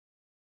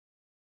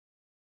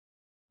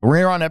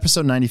We're on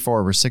episode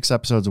 94. We're 6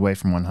 episodes away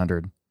from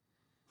 100.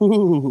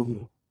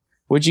 Ooh.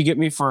 What'd you get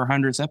me for our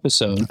 100th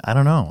episode? I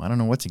don't know. I don't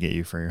know what to get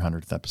you for your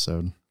 100th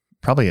episode.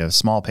 Probably a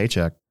small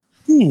paycheck.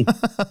 And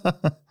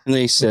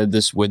they said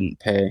this wouldn't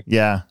pay.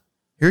 Yeah.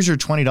 Here's your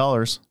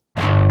 $20.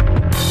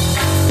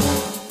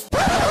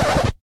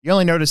 You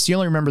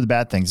only remember the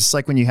bad things. It's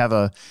like when you have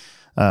a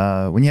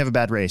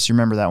bad race, you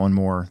remember that one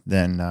more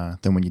than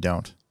when you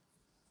don't.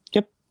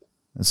 Yep.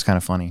 It's kind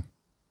of funny.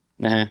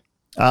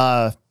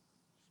 Uh-huh.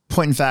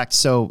 Point in fact,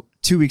 so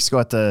 2 weeks ago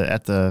at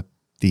the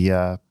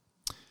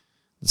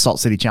Salt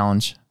City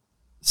Challenge,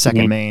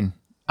 second main,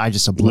 I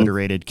just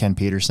obliterated Ken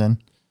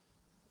Peterson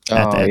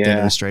at the end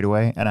of the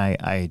straightaway, and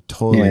I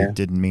totally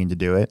didn't mean to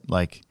do it.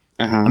 Like,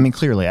 I mean,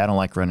 clearly I don't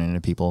like running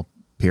into people,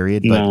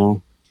 period. But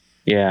no.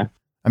 Yeah.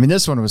 I mean,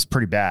 this one was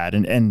pretty bad,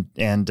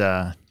 and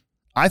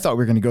I thought we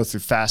were going to go through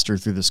faster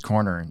through this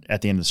corner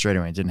at the end of the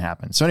straightaway. It didn't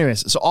happen. So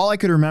anyways, all I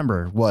could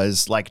remember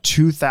was like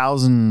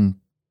 2000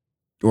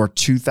 or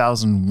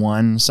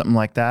 2001, something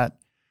like that,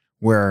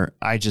 where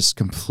I just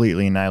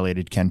completely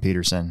annihilated Ken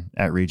Peterson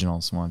at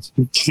regionals once.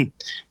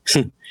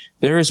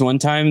 There was one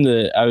time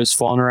that I was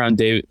falling around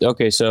David.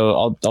 Okay, so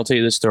I'll tell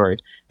you this story.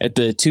 At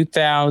the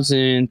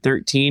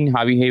 2013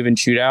 Hobby Haven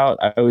shootout,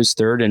 I was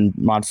third in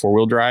mod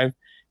 4-wheel drive.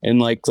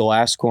 And like the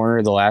last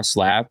corner, the last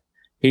lap,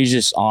 he's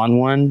just on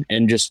one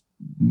and just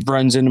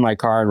runs into my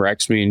car and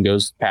wrecks me and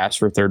goes past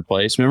for third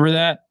place. Remember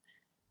that?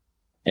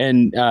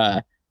 And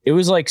it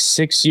was like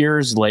 6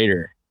 years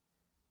later,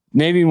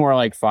 maybe more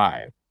like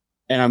 5.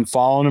 And I'm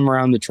following him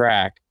around the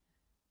track.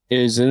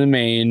 It was in the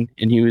main,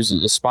 and he was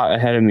a spot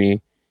ahead of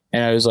me.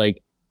 And I was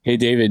like, "Hey,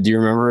 David, do you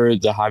remember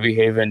the Hobby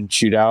Haven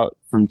shootout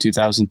from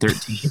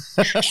 2013?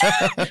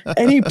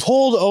 And he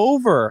pulled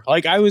over.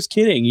 Like, I was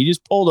kidding. He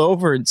just pulled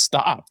over and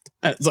stopped.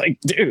 I was like,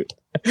 dude,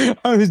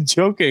 I was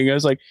joking. I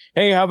was like,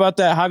 hey, how about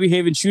that Hobby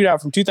Haven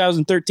shootout from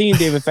 2013,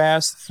 David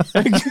Fast?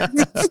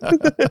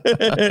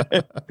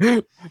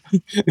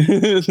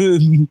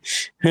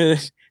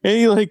 And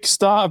he like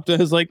stopped. I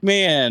was like,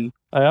 man,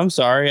 I'm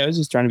sorry. I was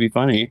just trying to be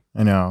funny.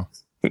 I know.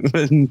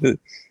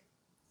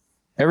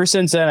 Ever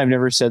since then, I've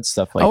never said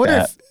stuff like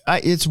that.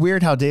 It's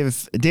weird how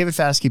David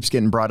Fast keeps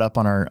getting brought up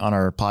on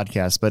our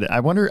podcast, but I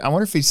wonder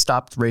if he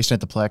stopped racing at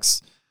the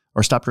Plex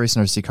or stopped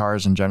racing RC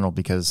cars in general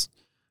because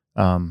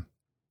of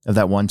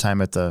that one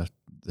time at the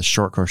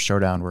short course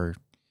showdown where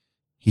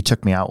he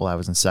took me out while I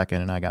was in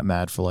second and I got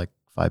mad for like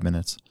 5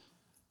 minutes.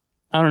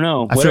 I don't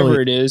know. I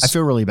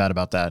feel really bad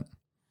about that.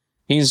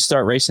 He needs to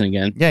start racing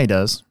again. Yeah, he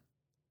does.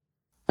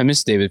 I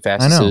miss David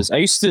Fast. I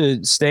used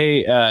to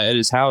stay at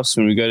his house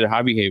when we go to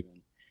Hobby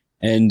Haven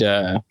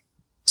and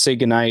say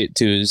goodnight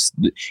to his.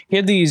 He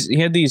had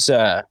these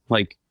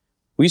like,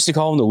 we used to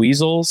call them the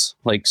weasels,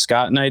 like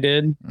Scott and I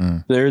did.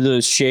 They're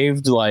the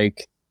shaved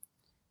like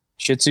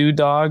Shih Tzu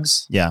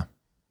dogs. Yeah.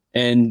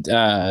 And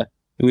I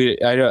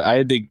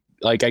had to,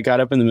 like, I got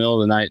up in the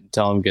middle of the night and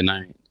tell him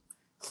goodnight.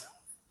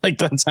 Like,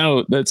 that's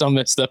how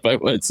messed up I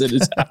was at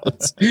his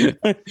house.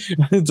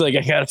 It's like,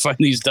 I gotta find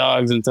these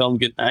dogs and tell them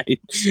goodnight.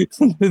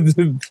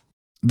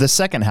 The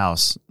second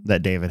house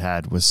that David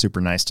had was super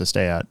nice to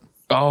stay at.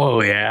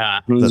 Oh yeah.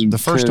 The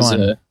first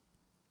one,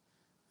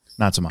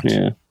 not so much.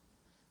 Yeah.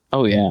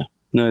 Oh yeah.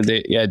 No,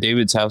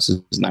 David's house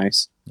is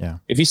nice. Yeah.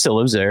 If he still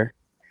lives there.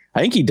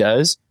 I think he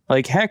does.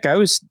 Like, heck,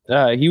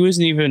 he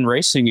wasn't even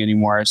racing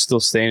anymore. I was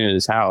still staying at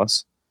his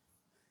house.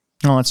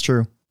 Oh, that's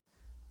true.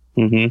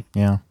 Mm-hmm.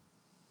 Yeah.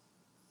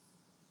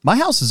 My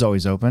house is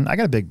always open. I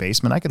got a big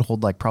basement. I could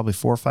hold like probably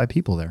 4 or 5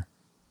 people there.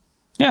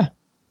 Yeah.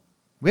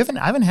 I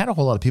haven't had a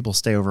whole lot of people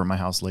stay over at my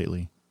house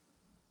lately.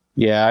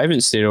 Yeah, I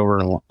haven't stayed over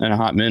in a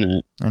hot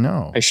minute. I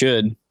know. I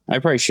should. I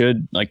probably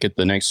should, like, at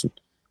the next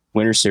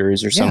winter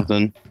series or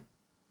something. You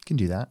can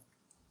do that.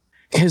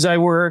 Because I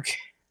work.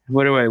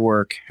 What do I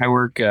work? I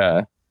work.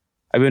 I've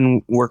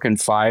been working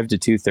 5 to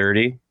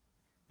 2:30,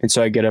 and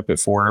so I get up at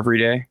 4 every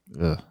day.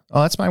 Ugh.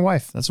 Oh, that's my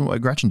wife. That's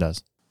what Gretchen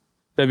does.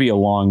 That'd be a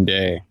long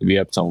day to be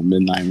up till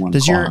midnight, 1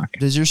 o'clock.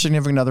 Does your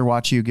significant other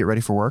watch you get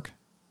ready for work?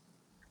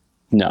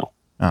 No.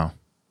 Oh.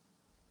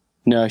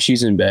 No,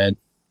 she's in bed.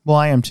 Well,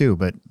 I am too,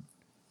 but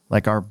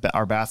like our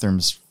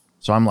bathrooms.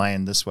 So I'm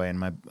lying this way,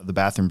 and the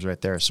bathroom's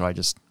right there. So a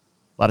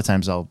lot of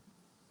times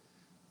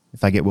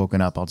if I get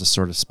woken up, I'll just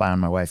sort of spy on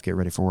my wife, get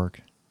ready for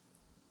work.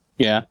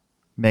 Yeah.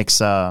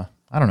 Makes I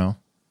don't know,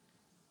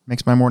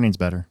 makes my mornings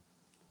better.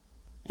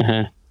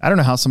 Uh-huh. I don't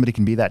know how somebody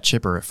can be that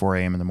chipper at 4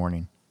 a.m. in the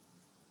morning.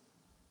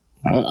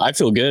 I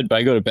feel good, but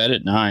I go to bed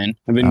at 9.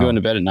 I've been going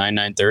to bed at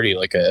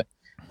 9:30,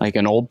 like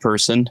an old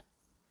person.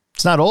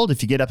 It's not old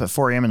if you get up at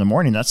 4 a.m. in the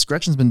morning.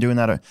 Gretchen's been doing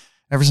that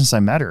ever since I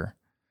met her.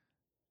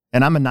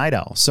 And I'm a night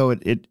owl. So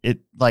it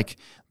like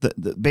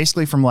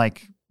basically from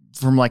like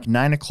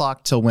 9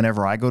 o'clock till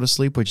whenever I go to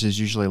sleep, which is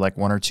usually like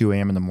 1 or 2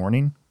 a.m. in the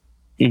morning.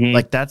 Mm-hmm.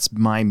 Like, that's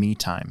my me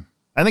time.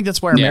 I think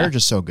that's why our marriage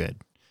is so good.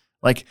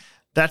 Like,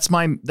 that's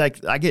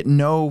I get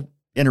no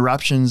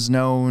interruptions,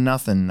 no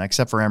nothing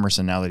except for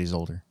Emerson now that he's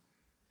older.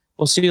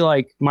 Well, see,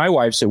 like, my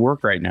wife's at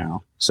work right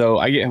now. So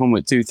I get home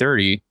at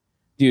 2:30.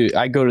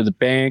 I go to the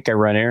bank, I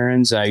run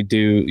errands, I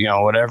do,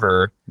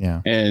 whatever.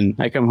 Yeah. And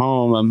I come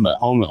home, I'm at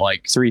home at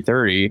like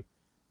 3:30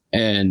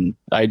 and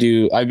I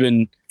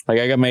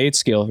got my 8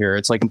 scale here.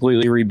 It's like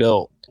completely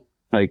rebuilt.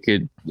 Like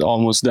it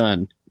almost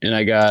done. And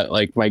I got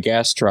like my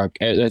gas truck.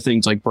 That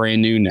thing's like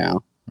brand new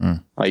now.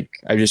 Like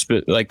I just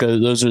like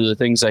those are the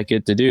things I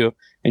get to do.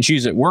 And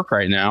she's at work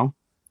right now.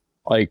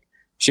 Like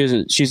she's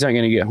not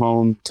going to get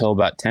home till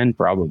about 10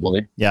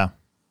 probably. Yeah.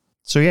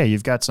 So yeah,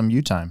 you've got some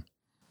you time.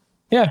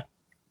 Yeah.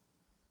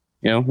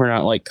 We're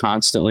not like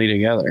constantly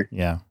together.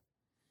 Yeah.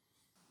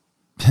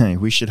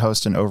 We should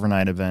host an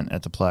overnight event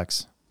at the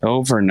Plex.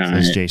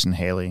 Overnight. Says Jason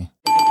Haley.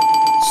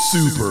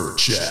 Super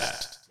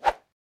chat.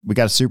 We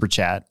got a super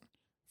chat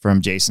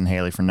from Jason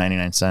Haley for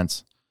 99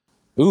 cents.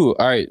 Ooh,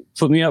 all right.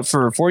 Put me up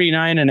for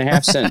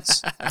 49.5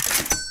 cents.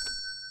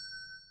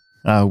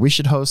 We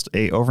should host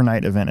a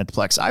overnight event at the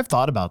Plex. I've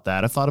thought about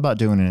that. I've thought about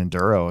doing an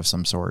enduro of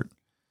some sort.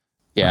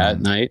 Yeah,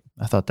 at night.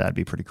 I thought that'd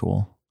be pretty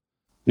cool.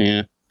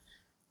 Yeah.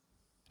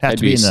 Have I'd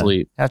to be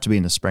asleep. Have to be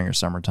in the spring or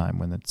summertime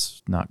when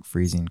it's not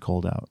freezing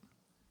cold out.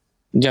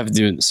 You have to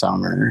do it in the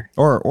summer.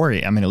 Or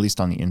at least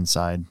on the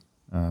inside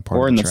part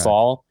or of in the track.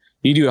 fall.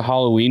 You do a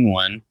Halloween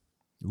one.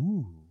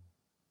 Ooh.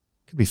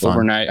 Could be fun.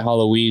 Overnight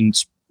Halloween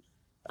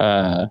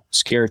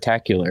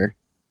Scaretacular.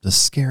 The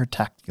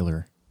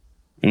Scaretacular.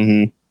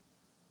 Mm-hmm.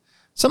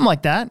 Something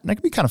like that. That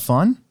could be kind of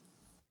fun.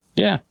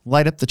 Yeah.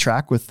 Light up the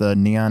track with the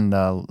neon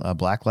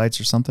black lights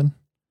or something.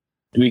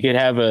 We could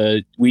have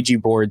a Ouija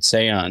board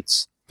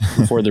seance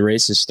before the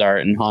races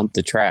start and haunt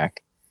the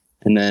track.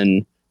 And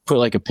then put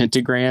like a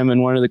pentagram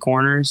in one of the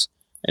corners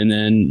and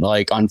then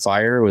like on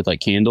fire with like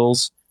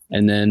candles.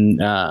 And then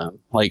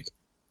like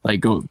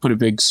go put a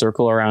big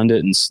circle around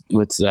it and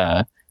with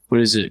what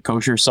is it,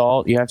 kosher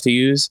salt you have to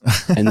use.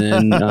 And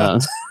then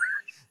that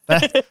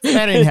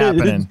ain't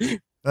happening.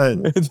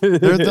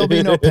 There'll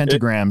be no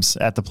pentagrams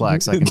at the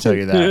Plex, I can tell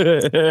you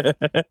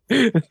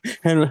that.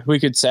 And we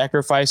could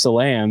sacrifice a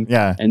lamb.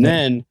 Yeah. And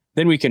then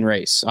we can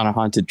race on a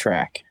haunted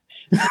track.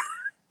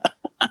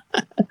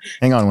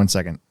 Hang on one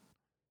second.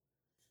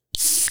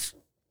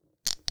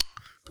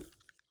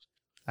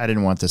 I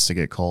didn't want this to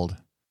get cold.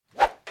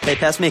 Hey,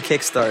 pass me a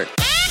kickstart.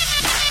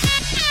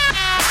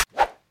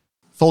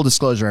 Full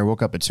disclosure, I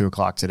woke up at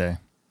 2:00 today,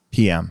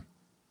 p.m.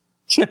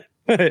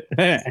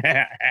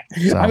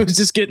 I was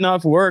just getting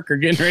off work or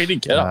getting ready to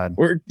get off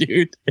work,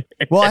 dude.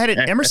 Well,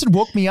 Emerson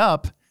woke me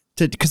up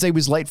because he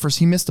was late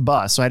he missed the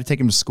bus, so I had to take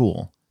him to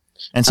school.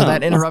 And so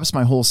that interrupts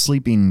my whole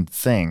sleeping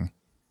thing.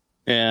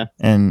 Yeah.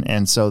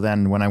 And so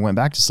then when I went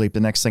back to sleep, the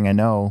next thing I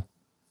know,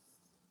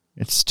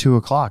 it's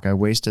 2:00. I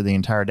wasted the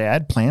entire day. I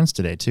had plans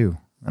today too.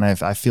 And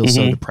I feel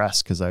so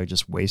depressed because I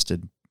just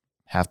wasted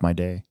half my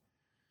day.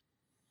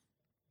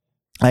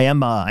 I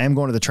am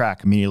going to the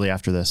track immediately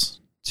after this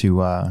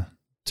to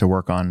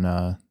work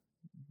on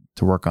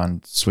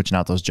switching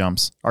out those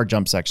jumps. Our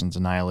jump section's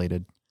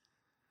annihilated.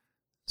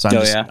 So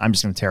I'm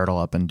just going to tear it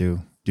all up and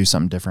do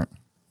something different.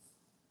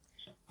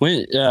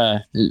 When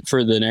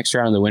for the next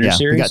round of the winter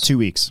series? We got 2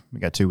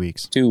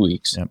 weeks. 2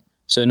 weeks. Yep.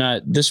 So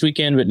not this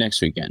weekend, but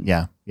next weekend.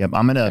 Yeah. Yep.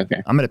 I'm gonna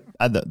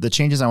the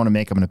changes I want to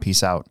make. I'm gonna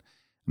piece out.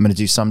 I'm gonna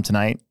do some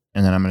tonight,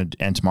 and then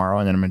and tomorrow,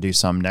 and then I'm gonna do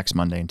some next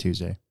Monday and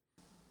Tuesday.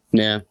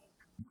 Yeah.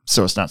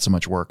 So it's not so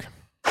much work.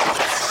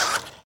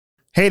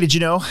 Hey, did you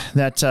know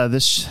that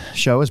this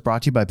show is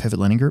brought to you by Pivot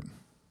Lending Group?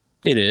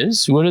 It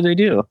is. What do they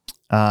do?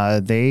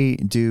 They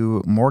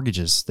do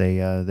mortgages.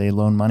 They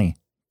loan money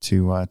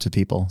to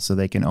people so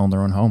they can own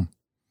their own home.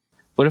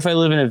 What if I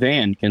live in a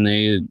van? Can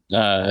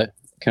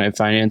I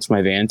finance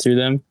my van through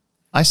them?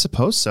 I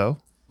suppose so.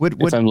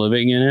 If I'm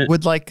living in it?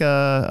 Would like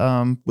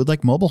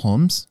mobile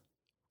homes?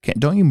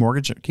 Can't you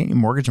mortgage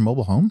a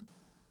mobile home?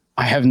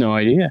 I have no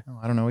idea. Oh,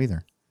 I don't know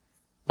either.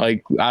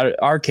 Like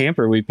our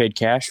camper, we paid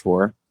cash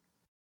for.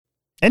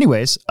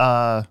 Anyways,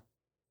 what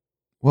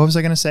was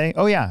I going to say?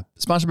 Oh yeah,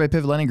 sponsored by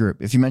Pivot Lending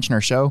Group. If you mention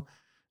our show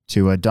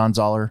to Don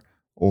Zoller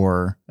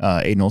or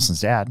Aiden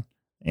Olson's dad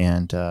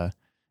and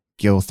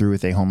go through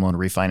with a home loan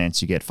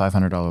refinance, you get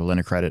 $500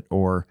 lender credit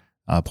or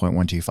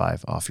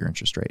 0.125 off your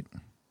interest rate.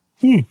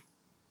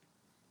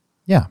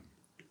 Yeah.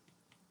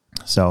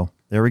 So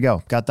there we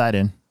go. Got that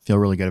in. Feel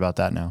really good about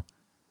that now.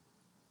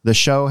 The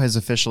show has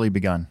officially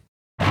begun.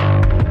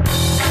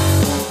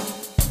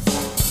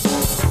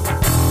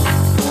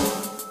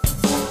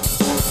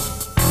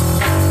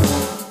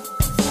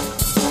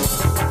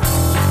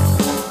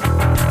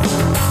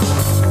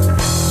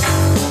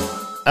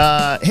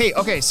 Hey,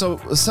 okay, so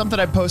something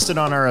I posted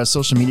on our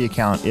social media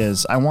account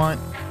is I want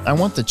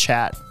the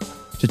chat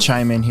to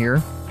chime in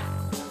here,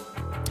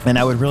 and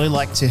I would really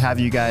like to have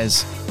you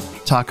guys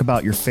talk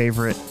about your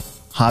favorite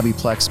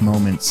Hobbyplex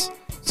moments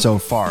so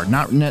far.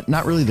 Not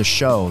really the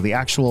show, the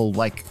actual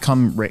like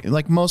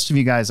most of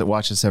you guys that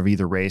watch this have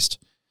either raced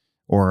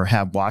or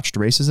have watched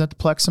races at the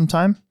Plex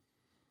sometime,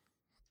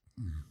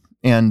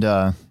 and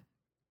I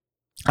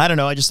don't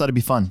know. I just thought it'd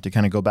be fun to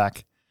kind of go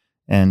back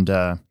and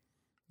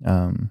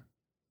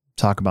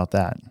talk about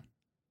that.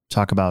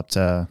 Talk about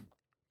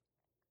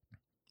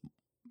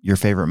your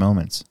favorite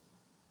moments.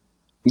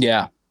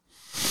 Yeah.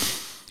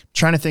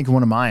 Trying to think of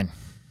one of mine.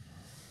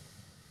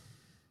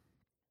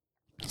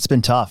 It's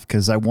been tough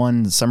because I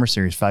won the Summer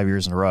Series 5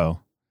 years in a row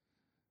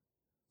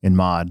in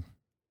mod,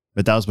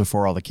 but that was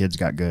before all the kids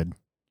got good.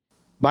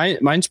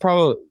 Mine's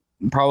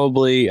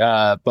probably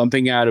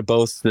bumping out of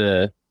both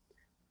the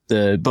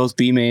both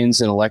B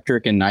mains and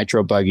electric and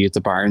nitro buggy at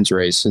the Byron's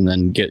race, and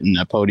then getting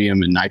a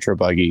podium in nitro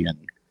buggy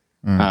and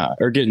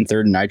or getting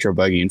third in nitro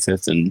buggy and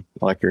fifth in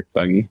electric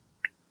buggy.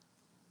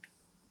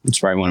 It's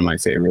probably one of my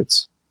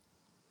favorites.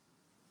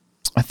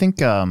 I think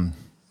that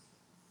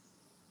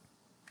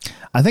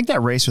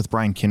race with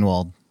Brian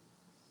Kinwald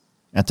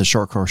at the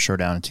Short Course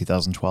Showdown in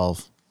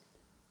 2012.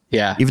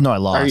 Yeah, even though I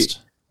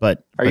lost,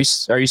 are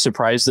you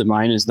surprised that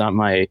mine is not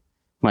my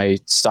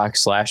stock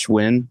 /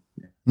 win?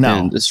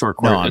 No, the Short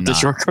Course,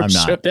 Short Course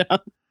Showdown.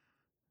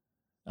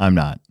 I'm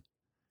not.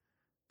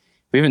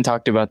 We haven't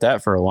talked about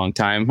that for a long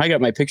time. I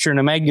got my picture in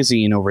a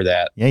magazine over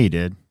that. Yeah, you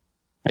did.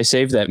 I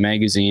saved that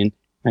magazine.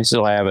 I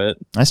still have it.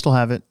 I still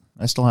have it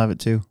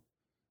too.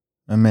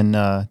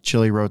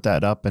 Chili wrote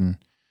that up, and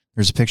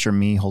there's a picture of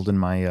me holding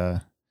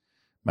my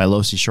my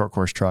Losi short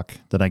course truck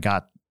that I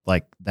got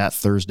like that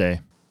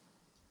Thursday.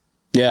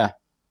 Yeah.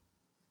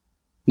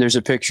 There's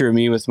a picture of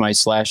me with my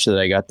Slash that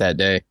I got that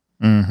day.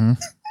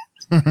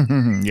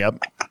 Mm-hmm.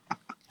 Yep.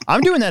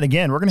 I'm doing that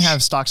again. We're going to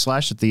have stock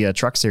Slash at the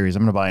truck series.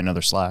 I'm going to buy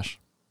another Slash.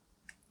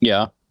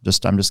 Yeah.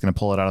 I'm just going to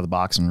pull it out of the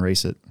box and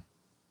race it.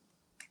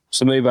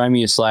 Somebody buy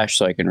me a Slash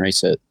so I can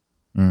race it.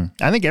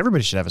 I think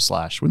everybody should have a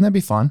Slash. Wouldn't that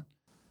be fun?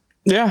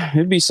 Yeah,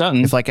 it'd be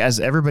something. If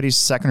as everybody's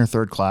second or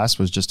third class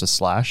was just a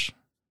Slash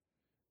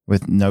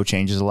with no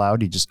changes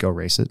allowed, you just go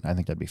race it. I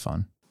think that'd be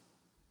fun.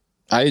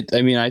 I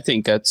mean, I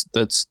think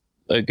that's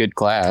a good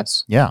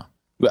class. Yeah.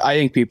 But I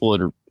think people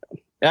would.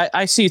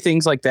 I see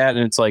things like that,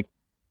 and it's like,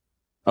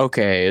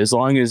 okay, as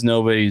long as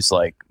nobody's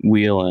like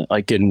wheeling,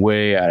 like getting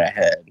way out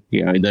ahead,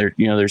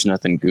 there's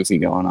nothing goofy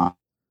going on.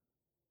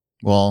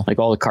 Well, like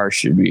all the cars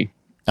should be.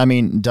 I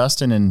mean,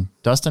 Dustin and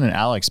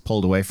Alex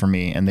pulled away from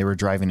me, and they were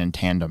driving in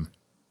tandem.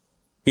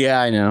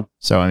 Yeah, I know.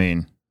 So I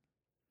mean,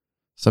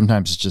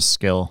 sometimes it's just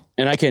skill.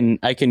 And I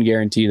can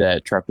guarantee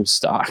that truck was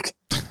stock.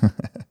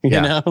 you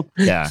know?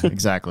 Yeah,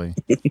 exactly.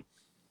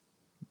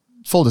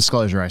 Full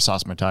disclosure, I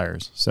sauced my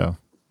tires, so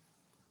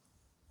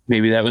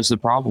maybe that was the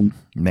problem.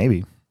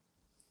 Maybe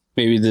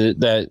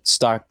that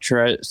stock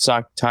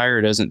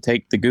tire doesn't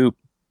take the goop.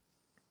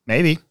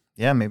 Maybe.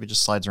 Yeah, maybe it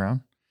just slides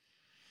around.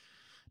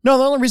 No,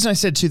 the only reason I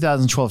said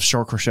 2012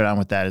 Short Course Showdown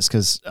with that is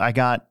because I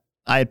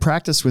had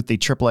practiced with the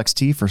Triple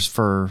XT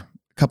for a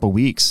couple of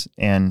weeks,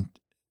 and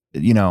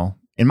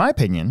in my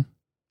opinion,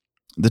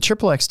 the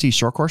Triple XT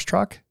Short Course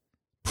truck,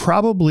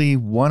 probably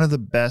one of the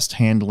best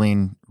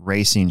handling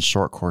racing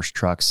short course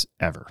trucks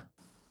ever.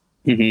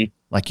 Mm-hmm.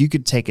 Like you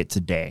could take it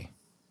today.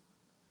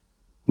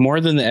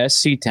 More than the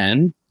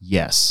SC10?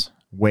 Yes,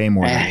 way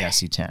more than the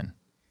SC10.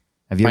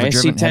 Have you My ever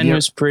driven? SC10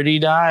 was pretty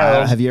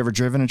dialed. Have you ever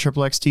driven a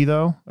Triple XT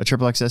though? A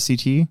Triple X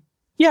SCT?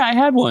 Yeah, I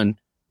had one.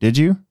 Did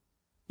you?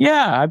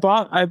 Yeah, I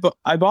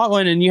bought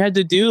one, and you had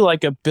to do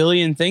like a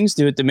billion things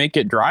to it to make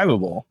it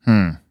drivable.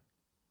 When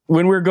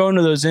we were going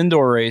to those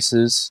indoor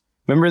races,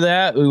 remember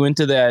that we went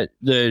to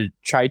the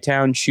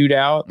Chi-Town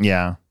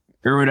shootout,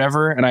 or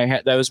whatever, and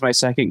that was my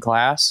second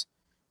class,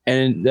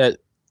 and that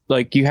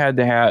like you had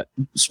to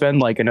spend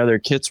like another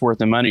kit's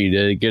worth of money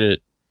to get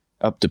it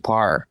up to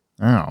par.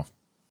 Oh,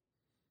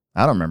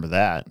 I don't remember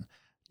that,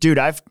 dude.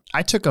 I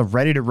took a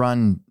ready to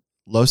run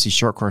Losi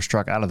short course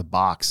truck out of the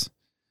box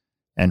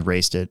and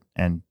raced it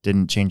and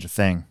didn't change a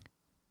thing.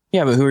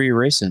 Yeah, but who are you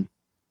racing?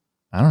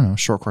 I don't know.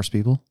 Short course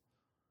people.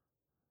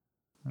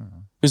 I don't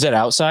know. Was that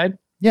outside?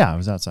 Yeah, it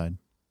was outside.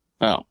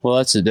 Oh, well,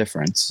 that's the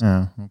difference.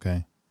 Oh,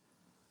 okay.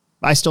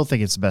 I still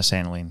think it's the best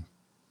handling,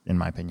 in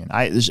my opinion.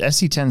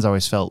 SC10s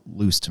always felt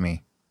loose to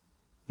me.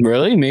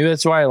 Really? Maybe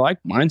that's why I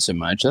liked mine so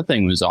much. That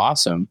thing was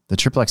awesome. The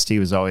Triple XT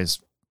was always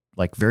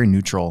like very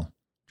neutral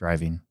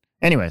driving.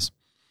 Anyways,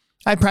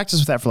 I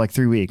practiced with that for like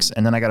 3 weeks,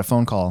 and then I got a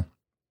phone call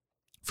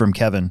from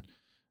Kevin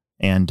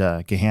and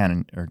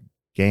Gahan.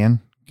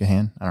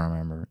 I don't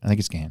remember. I think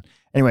it's Gahan.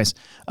 Anyways,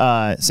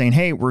 saying,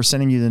 "Hey, we're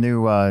sending you the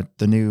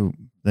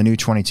new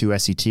 22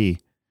 SCT,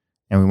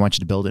 and we want you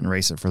to build it and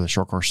race it for the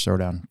Short Course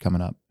Showdown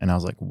coming up." And I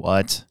was like,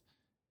 "What?"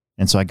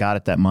 And so I got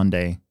it that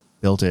Monday,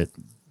 built it,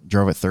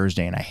 drove it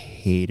Thursday, and I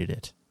hated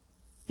it.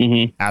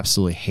 Mm-hmm.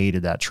 Absolutely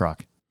hated that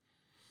truck.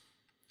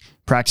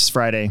 Practice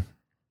Friday,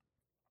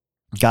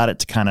 got it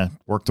to kind of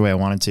work the way I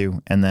wanted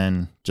to, and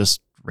then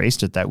just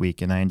raced it that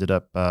week, and I ended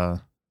up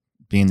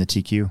being the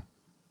TQ.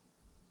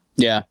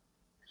 Yeah.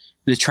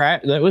 The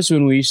track, that was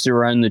when we used to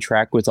run the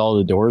track with all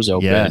the doors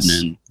open.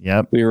 Yes. And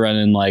yep. We were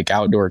running like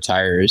outdoor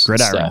tires.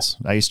 Gridirons.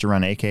 I used to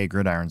run AK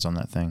gridirons on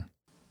that thing.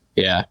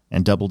 Yeah.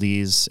 And double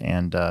Ds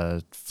and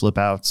flip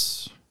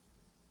outs.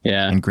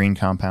 Yeah. And green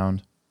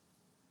compound.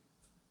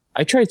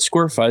 I tried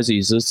square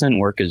fuzzies. Those didn't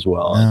work as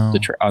well on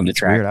the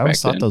track. Weird. I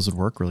always thought those would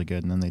work really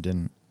good, and then they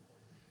didn't.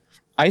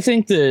 I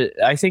think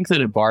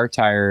that a bar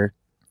tire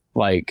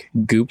like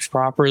goops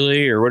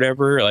properly or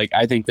whatever. Like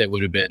I think that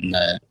would have been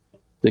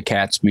the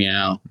cat's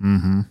meow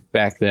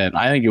back then.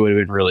 I think it would have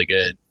been really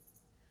good.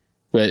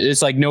 But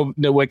it's like no,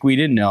 like we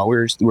didn't know.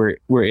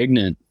 We're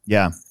ignorant.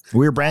 Yeah.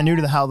 We were brand new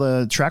to how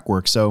the track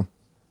works. So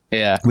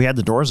Yeah. we had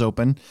the doors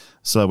open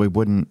so that we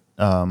wouldn't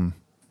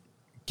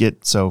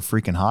get so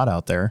freaking hot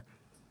out there.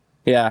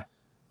 Yeah.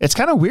 It's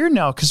kind of weird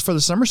now because for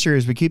the summer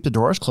series, we keep the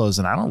doors closed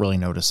and I don't really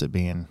notice it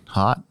being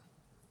hot.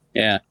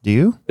 Yeah. Do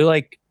you? But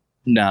like,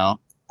 no.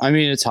 I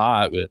mean, it's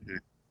hot,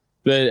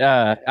 but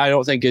I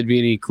don't think it'd be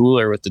any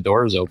cooler with the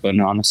doors open,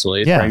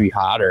 honestly. It'd probably be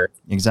hotter.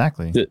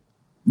 Exactly.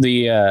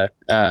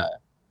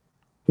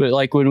 But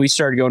like when we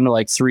started going to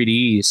like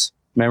 3Ds,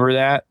 remember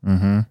that?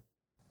 Mm-hmm.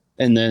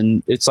 And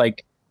then it's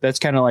like, that's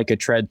kind of like a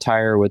tread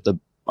tire with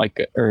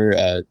or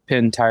a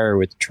pin tire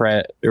with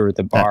tread or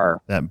the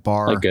bar. That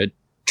bar. Like a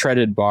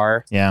treaded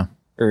bar. Yeah.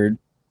 Or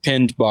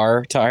pinned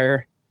bar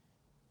tire.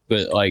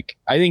 But like,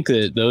 I think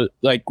that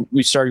like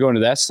we started going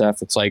to that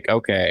stuff. It's like,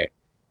 okay,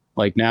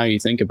 like now you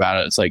think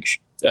about it, it's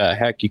like,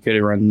 heck, you could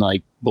have run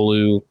like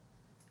blue,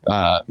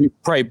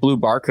 probably blue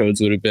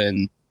barcodes would have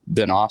been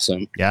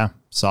awesome. Yeah.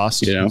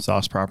 Sauced,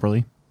 sauced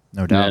properly.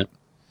 No doubt. Yeah.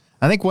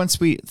 I think once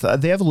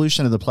the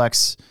evolution of the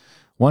Plex,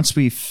 once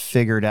we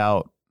figured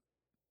out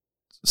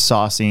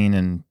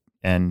saucing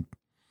and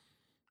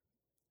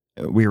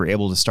we were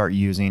able to start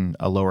using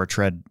a lower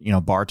tread,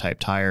 bar type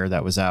tire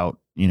that was out,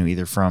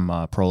 either from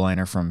Proline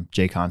or from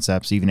J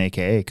Concepts, even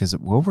AKA. Because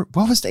what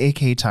was the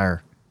AKA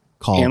tire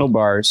called?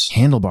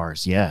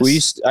 Handlebars.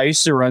 Yes. I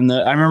used to run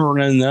I remember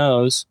running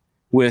those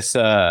with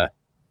half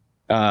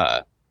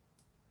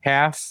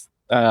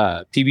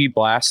PB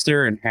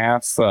Blaster and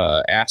half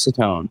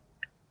acetone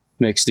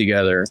mixed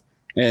together,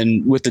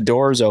 and with the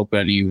doors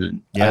open.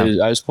 Even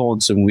I was pulling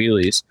some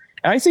wheelies.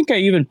 And I think I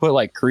even put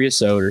like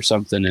creosote or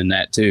something in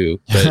that too,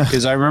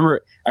 because I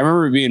remember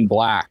it being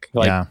black,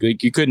 like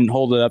you couldn't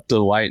hold it up to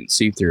the light and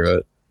see through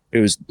it. It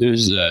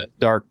was a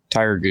dark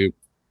tire goop,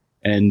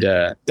 and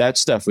that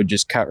stuff would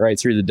just cut right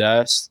through the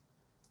dust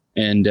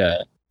and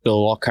build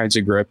all kinds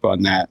of grip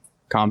on that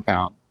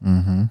compound.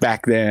 Mm-hmm.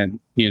 Back then,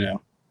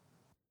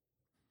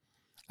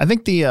 I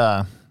think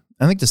the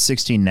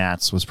 16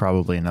 Nats was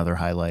probably another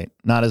highlight.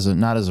 Not as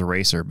a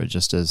racer, but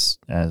just as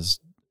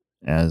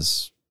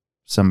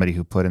somebody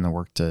who put in the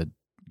work to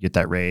get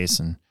that race.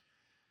 And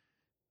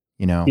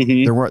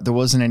Mm-hmm. there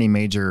wasn't any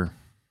major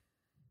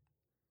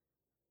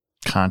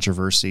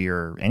controversy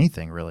or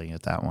anything really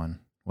at that one.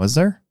 Was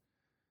there?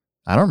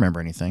 I don't remember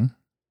anything.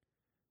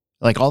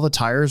 Like all the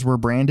tires were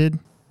branded.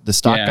 The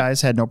stock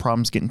guys had no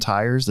problems getting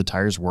tires. The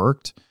tires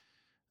worked.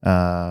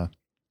 The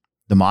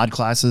mod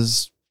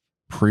classes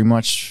pretty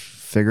much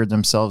figured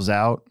themselves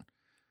out.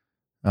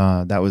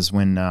 That was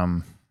when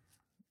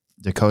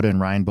Dakota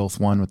and Ryan both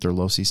won with their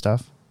Losi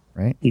stuff,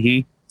 right?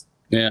 Mm-hmm.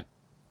 Yeah.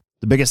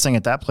 The biggest thing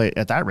at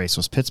that race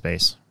was pit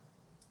space.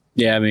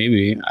 Yeah,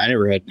 maybe. I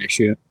never had an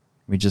issue.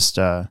 We just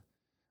I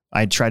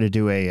tried to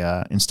do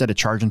instead of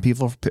charging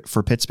people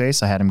for pit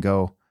space, I had them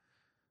go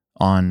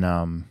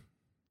on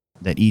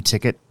that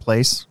e-ticket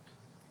place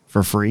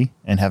for free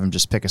and have them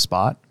just pick a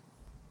spot.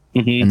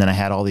 Mm-hmm. And then I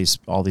had all these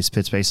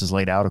pit spaces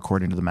laid out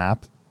according to the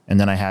map. And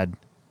then I had,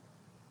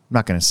 I'm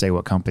not going to say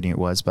what company it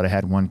was, but I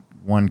had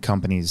one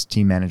company's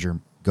team manager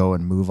go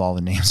and move all the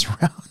names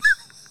around.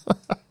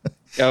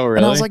 Oh, really?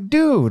 And I was like,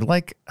 dude,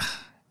 like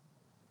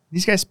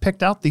these guys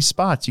picked out these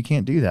spots. You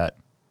can't do that.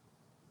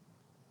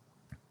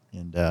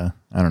 And I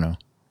don't know.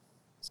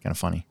 It's kind of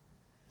funny.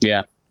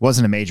 Yeah. It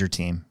wasn't a major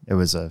team. It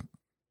was a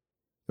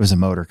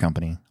motor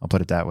company. I'll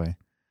put it that way.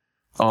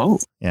 Oh.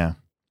 Yeah.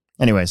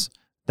 Anyways,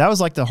 that was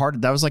like the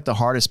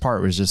hardest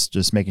part was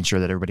just making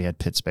sure that everybody had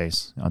pit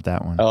space on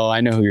that one. Oh,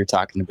 I know who you're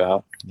talking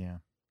about. Yeah.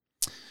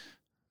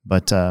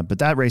 But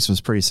that race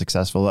was pretty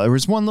successful. There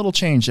was one little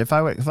change. If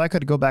I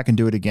could go back and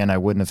do it again, I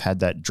wouldn't have had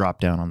that drop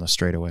down on the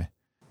straightaway.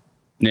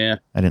 Yeah.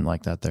 I didn't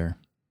like that there.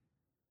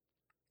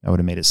 That would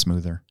have made it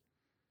smoother.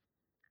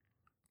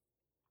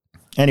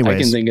 Anyways. I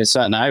can think of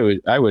something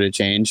I would have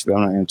changed, but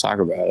I'm not going to talk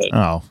about it.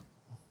 Oh.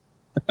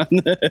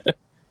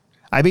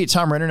 I beat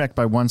Tom Rennerneck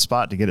by one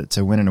spot to get it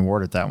to win an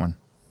award at that one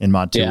in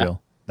Mod 2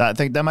 wheel. I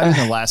think that might have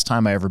been the last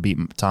time I ever beat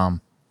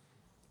Tom.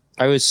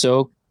 I was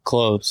so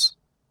close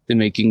to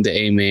making the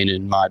A main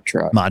in Mod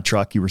Truck. Mod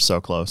Truck, you were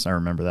so close. I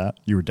remember that.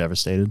 You were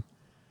devastated.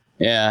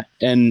 Yeah,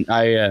 and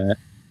I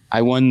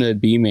won the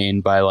B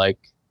main by like,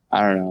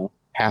 I don't know,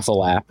 half a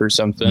lap or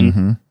something.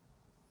 Mm-hmm.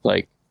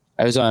 Like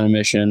I was on a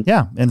mission.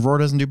 Yeah, and Roar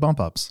doesn't do bump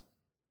ups.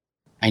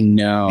 I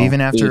know.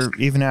 Even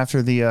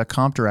after the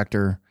comp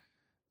director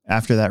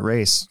after that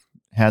race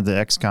had the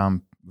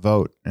XCOM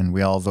vote and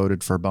we all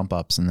voted for bump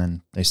ups, and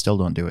then they still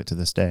don't do it to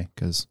this day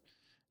because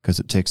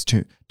it takes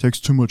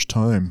too much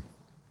time.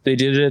 They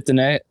did it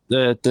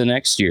at the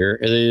next year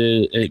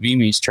at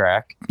Mimi's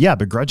track. Yeah,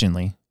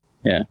 begrudgingly.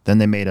 Yeah. Then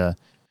they made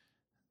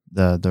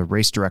the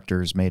race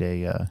directors made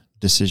a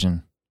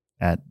decision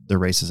at the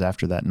races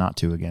after that not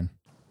to again.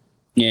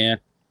 Yeah.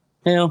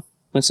 Well,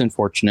 that's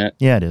unfortunate.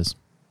 Yeah, it is.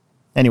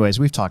 Anyways,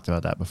 we've talked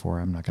about that before.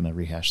 I'm not going to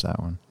rehash that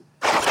one.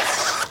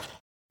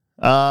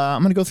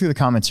 I'm going to go through the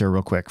comments here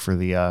real quick for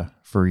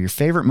your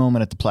favorite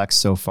moment at the Plex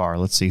so far.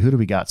 Let's see. Who do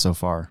we got so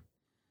far?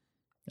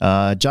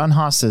 John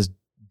Haas says,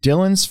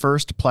 Dylan's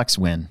first Plex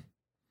win.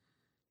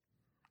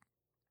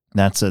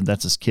 That's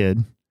his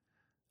kid.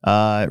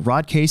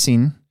 Rod Case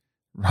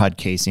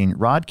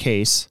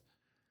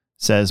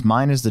says,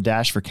 mine is the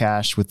Dash for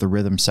Cash with the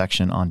rhythm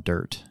section on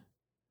dirt.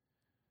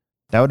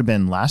 That would have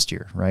been last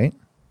year, right?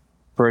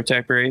 Pro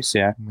Tech race,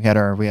 yeah. We had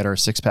our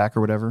 6-pack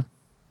or whatever.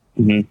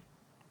 Mm-hmm.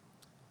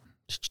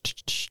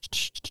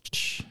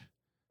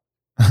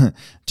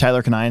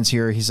 Tyler Canines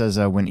here. He says,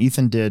 when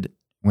Ethan did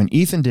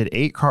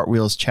 8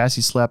 cartwheels,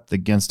 chassis slept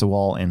against a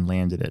wall and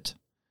landed it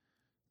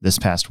this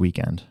past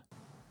weekend.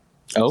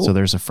 Oh, so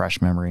there's a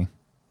fresh memory.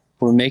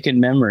 We're making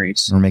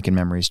memories.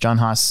 John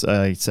Haas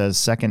he says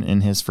second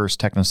in his first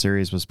Techno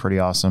Series was pretty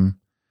awesome.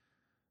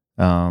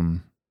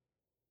 Lance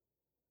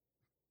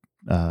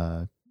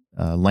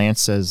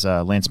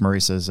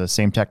Murray says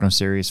same Techno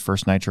Series,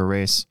 first Nitro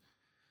race.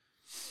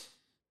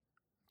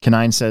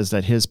 Canine says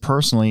that his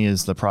personally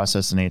is the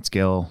Process and 8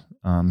 scale.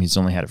 He's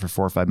only had it for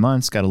 4 or 5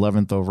 months. Got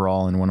 11th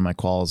overall in one of my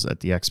quals at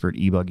the Expert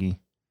E-Buggy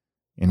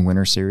in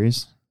Winter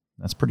Series.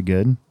 That's pretty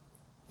good.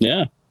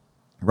 Yeah.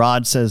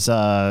 Rod says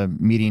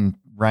meeting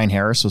Ryan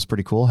Harris was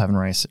pretty cool.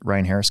 Having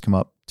Ryan Harris come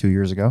up 2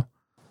 years ago.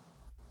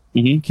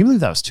 Mm-hmm. Can you believe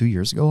that was 2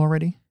 years ago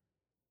already?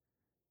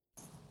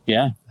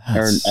 Yeah.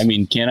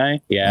 Can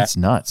I? Yeah. That's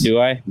nuts. Do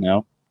I?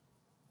 No.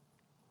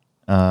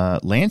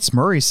 Lance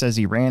Murray says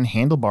he ran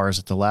handlebars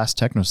at the last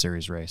Techno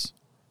Series race.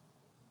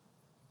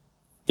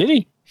 Did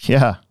he?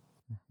 Yeah.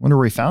 Wonder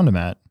where he found him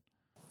at.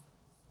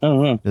 I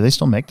don't know. Do they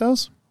still make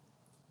those?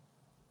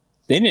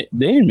 They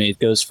didn't make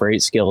those for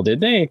 8 scale,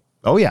 did they?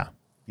 Oh, yeah.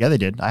 Yeah, they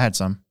did. I had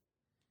some.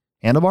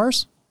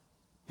 Handlebars?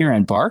 He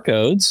ran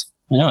barcodes.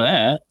 I know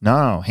that.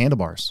 No,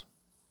 handlebars.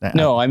 I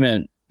know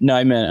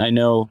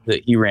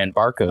that he ran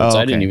barcodes. Oh, okay.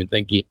 I didn't even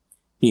think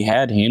he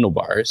had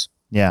handlebars.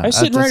 Yeah. I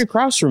sit right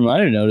across from him. I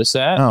didn't notice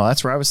that. Oh,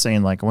 that's where I was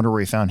saying, like, I wonder where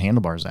he found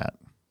handlebars at.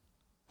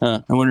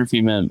 Huh. I wonder if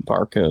he meant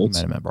barcodes.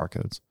 He might have meant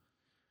barcodes.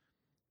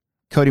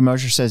 Cody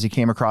Mosher says he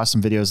came across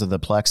some videos of the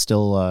Plex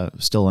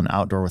still an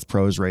outdoor with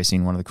pros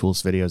racing. One of the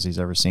coolest videos he's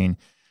ever seen.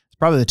 It's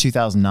probably the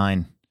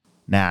 2009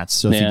 Nats.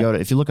 So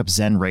if you look up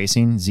Zen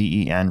Racing,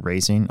 Zen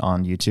Racing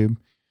on YouTube,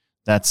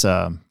 that's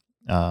oh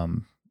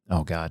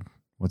God,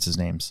 what's his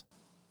name's?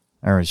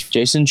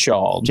 Jason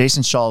Schald.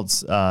 Jason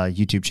Schald's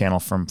YouTube channel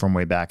from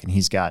way back, and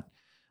he's got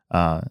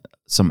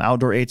some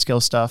outdoor 8 scale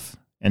stuff,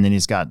 and then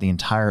he's got the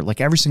entire, like,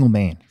 every single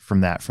main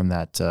from that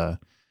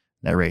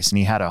race. And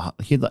he had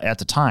at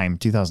the time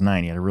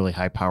 2009, he had a really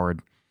high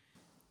powered.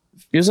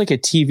 It was like a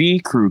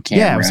TV crew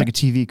camera. Yeah, it was like a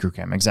TV crew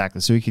cam, exactly.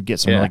 So he could get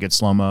some really good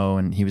slow mo,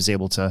 and he was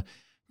able to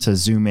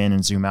zoom in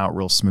and zoom out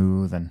real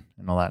smooth and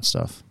all that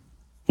stuff.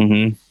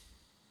 Mm-hmm.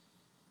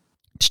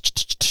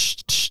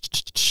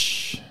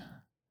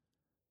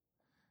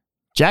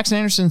 Jackson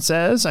Anderson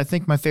says, I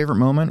think my favorite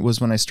moment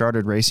was when I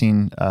started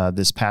racing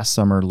this past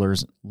summer,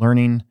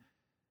 learning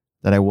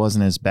that I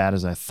wasn't as bad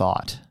as I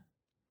thought.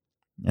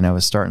 And I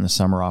was starting the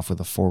summer off with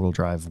a 4-wheel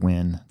drive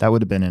win. That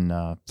would have been in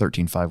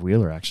 13.5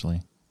 wheeler,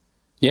 actually.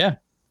 Yeah.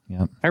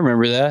 Yep. I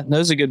remember that. That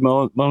was a good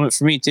moment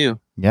for me, too.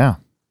 Yeah.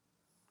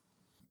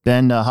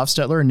 Ben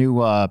Huffstetler, a new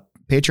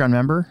Patreon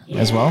member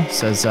as well,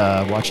 says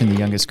watching the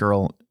youngest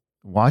girl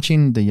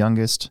run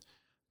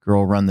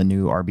the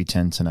new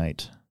RB10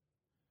 tonight.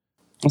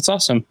 That's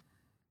awesome.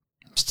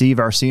 Steve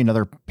RC,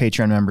 another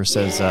Patreon member,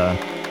 says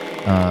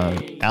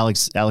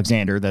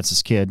Alexander, that's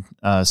his kid,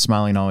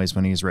 smiling always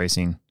when he's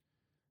racing.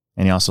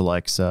 And he also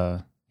likes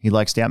the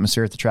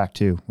atmosphere at the track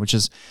too, which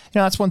is,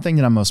 that's one thing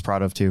that I'm most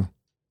proud of too,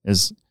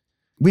 is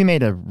we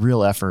made a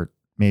real effort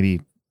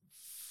maybe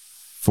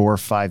 4 or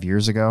 5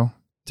 years ago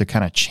to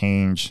kind of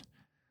change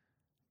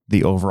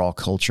the overall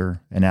culture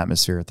and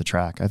atmosphere at the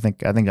track. I think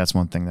that's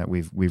one thing that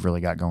we've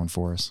really got going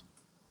for us.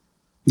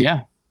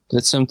 Yeah,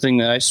 that's something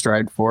that I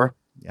strive for.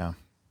 Yeah.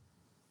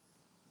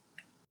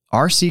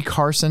 RC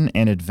Carson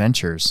and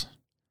Adventures.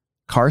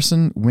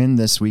 Carson win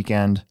this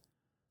weekend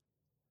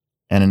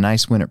and a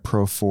nice win at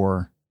Pro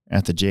 4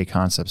 at the J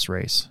Concepts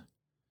race.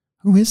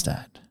 Who is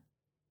that?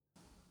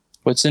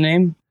 What's the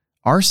name?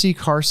 RC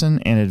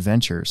Carson and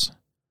Adventures.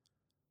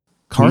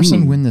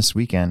 Carson win this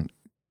weekend.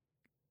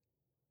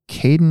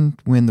 Caden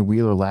win the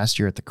wheeler last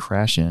year at the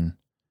Crash In.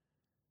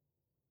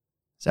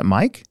 Is that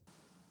Mike?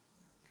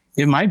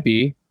 It might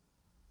be.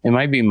 It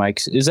might be Mike.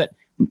 Is that,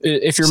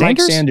 if you're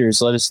Sanders? Mike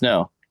Sanders, let us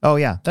know. Oh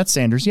yeah, that's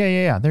Sanders.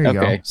 Yeah. There you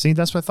go. See,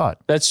 that's what I thought.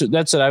 That's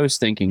what I was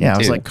thinking. Yeah, too. I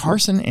was like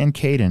Carson and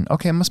Caden.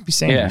 Okay, it must be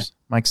Sanders. Yeah.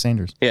 Mike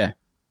Sanders. Yeah.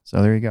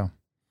 So there you go.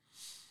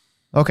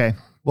 Okay.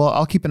 Well,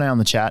 I'll keep an eye on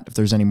the chat if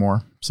there's any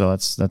more. So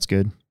that's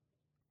good.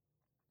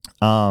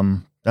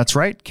 That's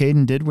right.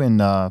 Caden did win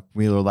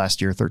wheeler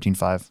last year,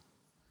 13.5.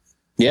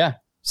 Yeah.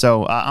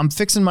 So I'm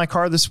fixing my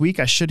car this week.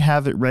 I should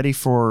have it ready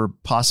for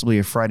possibly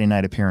a Friday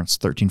night appearance,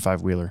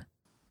 13.5 wheeler.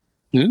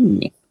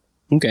 Ooh.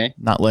 Okay.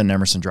 Not letting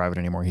Emerson drive it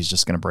anymore. He's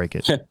just going to break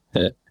it.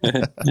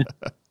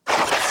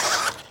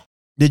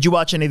 Did you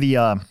watch any of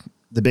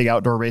the big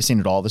outdoor racing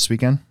at all this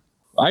weekend?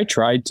 I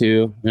tried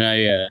to. And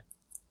I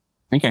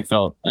think I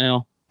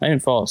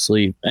didn't fall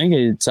asleep. I think I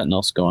had something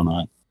else going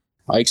on.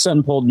 Like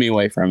something pulled me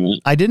away from it.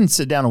 I didn't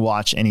sit down and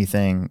watch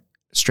anything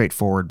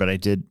straightforward, but I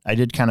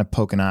did kind of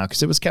poke an eye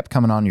because it was kept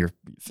coming on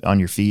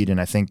your feed,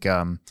 and I think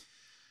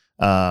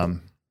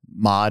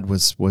Mod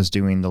was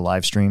doing the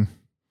live stream.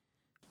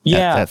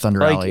 Yeah, at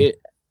Thunder Alley.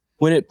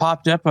 When it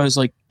popped up, I was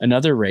like,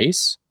 another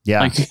race?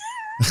 Yeah. Like,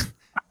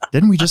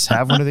 didn't we just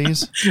have one of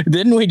these?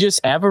 Didn't we just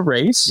have a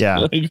race? Yeah.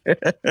 Like,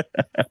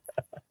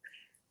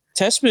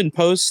 Tessman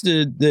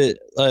posted the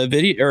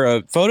video or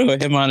a photo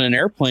of him on an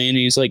airplane.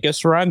 He's like,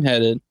 guess where I'm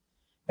headed?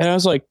 And I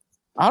was like,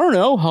 I don't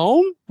know,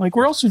 home? Like,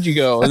 where else would you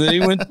go? And then he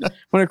went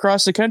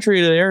across the country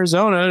to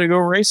Arizona to go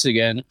race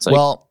again. It's like,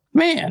 well,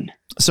 man.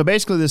 So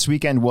basically this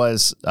weekend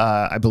was,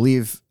 I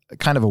believe,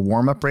 kind of a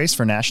warm-up race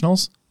for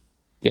nationals.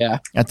 Yeah.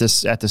 At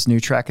this new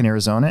track in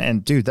Arizona.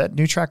 And dude, that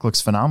new track looks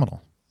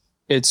phenomenal.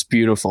 It's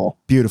beautiful.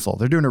 Beautiful.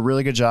 They're doing a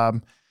really good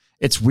job.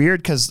 It's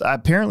weird because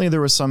apparently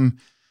there was some,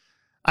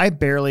 I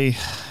barely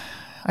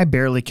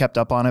kept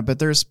up on it, but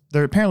there's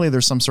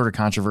some sort of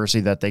controversy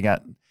that they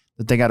got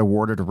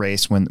awarded a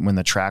race when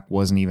the track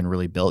wasn't even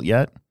really built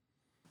yet.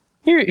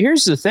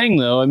 Here's the thing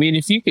though. I mean,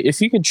 if you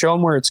could show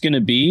them where it's going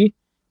to be,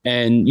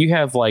 and you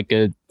have like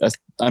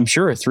I'm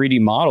sure a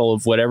 3D model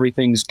of what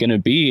everything's going to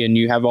be, and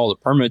you have all the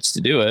permits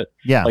to do it.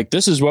 Yeah. Like,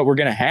 this is what we're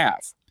going to have,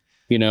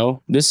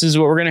 this is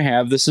what we're going to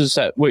have. This is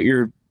what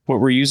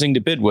we're using to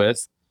bid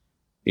with,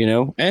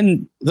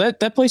 and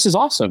that place is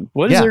awesome.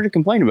 What is there to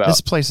complain about?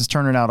 This place is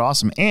turning out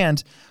awesome.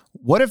 And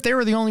what if they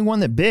were the only one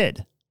that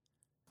bid?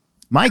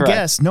 My Correct.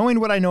 guess, knowing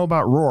what I know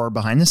about Roar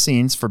behind the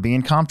scenes for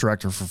being comp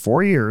director for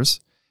 4 years,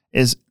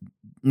 is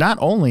not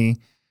only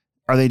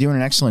are they doing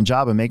an excellent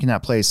job of making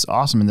that place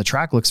awesome and the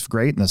track looks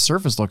great and the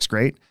surface looks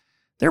great,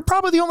 they're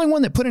probably the only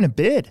one that put in a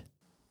bid.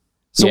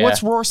 So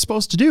what's Roar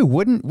supposed to do?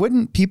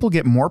 Wouldn't people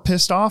get more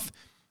pissed off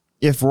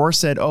if Roar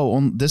said,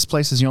 oh, this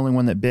place is the only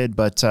one that bid,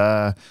 but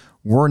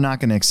we're not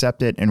going to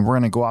accept it and we're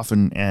going to go off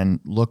and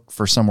look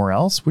for somewhere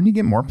else? Wouldn't you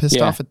get more pissed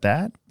off at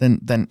that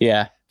than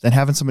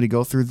having somebody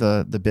go through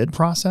the bid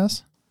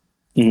process?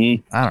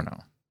 Mm-hmm. I don't know.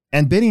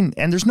 And bidding,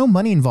 and there's no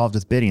money involved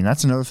with bidding.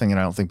 That's another thing that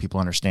I don't think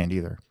people understand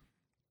either.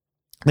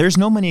 There's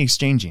no money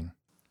exchanging.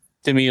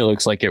 To me, it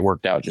looks like it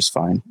worked out just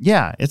fine.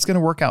 Yeah, it's going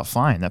to work out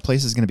fine. That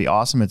place is going to be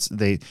awesome.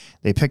 They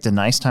picked a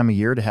nice time of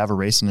year to have a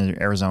race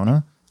in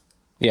Arizona.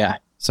 Yeah.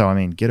 So, I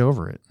mean, get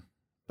over it.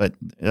 But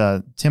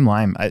Tim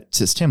Lime,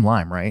 it's Tim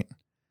Lime, right?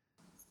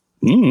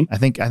 Mm-hmm. I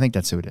think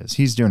that's who it is.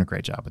 He's doing a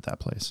great job at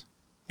that place.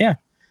 Yeah.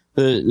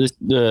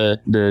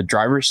 The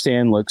driver's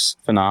stand looks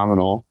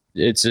phenomenal.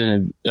 It's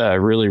in a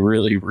really,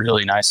 really,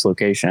 really nice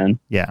location.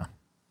 Yeah.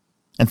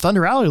 And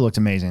Thunder Alley looked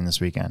amazing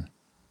this weekend.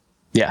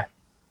 Yeah.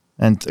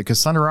 And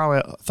because Thunder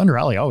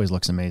Alley always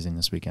looks amazing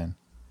this weekend.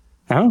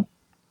 Oh.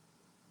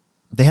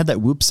 They had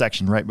that whoop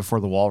section right before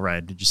the wall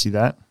ride. Did you see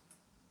that?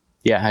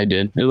 Yeah, I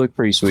did. It looked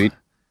pretty sweet.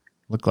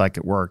 Looked like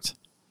it worked.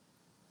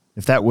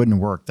 If that wouldn't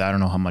have worked, I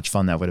don't know how much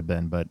fun that would have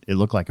been, but it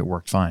looked like it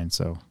worked fine.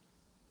 So,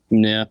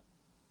 yeah.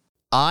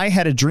 I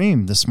had a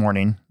dream this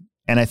morning,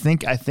 and I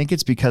think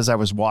it's because I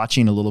was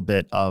watching a little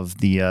bit of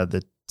the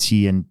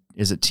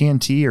is it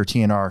TNT or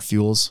TNR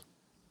Fuels?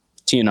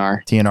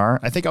 TNR.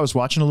 I think I was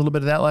watching a little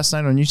bit of that last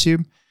night on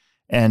YouTube,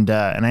 and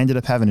I ended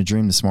up having a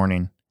dream this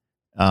morning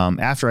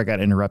after I got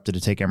interrupted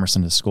to take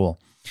Emerson to school.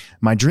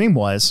 My dream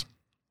was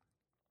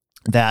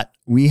that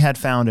we had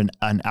found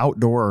an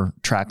outdoor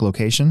track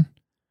location,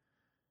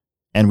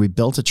 and we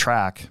built a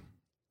track,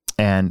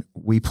 and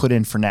we put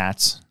in for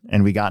Nats,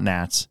 and we got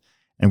Nats,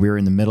 and we were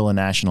in the middle of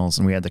nationals,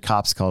 and we had the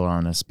cops called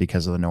on us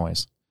because of the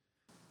noise.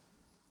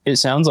 It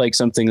sounds like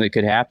something that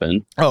could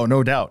happen. Oh,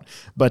 no doubt.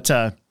 But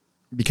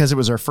because it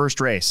was our first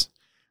race,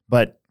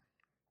 but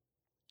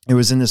it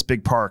was in this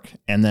big park,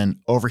 and then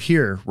over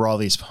here were all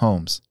these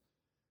homes.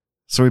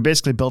 So we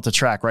basically built a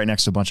track right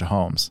next to a bunch of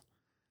homes.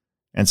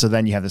 And so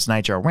then you have this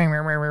nitro, going,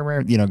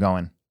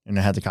 and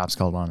it had the cops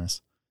called on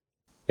us.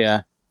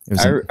 Yeah.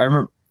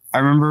 I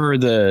remember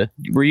did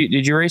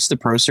you race the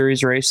Pro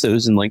Series race that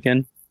was in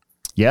Lincoln?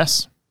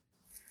 Yes.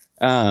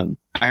 I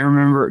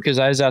remember because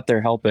I was out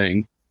there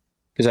helping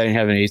because I didn't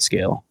have an 8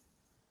 scale,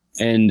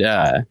 and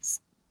I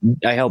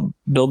helped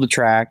build the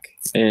track,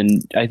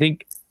 and I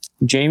think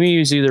Jamie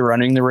was either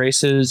running the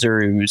races or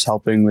he was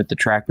helping with the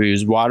track, but he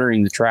was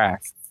watering the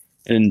track.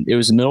 And it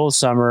was the middle of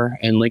summer,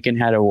 and Lincoln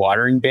had a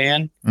watering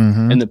ban,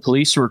 and the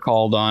police were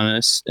called on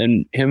us,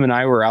 and him and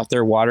I were out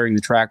there watering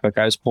the track. Like,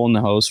 I was pulling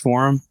the hose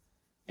for him.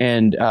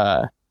 And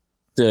so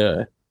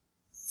it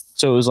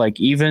was like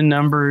even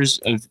numbers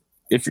of,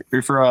 if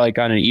you're like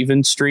on an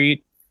even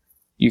street,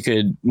 you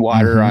could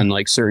water on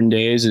like certain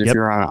days. And if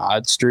you're on an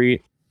odd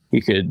street,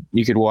 you could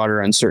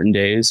water on certain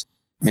days.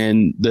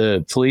 And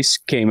the police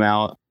came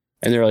out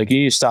and they're like, you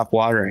need to stop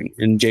watering.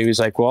 And Jamie's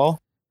like,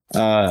 well,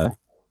 what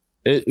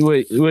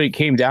it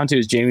came down to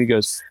is Jamie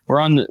goes, we're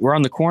on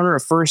the corner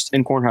of First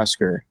and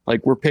Cornhusker.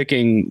 Like, we're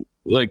picking,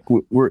 like,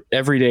 we're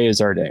every day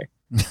is our day.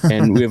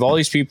 And we have all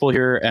these people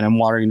here, and I'm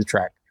watering the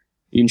track.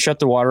 You can shut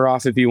the water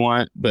off if you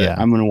want, but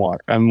I'm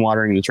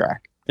watering the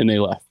track. And they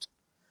left.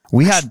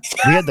 We had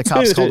the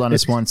cops called on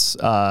us once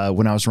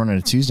when I was running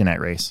a Tuesday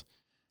night race,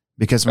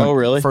 because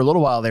really? For a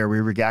little while there,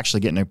 we were actually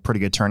getting a pretty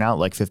good turnout,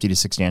 like 50 to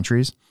 60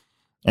 entries.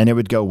 and it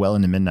would go well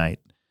into midnight.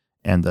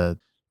 And the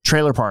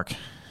trailer park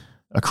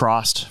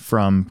across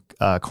from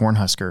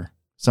Cornhusker,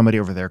 somebody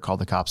over there called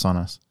the cops on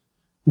us.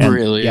 And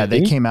really? Yeah,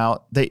 they came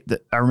out.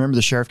 I remember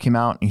the sheriff came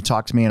out and he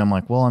talked to me, and I'm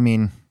like, well, I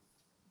mean,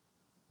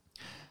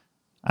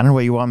 I don't know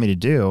what you want me to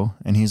do.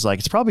 And he's like,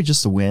 it's probably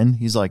just the wind.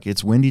 He's like,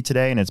 it's windy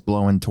today and it's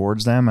blowing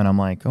towards them. And I'm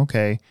like,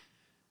 okay.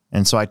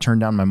 And so I turned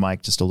down my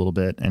mic just a little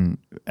bit. And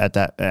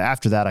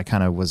after that, I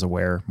kind of was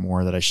aware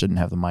more that I shouldn't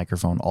have the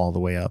microphone all the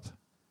way up.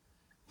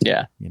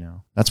 Yeah. You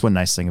know, that's one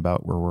nice thing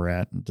about where we're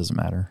at. It doesn't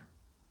matter.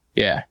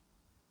 Yeah.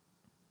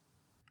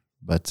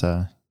 But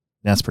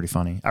that's pretty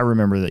funny. I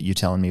remember that you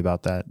telling me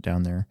about that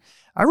down there.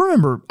 I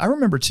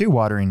remember too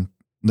watering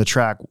the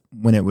track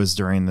when it was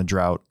during the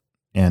drought.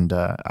 And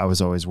I was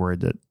always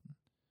worried that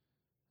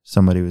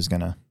somebody was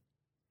going to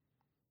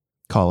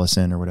call us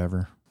in or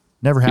whatever.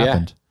 Never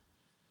happened. Yeah.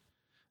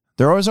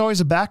 There was always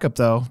a backup,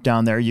 though,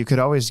 down there. You could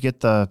always get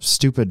the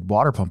stupid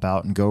water pump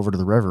out and go over to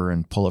the river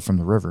and pull it from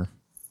the river.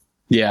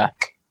 Yeah.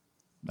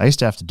 I used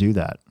to have to do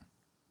that.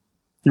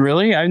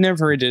 Really? I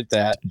never did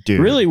that.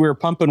 Dude. Really, we were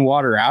pumping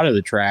water out of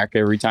the track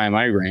every time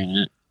I ran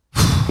it.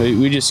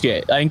 we just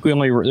get, I think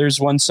there's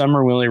one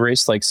summer we only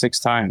raced like 6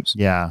 times.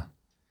 Yeah.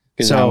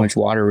 Because of how much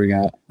water we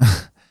got.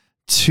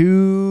 Let's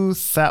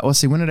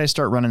see, when did I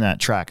start running that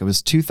track? It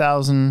was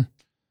 2000,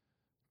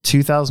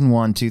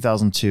 2001,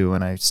 2002,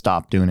 and I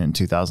stopped doing it in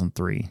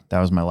 2003. That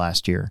was my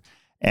last year.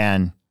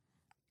 And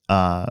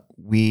Chad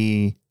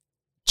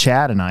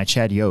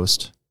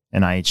Yost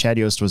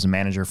was a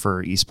manager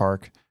for East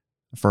Park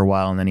for a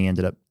while, and then he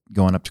ended up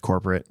going up to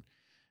corporate.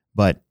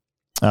 But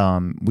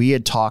we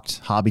had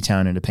talked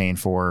Hobbytown into paying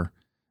for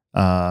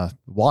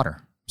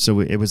water. So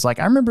it was like,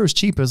 I remember it was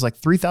cheap. It was like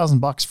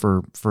 $3,000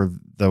 for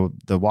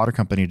the water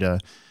company to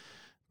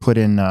put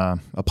in a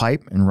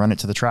pipe and run it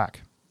to the track.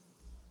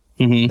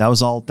 Mm-hmm. That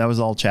was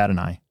all Chad and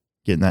I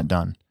getting that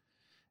done.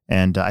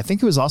 And I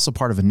think it was also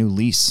part of a new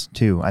lease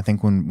too. I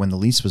think when the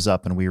lease was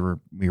up and we were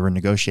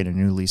negotiating a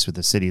new lease with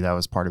the city, that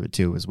was part of it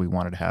too, was we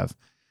wanted to have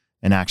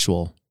an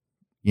actual,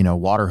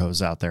 water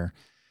hose out there.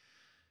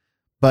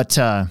 But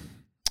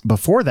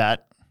before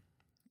that,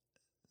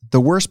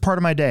 the worst part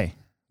of my day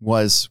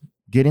was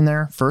getting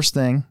there first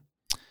thing,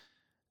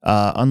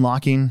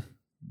 unlocking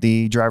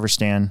the driver's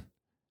stand,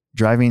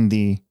 driving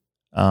the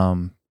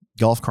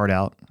golf cart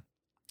out,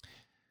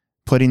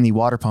 putting the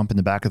water pump in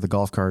the back of the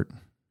golf cart,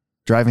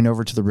 driving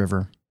over to the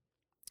river,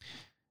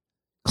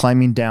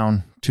 climbing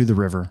down to the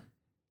river,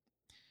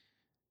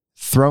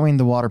 throwing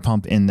the water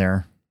pump in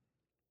there,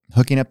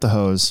 hooking up the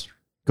hose,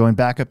 going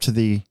back up to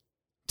the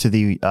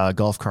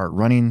golf cart,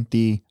 running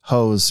the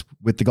hose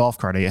with the golf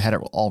cart. I had it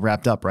all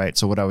wrapped up, right?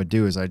 So what I would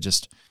do is I'd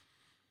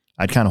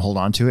kind of hold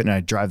on to it and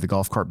I'd drive the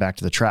golf cart back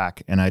to the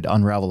track and I'd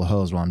unravel the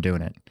hose while I'm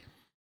doing it.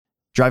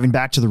 Driving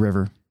back to the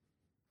river,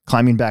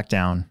 climbing back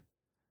down,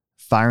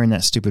 firing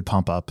that stupid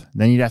pump up.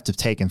 Then you'd have to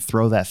take and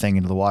throw that thing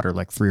into the water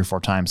like 3 or 4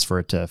 times for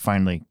it to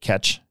finally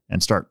catch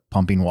and start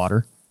pumping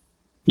water.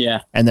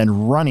 Yeah. And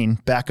then running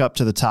back up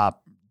to the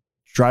top,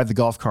 drive the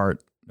golf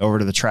cart over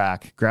to the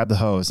track, grab the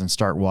hose and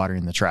start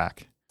watering the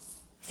track.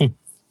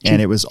 And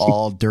it was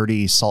all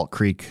dirty Salt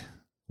Creek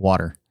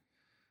water.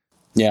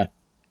 Yeah.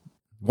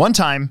 One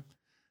time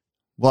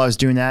while I was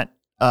doing that,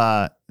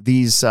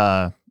 these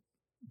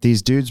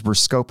dudes were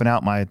scoping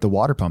out the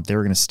water pump. They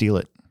were going to steal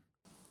it.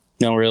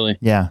 No, really?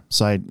 Yeah.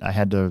 So I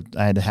had to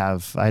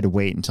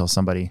wait until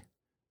somebody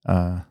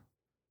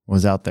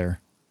was out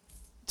there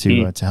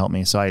to help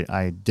me. So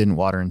I didn't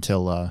water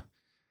until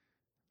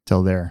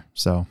there.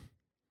 So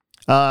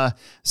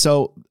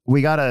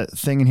we got a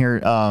thing in here.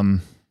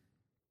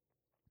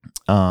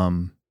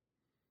 How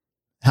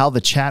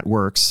the chat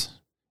works,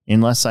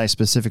 unless I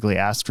specifically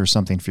ask for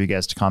something for you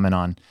guys to comment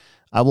on,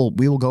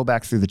 we will go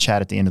back through the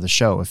chat at the end of the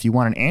show. If you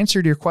want an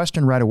answer to your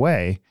question right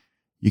away,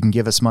 you can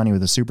give us money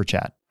with a super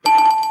chat.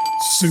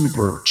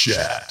 Super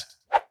chat.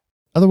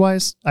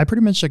 Otherwise, I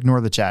pretty much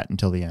ignore the chat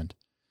until the end.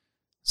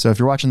 So if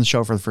you're watching the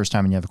show for the first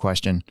time and you have a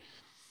question,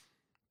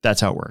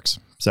 that's how it works.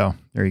 So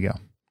there you go.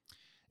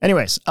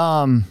 Anyways,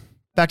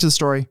 back to the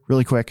story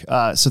really quick.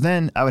 So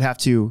then I would have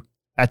to,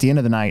 at the end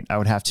of the night, I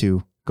would have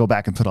to go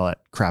back and put all that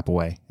crap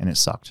away, and it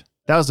sucked.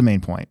 That was the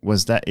main point,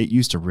 was that it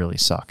used to really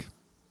suck.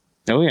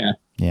 Oh yeah.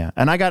 Yeah.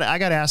 And I got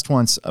asked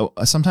once,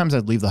 sometimes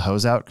I'd leave the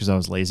hose out because I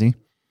was lazy.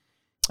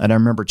 And I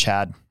remember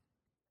Chad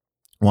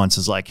once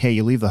is like, hey,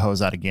 you leave the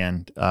hose out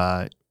again,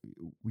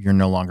 you're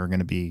no longer going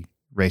to be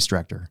race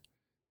director.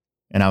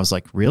 And I was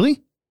like,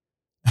 really?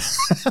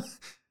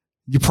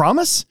 You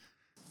promise?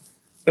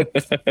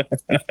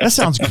 That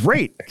sounds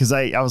great. Because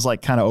I was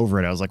like kind of over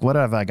it. I was like, what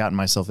have I gotten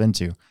myself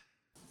into?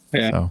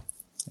 Yeah. So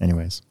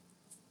anyways.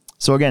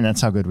 So again, that's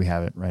how good we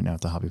have it right now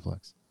at the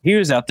Hobbyplex. He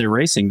was out there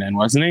racing then,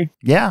 wasn't he?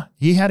 Yeah.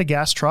 He had a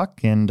gas truck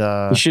and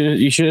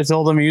you should have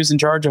told him he was in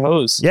charge of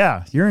hose.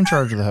 Yeah, you're in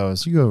charge of the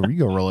hose. You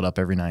go roll it up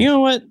every night. You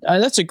know what?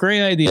 That's a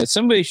great idea.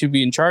 Somebody should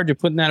be in charge of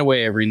putting that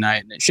away every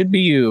night, and it should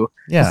be you.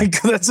 Yeah.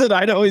 Like, that's what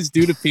I'd always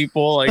do to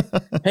people. Like,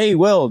 hey,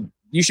 Will,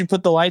 you should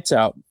put the lights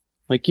out.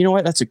 Like, you know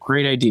what? That's a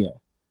great idea.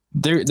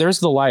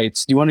 There's the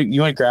lights. Do you want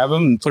to grab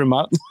them and put them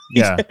up?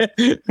 Yeah.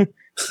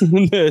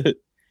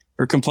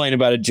 or complain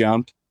about a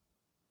jump.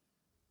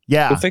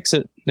 Yeah. Go fix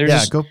it. There's a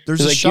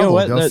like, shovel. You know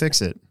what? Go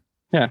fix it.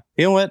 Yeah.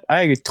 You know what?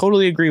 I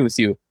totally agree with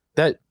you.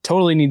 That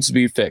totally needs to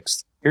be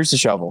fixed. Here's the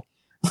shovel.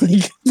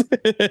 I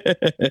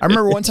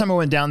remember one time I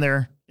went down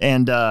there,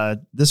 and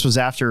this was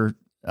after,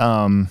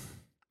 when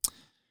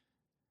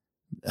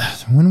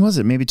was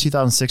it? Maybe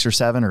 2006 or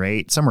 7 or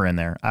 8, somewhere in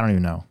there. I don't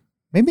even know.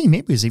 Maybe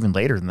it was even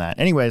later than that.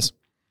 Anyways,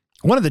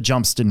 one of the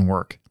jumps didn't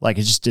work. Like,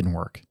 it just didn't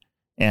work.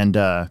 And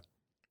I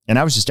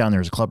was just down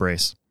there as a club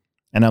race,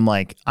 and I'm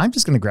like, I'm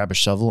just going to grab a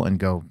shovel and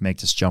go make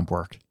this jump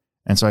work.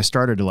 And so I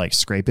started to like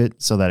scrape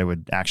it so that it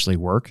would actually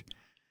work.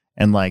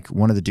 And like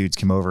one of the dudes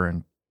came over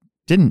and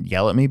didn't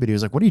yell at me, but he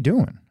was like, "What are you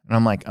doing?" And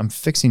I'm like, "I'm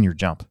fixing your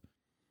jump."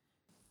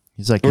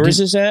 He's like, "Where is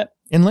this at?"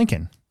 In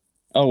Lincoln.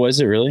 Oh, was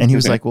it really? And he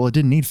was like, "Well, it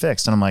didn't need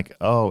fixed." And I'm like,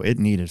 "Oh, it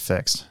needed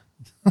fixed."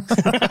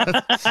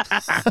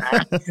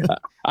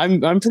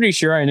 I'm pretty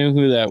sure I knew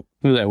who that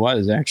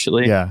was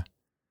actually. Yeah.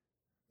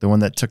 The one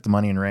that took the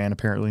money and ran,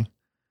 apparently.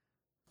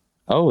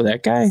 Oh,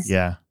 that guy?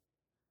 Yeah.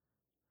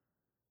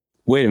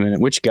 Wait a minute,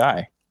 which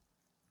guy?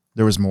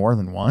 There was more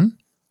than one?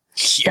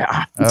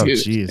 Yeah. Oh, dude.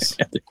 jeez.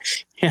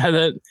 Yeah,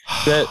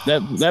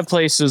 that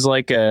place is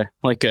like a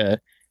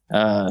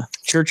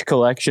church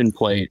collection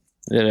plate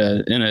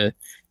in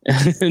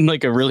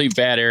like a really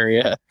bad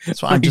area.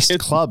 That's why I'm just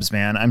clubs,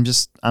 man.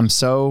 I'm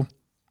so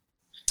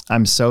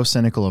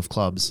cynical of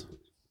clubs.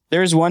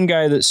 There's one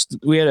guy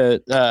we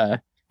had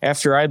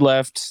after I'd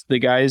left, the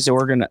guys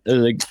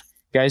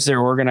that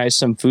organized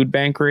some food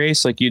bank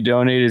race, like you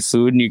donated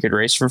food and you could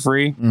race for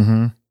free.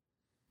 Mm-hmm.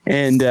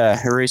 And a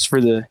race for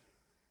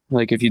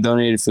if you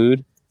donated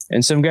food,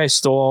 and some guy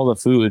stole all the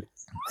food.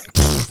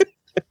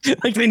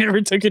 Like they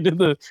never took it to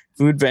the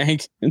food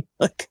bank. And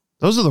like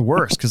those are the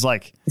worst because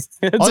like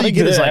all you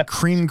get is like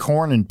cream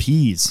corn and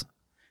peas.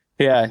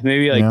 Yeah,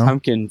 maybe like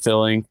pumpkin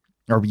filling.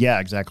 Or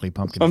yeah, exactly,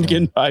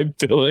 pumpkin pie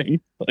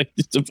filling. Like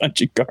just a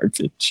bunch of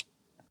garbage.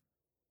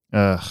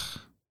 Ugh.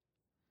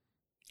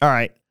 All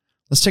right,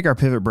 let's take our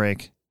pivot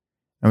break,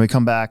 and we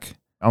come back.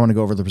 I want to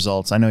go over the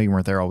results. I know you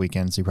weren't there all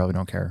weekend, so you probably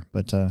don't care.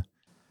 But no,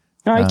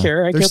 I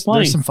care. I care plenty.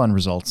 There's some fun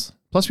results.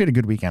 Plus, we had a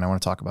good weekend. I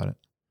want to talk about it.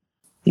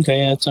 Okay,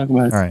 yeah, let's talk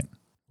about it. All right,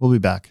 we'll be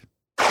back.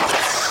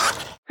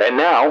 And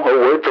now, a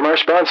word from our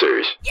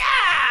sponsors.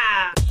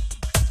 Yeah!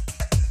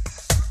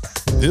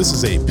 This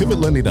is a Pivot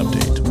Lending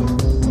Update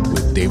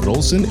with David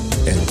Olson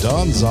and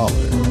Don Zoller.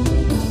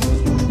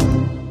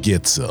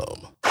 Get some.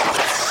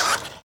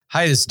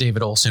 Hi, this is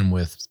David Olson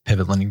with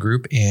Pivot Lending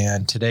Group,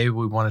 and today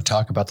we want to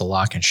talk about the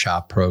Lock and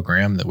Shop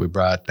program that we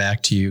brought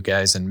back to you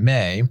guys in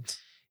May.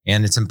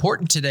 And it's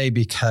important today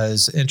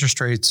because interest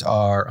rates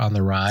are on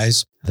the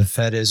rise. The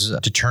Fed is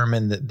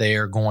determined that they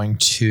are going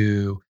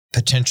to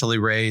potentially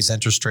raise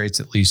interest rates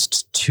at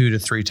least 2 to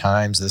 3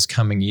 times this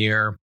coming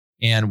year.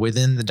 And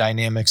within the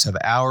dynamics of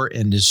our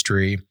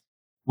industry,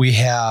 we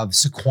have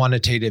some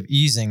quantitative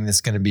easing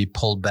that's going to be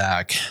pulled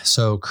back.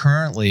 So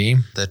currently,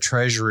 the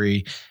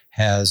Treasury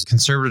has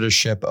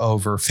conservatorship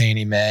over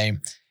Fannie Mae,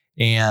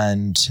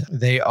 and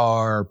they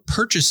are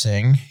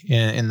purchasing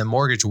in the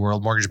mortgage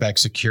world, mortgage-backed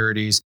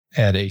securities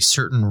at a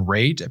certain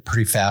rate, a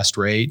pretty fast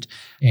rate.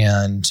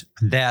 And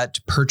that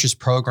purchase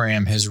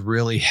program has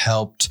really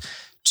helped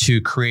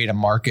to create a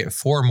market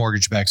for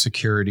mortgage-backed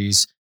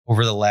securities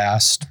over the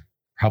last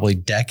probably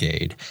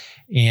decade,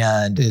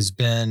 and has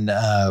been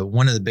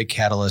one of the big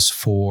catalysts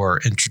for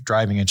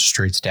driving interest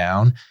rates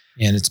down.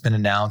 And it's been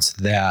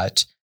announced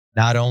that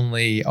not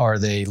only are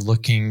they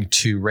looking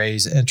to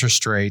raise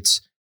interest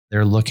rates,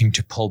 they're looking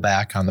to pull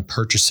back on the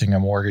purchasing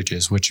of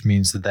mortgages, which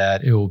means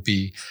that it will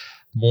be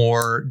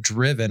more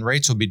driven,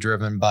 rates will be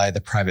driven by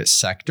the private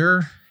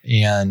sector.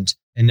 And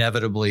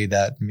inevitably,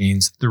 that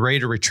means the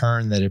rate of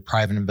return that a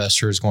private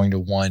investor is going to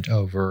want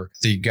over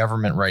the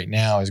government right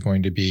now is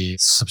going to be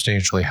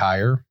substantially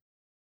higher.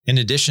 In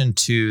addition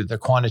to the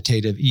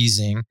quantitative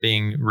easing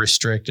being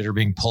restricted or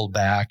being pulled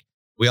back,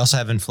 we also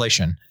have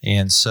inflation.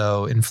 And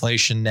so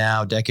inflation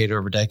now, decade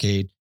over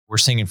decade, we're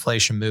seeing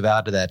inflation move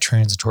out of that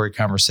transitory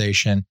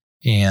conversation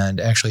and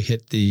actually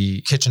hit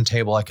the kitchen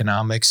table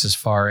economics as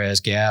far as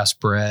gas,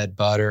 bread,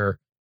 butter.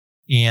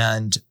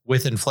 And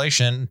with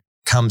inflation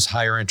comes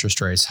higher interest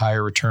rates,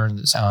 higher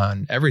returns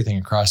on everything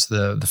across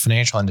the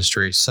financial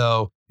industry.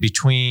 So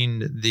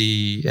between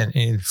the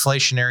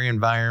inflationary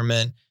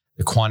environment,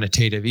 the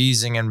quantitative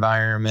easing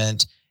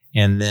environment,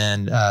 and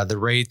then the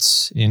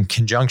rates in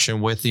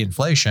conjunction with the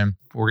inflation,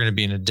 we're going to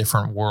be in a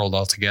different world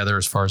altogether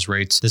as far as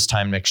rates this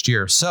time next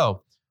year.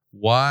 So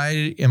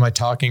why am I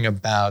talking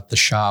about the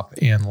Shop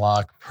and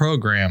Lock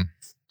program?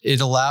 It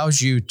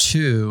allows you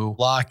to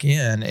lock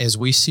in as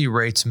we see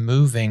rates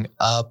moving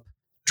up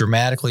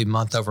dramatically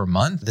month over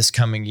month this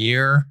coming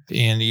year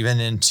and even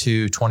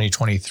into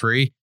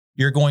 2023.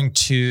 You're going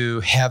to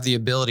have the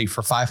ability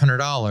for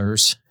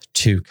 $500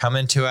 to come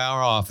into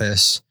our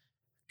office,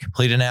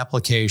 complete an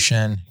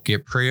application,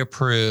 get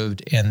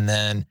pre-approved, and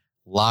then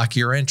lock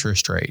your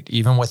interest rate,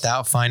 even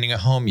without finding a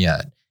home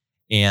yet.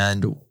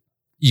 And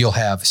you'll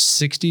have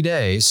 60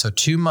 days, so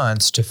 2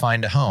 months to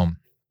find a home.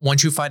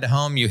 Once you find a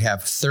home, you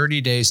have 30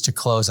 days to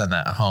close on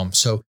that home.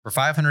 So for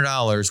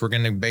 $500, we're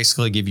going to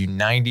basically give you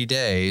 90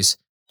 days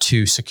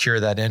to secure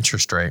that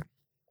interest rate.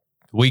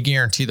 We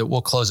guarantee that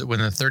we'll close it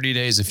within 30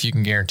 days if you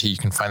can guarantee you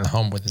can find the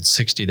home within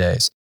 60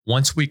 days.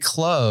 Once we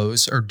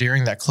close, or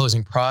during that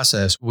closing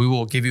process, we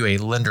will give you a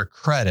lender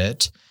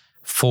credit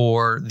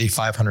for the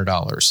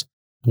 $500.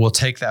 We'll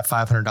take that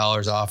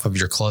 $500 off of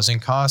your closing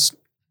costs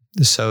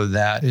so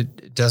that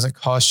it doesn't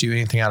cost you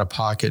anything out of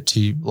pocket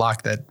to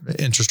lock that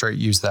interest rate,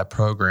 use that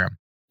program.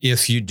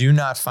 If you do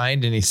not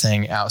find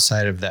anything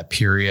outside of that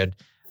period,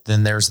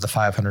 then there's the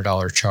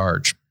 $500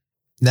 charge.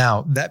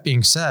 Now, that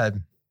being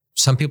said,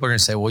 some people are going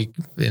to say, well,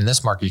 in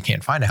this market, you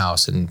can't find a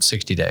house in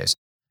 60 days.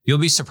 You'll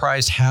be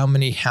surprised how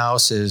many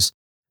houses,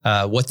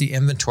 what the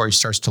inventory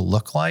starts to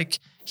look like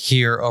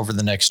here over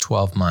the next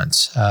 12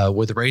 months.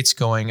 With rates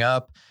going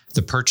up,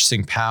 the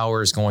purchasing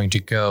power is going to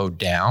go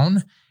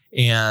down,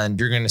 and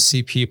you're going to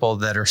see people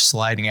that are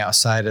sliding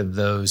outside of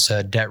those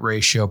debt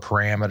ratio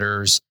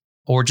parameters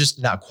or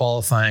just not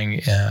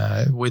qualifying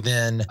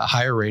within a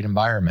higher rate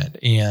environment.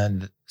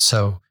 And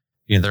so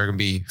there are going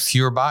to be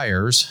fewer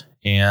buyers,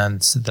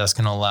 and that's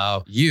going to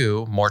allow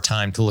you more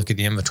time to look at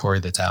the inventory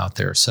that's out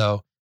there.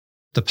 So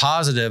the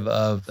positive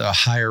of the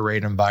higher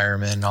rate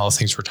environment and all the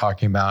things we're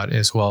talking about,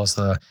 as well as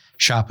the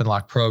Shop and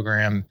Lock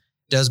program,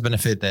 does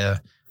benefit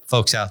the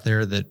folks out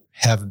there that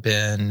have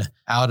been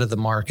out of the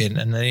market and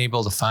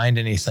unable to find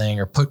anything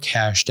or put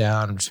cash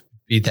down to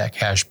be that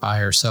cash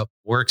buyer. So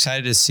we're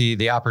excited to see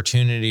the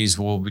opportunities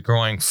will be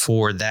growing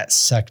for that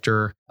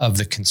sector of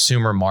the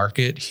consumer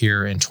market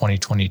here in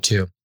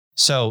 2022.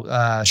 So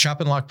Shop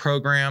and Lock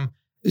program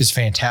is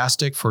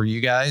fantastic for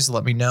you guys.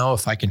 Let me know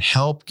if I can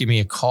help. Give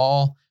me a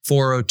call,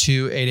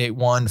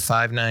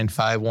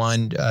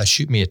 402-881-5951.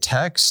 Shoot me a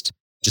text.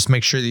 Just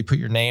make sure that you put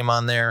your name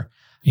on there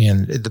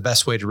and the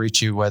best way to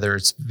reach you, whether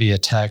it's via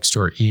text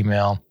or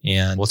email.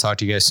 And we'll talk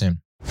to you guys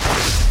soon.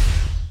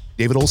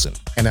 David Olson,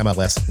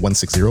 NMLS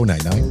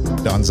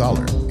 16099. Don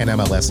Zoller,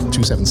 NMLS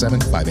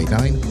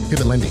 277589.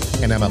 Pivot Lending,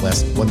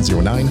 NMLS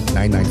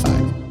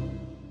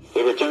 109995.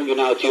 We return you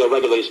now to your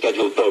regularly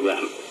scheduled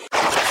program.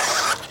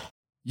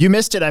 You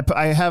missed it.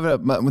 I have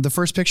the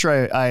first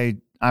picture. I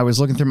was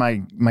looking through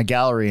my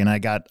gallery, and I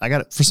got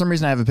for some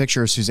reason I have a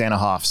picture of Susanna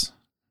Hoffs.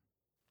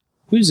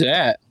 Who's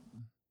that?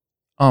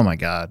 Oh my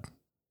God.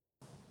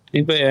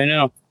 Anybody I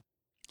know?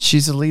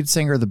 She's the lead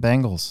singer of the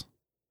Bengals.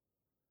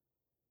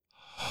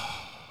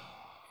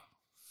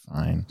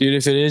 Fine. Dude,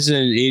 if it is an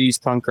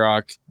 80s punk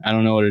rock, I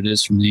don't know what it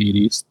is from the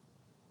 80s.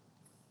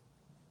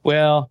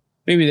 Well,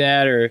 maybe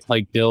that, or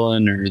like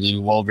Dylan or the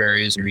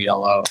Wolverines or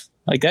Yellow.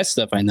 Like that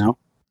stuff I know.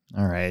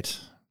 All right.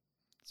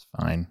 It's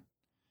fine.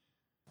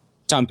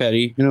 Tom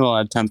Petty. You know a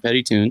lot of Tom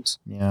Petty tunes.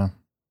 Yeah.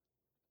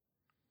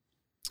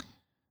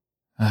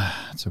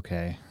 It's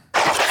okay.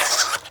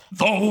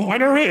 The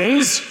winner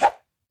is...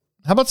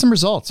 How about some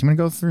results? I'm going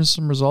to go through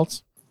some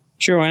results.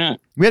 Sure, why not?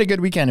 We had a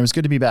good weekend. It was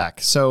good to be back.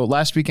 So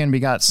last weekend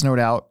we got snowed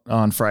out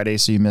on Friday,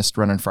 so you missed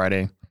Run on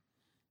Friday.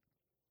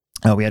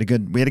 We had a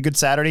good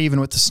Saturday, even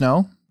with the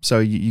snow. So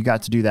you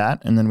got to do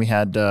that. And then we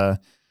had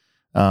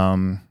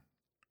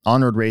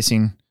on-road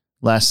racing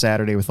last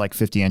Saturday with like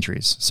 50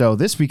 entries. So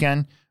this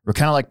weekend, we're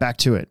kind of like back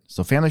to it.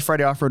 So Family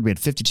Friday Off-Road, we had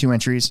 52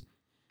 entries.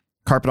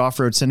 Carpet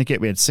Off-Road Syndicate,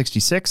 we had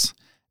 66.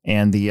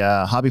 And the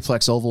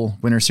Hobbyplex Oval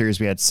Winter Series,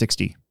 we had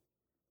 60.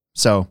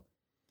 So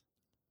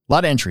a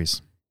lot of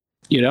entries.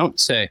 You don't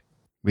say.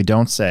 We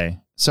don't say.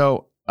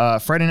 So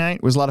Friday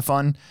night was a lot of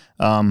fun.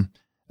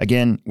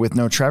 Again, with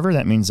no Trevor,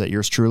 that means that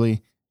yours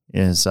truly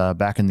is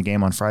back in the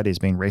game on Fridays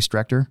being race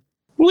director.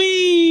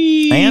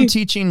 Whee! I am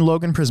teaching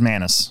Logan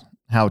Prismanis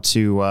how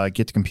to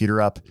get the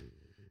computer up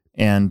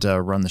and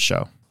run the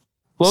show.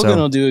 Logan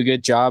will do a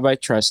good job. I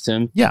trust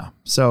him. Yeah.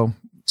 So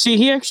see,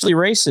 he actually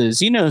races.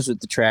 He knows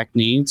what the track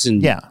needs.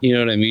 And yeah, you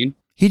know what I mean?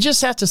 He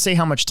just has to say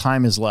how much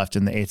time is left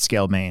in the 8th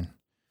scale main.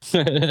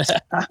 Is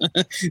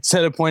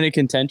that a point of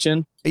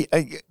contention?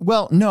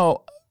 Well,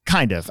 no,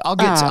 kind of. I'll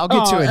get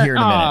to it here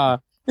in a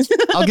minute.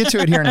 I'll get to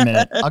it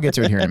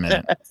here in a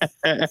minute.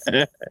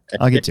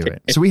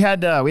 So we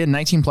had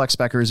 19 Plex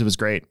Speckers. It was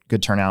great.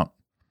 Good turnout.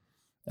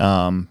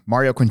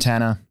 Mario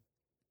Quintana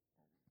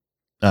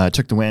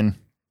took the win.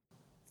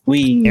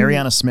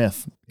 Ariana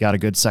Smith got a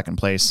good second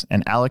place,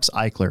 and Alex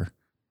Eichler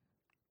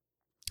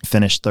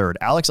finished third.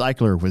 Alex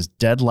Eichler was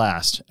dead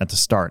last at the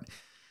start.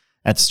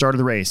 At the start of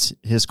the race,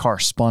 his car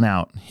spun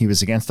out. He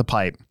was against the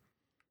pipe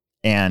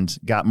and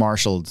got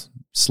marshaled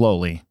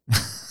slowly.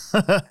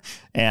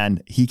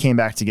 And he came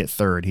back to get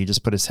third. He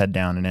just put his head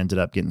down and ended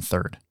up getting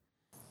third.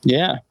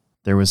 Yeah.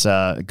 There was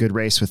a good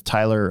race with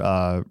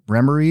Tyler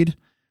Remereed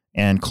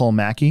and Cole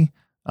Mackey.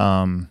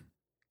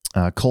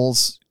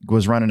 Cole's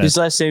was running his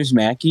last name's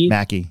Mackey?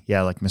 Mackey.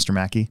 Yeah, like Mr.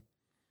 Mackey.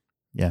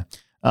 Yeah.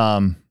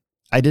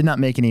 I did not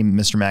make any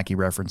Mr. Mackey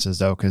references,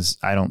 though, because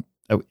I don't...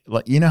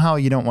 You know how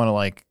you don't want to,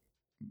 like,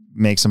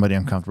 make somebody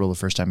uncomfortable the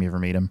first time you ever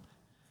meet him?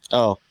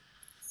 Oh,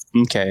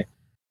 okay.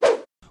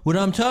 What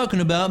I'm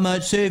talking about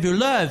might save your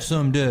life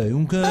someday,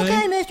 okay?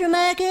 Okay, Mr.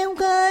 Mackey,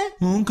 okay?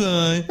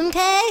 Okay.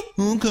 Okay?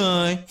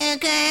 Okay.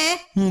 Okay?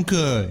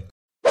 Okay.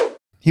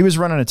 he was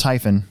running a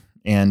Typhon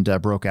and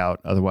broke out.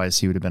 Otherwise,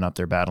 he would have been up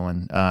there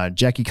battling.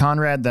 Jackie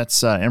Conrad,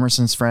 that's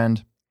Emerson's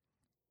friend,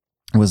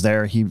 was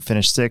there. He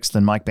finished 6th.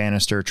 And Mike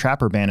Bannister,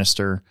 Trapper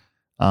Bannister.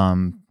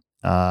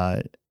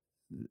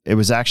 It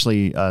was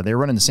actually, they were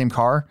running the same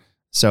car.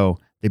 So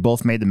they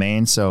both made the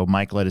main. So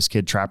Mike let his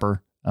kid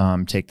Trapper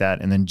take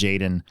that. And then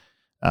Jaden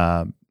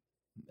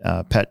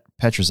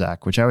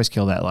Petrazak, which I always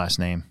kill that last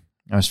name.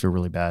 I always feel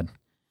really bad.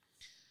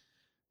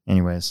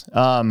 Anyways,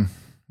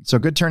 so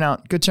good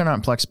turnout in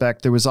Plex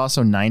Spec. There was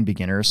also 9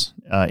 beginners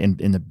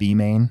in the B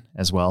main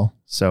as well.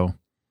 So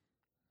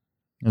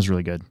it was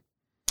really good.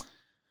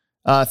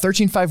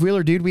 13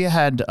 5-wheeler, dude. We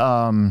had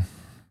I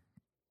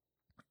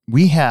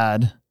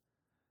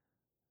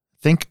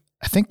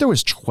think there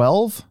was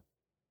 12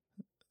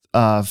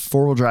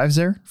 4-wheel drives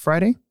there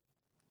Friday.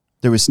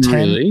 There was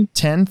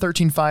 10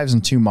 13 5s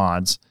and 2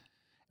 mods.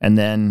 And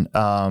then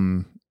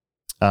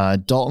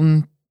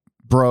Dalton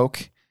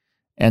broke,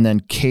 and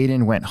then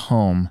Caden went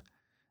home.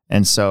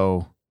 And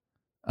so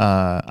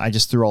I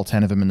just threw all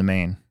 10 of them in the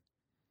main.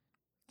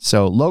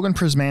 So Logan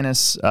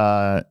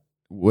Prismanis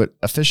would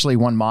officially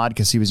won mod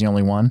because he was the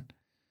only one.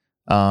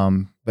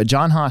 But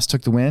John Haas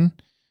took the win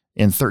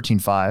in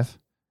 13.5.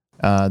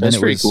 That's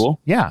pretty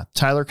cool. Yeah.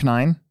 Tyler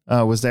Knine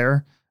was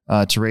there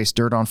to race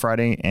dirt on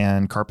Friday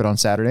and carpet on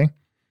Saturday.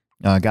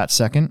 Got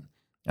second.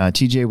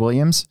 TJ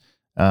Williams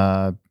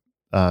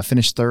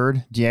finished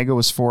 3rd. Diego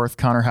was 4th.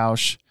 Connor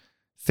Hausch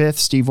 5th.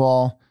 Steve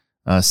Wall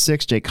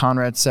 6th. Jake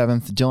Conrad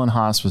 7th. Dylan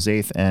Haas was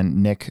 8th.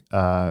 And Nick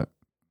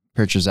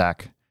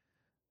Perchazak.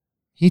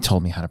 He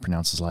told me how to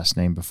pronounce his last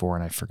name before,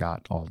 and I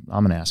forgot. I'm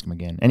going to ask him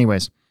again.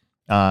 Anyways,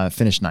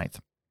 finished 9th.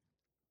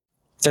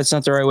 That's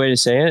not the right way to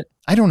say it?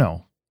 I don't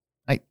know.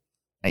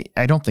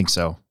 I don't think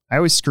so. I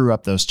always screw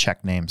up those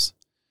Czech names.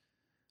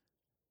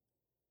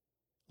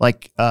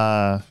 Like,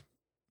 what's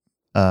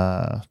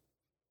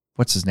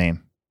his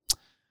name?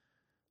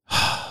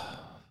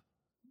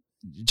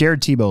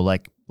 Jared Tebow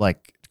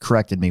like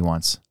corrected me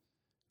once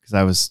because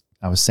I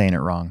was saying it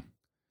wrong.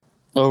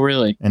 Oh,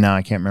 really? And now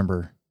I can't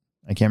remember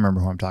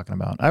who I'm talking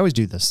about. I always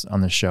do this on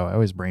this show. I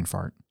always brain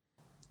fart.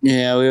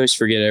 Yeah, we always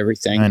forget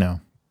everything. I know.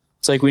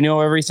 It's like we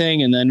know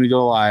everything, and then we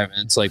go live,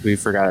 and it's like we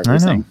forgot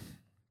everything.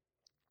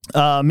 I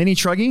know. Mini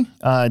Truggy,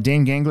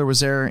 Dane Gangler was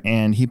there,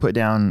 and he put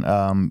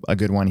down a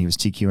good one. He was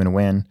TQ in a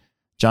win.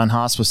 John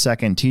Haas was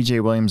 2nd.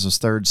 TJ Williams was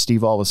 3rd.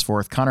 Steve All was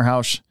 4th. Connor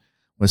Hausch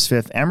was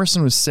 5th.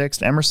 Emerson was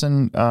 6th.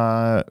 Emerson,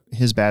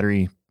 his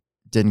battery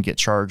didn't get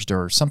charged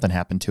or something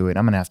happened to it.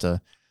 I'm going to have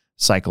to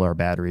cycle our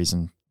batteries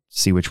and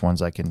see which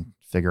ones I can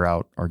figure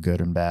out are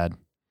good and bad.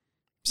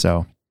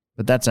 So,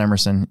 but that's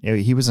Emerson.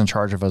 He was in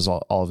charge of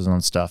all of his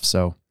own stuff.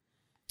 So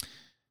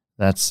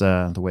that's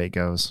the way it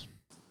goes.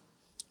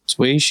 That's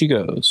the way she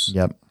goes.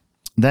 Yep.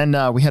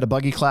 Then we had a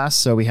buggy class.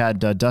 So we had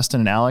Dustin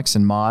and Alex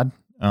and Mod.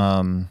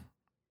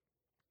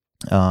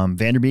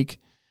 Vanderbeek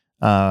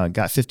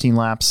got 15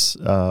 laps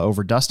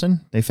over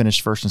Dustin. They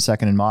finished 1st and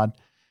 2nd in Mod.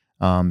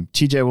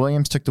 TJ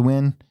Williams took the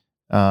win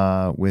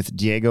with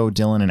Diego,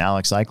 Dylan, and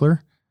Alex Eichler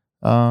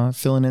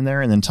filling in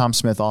there. And then Tom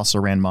Smith also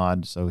ran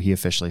Mod, so he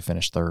officially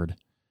finished 3rd.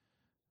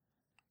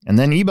 And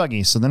then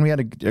e-buggy. So then we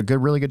had a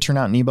really good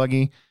turnout in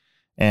e-buggy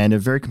and a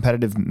very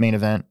competitive main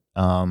event.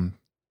 I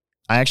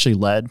actually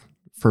led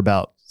for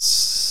about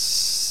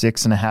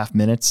 6.5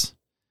 minutes.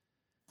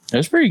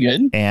 That's pretty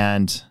good.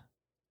 And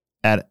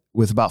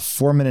with about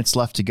 4 minutes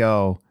left to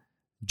go,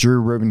 Drew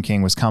Rubin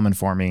King was coming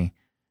for me,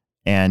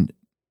 and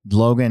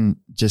Logan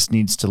just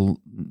needs to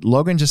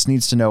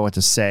know what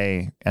to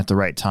say at the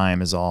right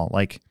time is all.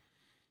 Like,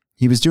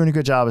 he was doing a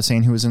good job of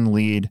saying who was in the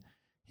lead.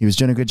 He was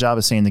doing a good job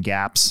of saying the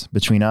gaps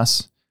between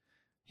us.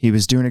 He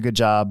was doing a good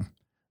job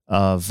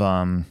of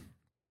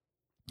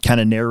kind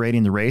of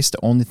narrating the race.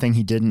 The only thing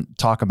he didn't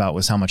talk about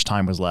was how much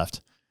time was left.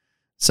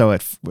 So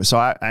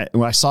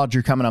when I saw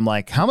Drew coming, I'm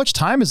like, how much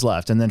time is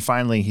left? And then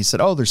finally he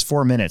said, oh, there's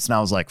 4 minutes. And I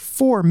was like,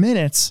 4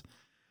 minutes?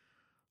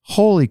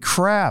 Holy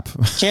crap.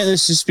 Can't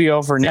this just be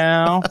over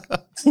now?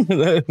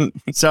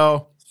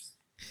 So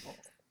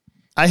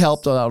I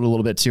helped out a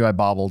little bit too. I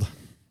bobbled.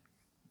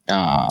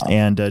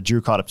 And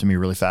Drew caught up to me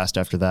really fast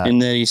after that.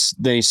 And then he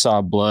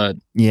saw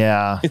blood.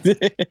 Yeah.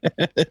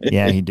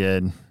 Yeah, he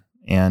did.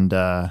 And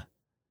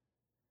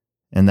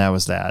that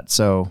was that.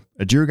 So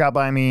Drew got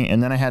by me,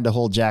 and then I had to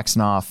hold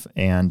Jackson off.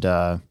 And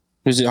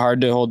was it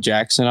hard to hold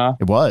Jackson off?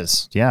 It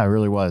was. Yeah, it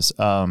really was.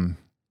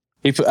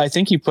 I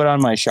think he put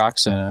on my shock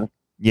center.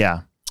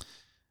 Yeah.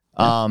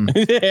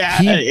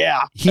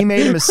 Yeah. He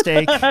made a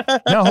mistake.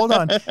 No, hold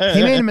on.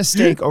 He made a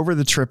mistake over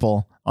the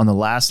triple on the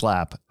last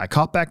lap. I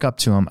caught back up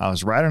to him. I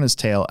was right on his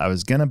tail. I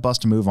was going to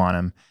bust a move on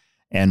him,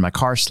 and my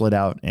car slid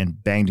out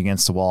and banged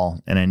against the wall,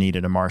 and I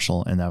needed a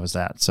marshal, and that was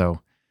that.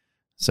 So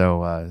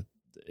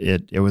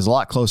it was a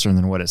lot closer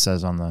than what it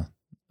says on the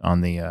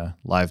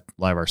live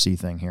RC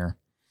thing here.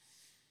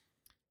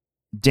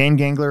 Dane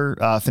Gangler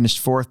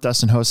finished 4th.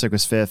 Dustin Hosick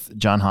was 5th.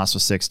 John Haas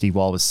was 6th. Steve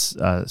Wall was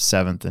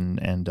 7th,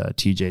 and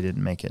TJ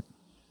didn't make it.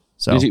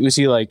 So was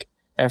he like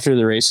after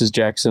the races,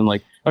 Jackson?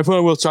 Like, I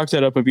probably will chalk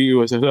that up and beat you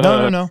with it.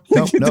 No.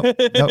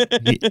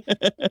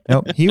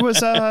 He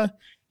was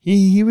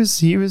he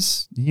was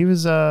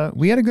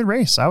we had a good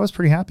race. I was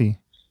pretty happy.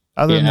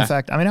 Other than the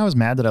fact, I was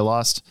mad that I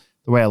lost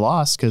the way I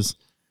lost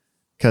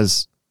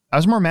because I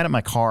was more mad at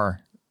my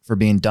car for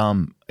being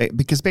dumb.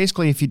 Because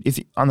basically if you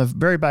on the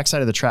very back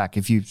side of the track,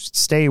 if you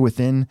stay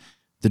within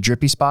the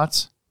drippy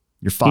spots,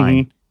 you're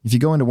fine. Mm-hmm. If you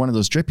go into one of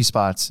those drippy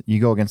spots, you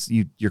go against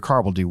your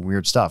car will do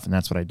weird stuff, and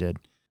that's what I did.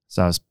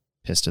 So I was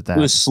pissed at that.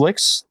 Was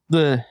Slicks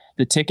the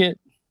ticket?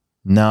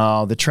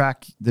 No, the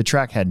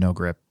track had no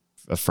grip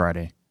of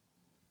Friday.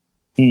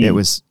 It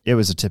was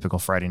a typical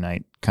Friday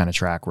night kind of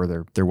track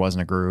where there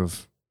wasn't a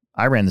groove.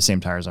 I ran the same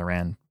tires I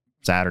ran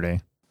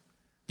Saturday.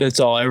 That's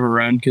all I ever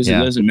run because it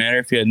doesn't matter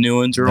if you had new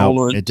ones or old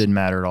ones. It didn't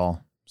matter at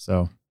all.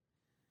 So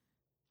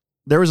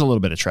there was a little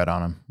bit of tread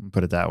on them.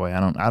 Put it that way. I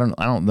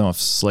don't know if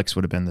Slicks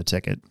would have been the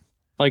ticket.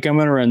 Like I'm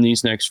gonna run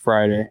these next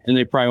Friday, and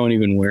they probably won't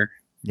even wear.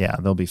 Yeah,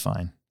 they'll be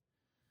fine.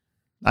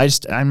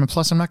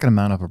 Plus I'm not gonna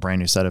mount up a brand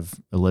new set of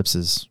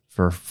ellipses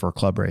for a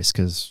club race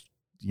because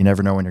you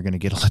never know when you're gonna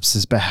get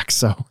ellipses back.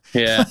 So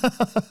yeah,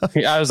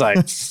 I was like,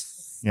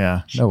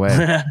 yeah, no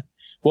way.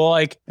 Well,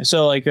 I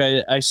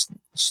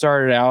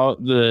started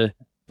out the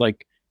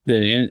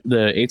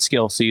 8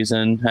 scale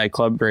season. I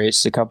club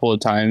raced a couple of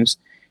times,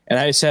 and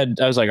I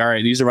was like, all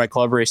right, these are my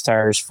club race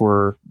tires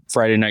for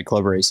Friday night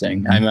club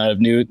racing. I'm out of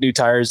new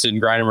tires, didn't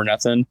grind them or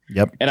nothing.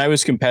 Yep. And I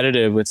was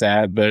competitive with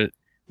that, but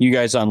you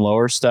guys on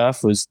lower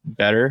stuff was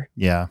better.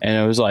 Yeah.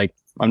 And it was like,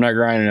 I'm not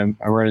grinding them.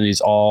 I'm running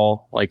these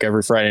all like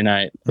every Friday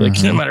night. Like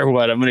no matter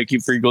what, I'm going to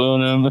keep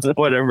re-gluing them,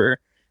 whatever.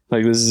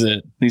 Like this is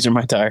it. These are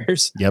my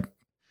tires. Yep.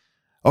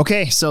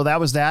 Okay. So that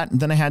was that. And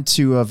then I had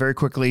to very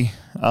quickly,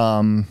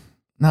 not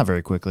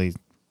very quickly.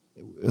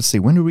 Let's see.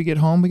 When did we get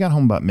home? We got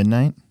home about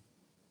midnight.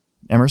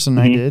 Emerson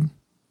and I did.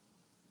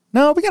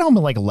 No, we got home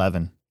at like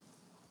 11.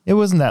 It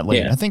wasn't that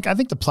late. Yeah. I think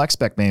the Plex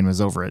Spec main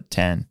was over at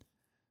 10.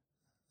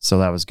 So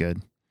that was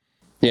good.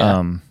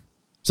 Yeah.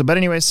 But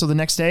anyway, so the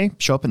next day,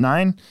 show up at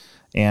 9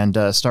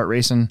 and start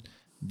racing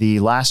the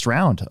last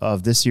round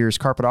of this year's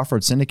Carpet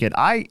Off-Road Syndicate.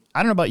 I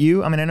don't know about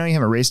you. I mean, I know you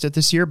haven't raced it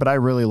this year, but I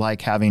really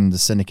like having the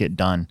Syndicate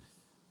done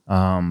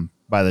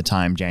by the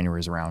time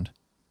January's around.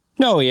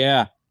 Oh,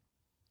 yeah.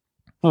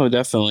 Oh,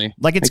 definitely.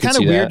 Like, it's kind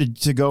of weird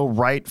to go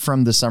right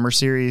from the Summer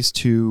Series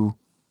to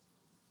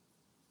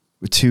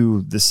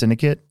the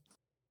Syndicate.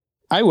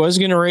 I was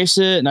going to race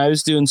it, and I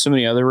was doing so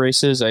many other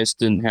races. I just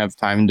didn't have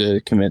time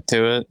to commit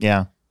to it.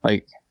 Yeah.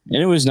 And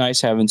it was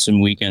nice having some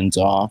weekends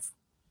off.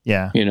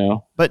 Yeah. You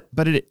know? But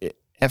it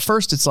at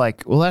first it's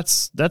like, well,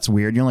 that's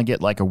weird. You only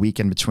get like a week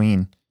in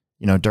between,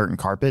 dirt and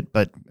carpet.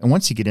 But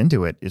once you get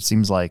into it, it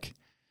seems like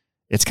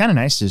it's kind of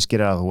nice to just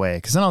get out of the way.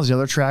 Because then all these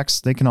other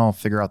tracks, they can all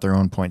figure out their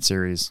own point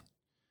series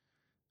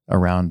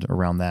around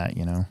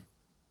that,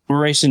 We're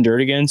racing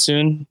dirt again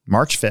soon?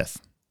 March 5th.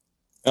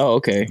 Oh,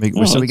 okay.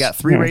 So we got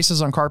 3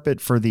 races on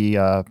carpet for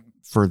the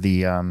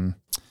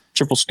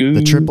triple scoop.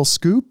 The triple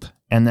scoop,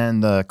 and then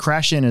the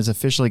crash in is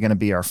officially going to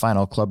be our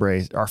final club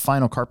race, our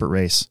final carpet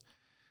race.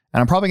 And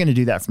I'm probably going to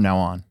do that from now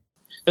on.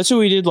 That's what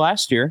we did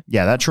last year.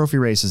 Yeah, that trophy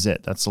race is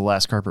it. That's the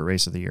last carpet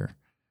race of the year.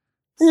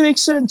 It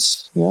makes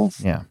sense. Yeah.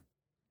 Yeah.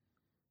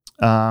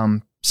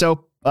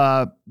 So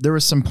there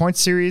was some point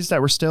series that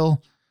were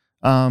still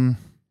up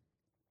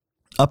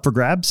for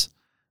grabs.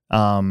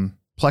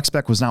 Plex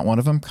Spec was not one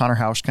of them. Connor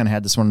Hausch kind of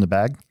had this one in the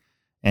bag,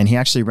 and he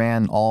actually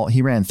ran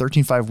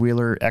 13.5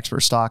 wheeler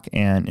expert stock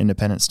and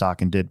independent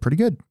stock and did pretty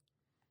good.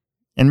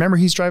 And remember,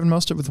 he's driving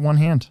most of it with one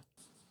hand.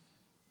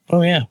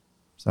 Oh yeah.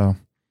 So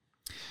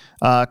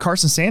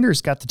Carson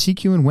Sanders got the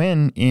TQ and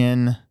win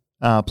in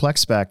Plex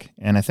Spec,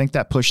 and I think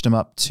that pushed him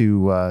up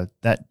to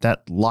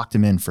that locked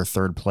him in for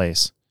 3rd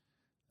place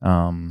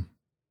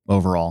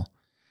overall.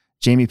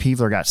 Jamie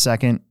Peevler got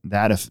 2nd.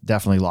 That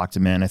definitely locked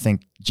him in. I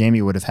think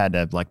Jamie would have had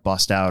to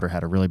bust out or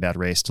had a really bad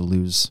race to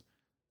lose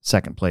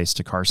 2nd place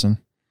to Carson.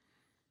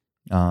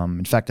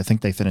 In fact, I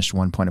think they finished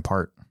 1 point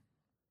apart.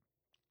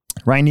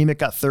 Ryan Nemec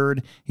got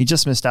 3rd. He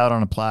just missed out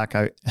on a plaque.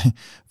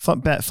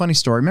 Funny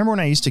story. Remember when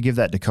I used to give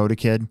that Dakota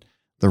kid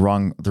the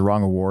wrong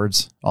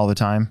awards all the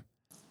time?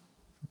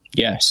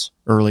 Yes.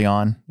 Early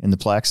on in the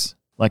Plex,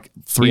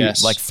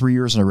 3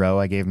 years in a row,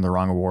 I gave him the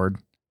wrong award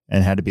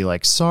and had to be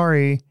like,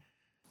 sorry.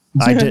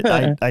 I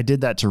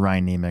did that to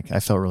Ryan Nemec. I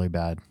felt really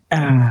bad.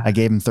 I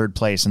gave him 3rd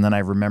place, and then I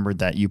remembered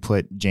that you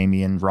put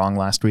Jamie in wrong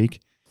last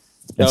week.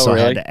 And so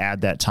really? I had to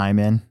add that time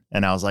in,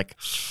 and I was like,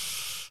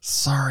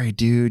 sorry,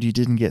 dude, you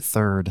didn't get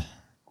 3rd.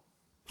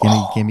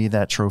 Give me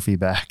that trophy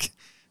back.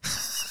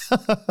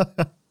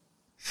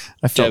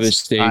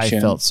 Devastation. I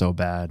felt so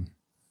bad.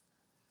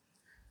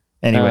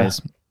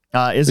 Anyways,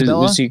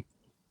 Isabella,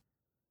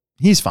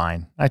 he's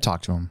fine. I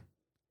talked to him.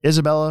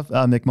 Isabella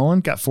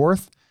McMullen got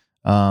 4th.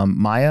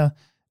 Maya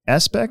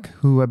Esbeck,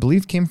 who I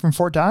believe came from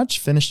Fort Dodge,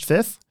 finished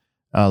 5th.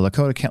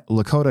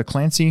 Lakota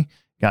Clancy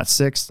got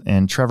 6th,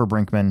 and Trevor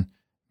Brinkman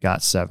got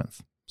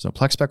 7th. So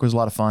Plex Spec was a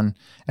lot of fun.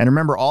 And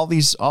remember, all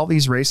these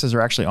races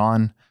are actually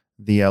on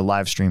the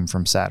live stream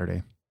from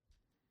Saturday.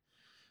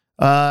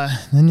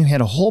 Then you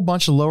had a whole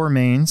bunch of lower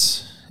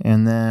mains,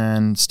 and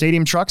then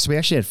stadium trucks. We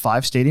actually had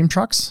 5 stadium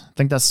trucks. I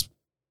think that's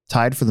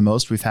tied for the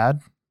most we've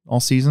had all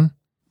season.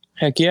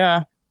 Heck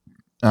yeah.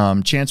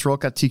 Chance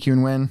Rolt got TQ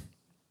and win.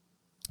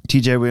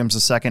 TJ Williams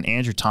was second.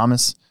 Andrew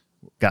Thomas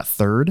got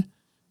third.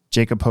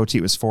 Jacob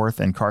Poteet was fourth.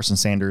 And Carson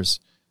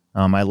Sanders,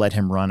 I let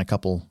him run a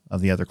couple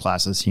of the other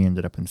classes. He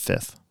ended up in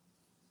fifth.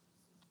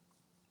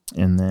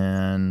 And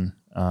then,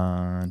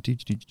 so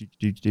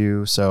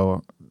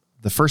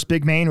the first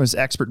big main was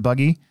Expert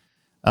Buggy.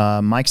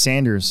 Mike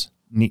Sanders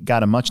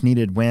got a much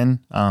needed win.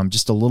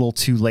 Just a little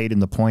too late in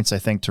the points, I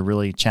think, to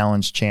really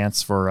challenge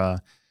Chance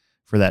for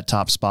that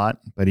top spot,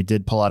 but he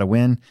did pull out a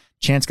win.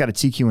 Chance got a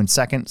TQ in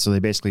second, so they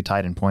basically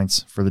tied in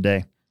points for the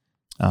day.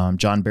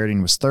 John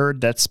Berding was third.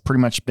 That's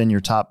pretty much been your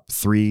top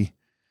three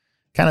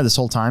kind of this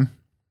whole time,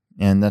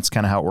 and that's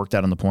kind of how it worked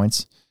out on the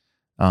points.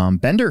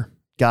 Bender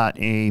got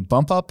a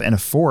bump up and a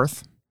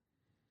fourth.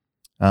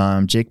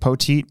 Jake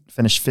Poteet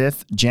finished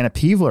fifth. Jana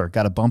Peevler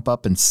got a bump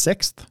up in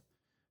sixth.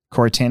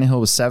 Corey Tannehill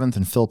was seventh,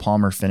 and Phil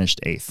Palmer finished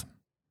eighth.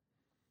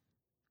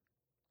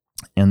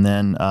 And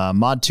then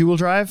Mod 2-wheel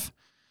drive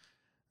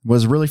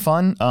was really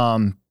fun.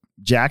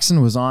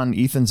 Jackson was on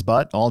Ethan's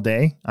butt all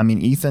day. I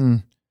mean,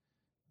 Ethan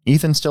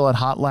still had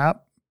hot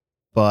lap,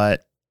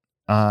 but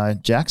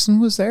Jackson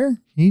was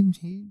there.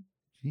 He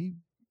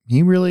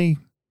really,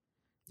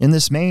 in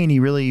this main,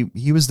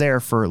 he was there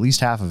for at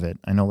least half of it.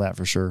 I know that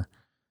for sure.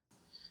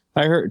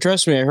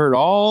 Trust me, I heard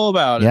all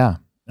about it. Yeah.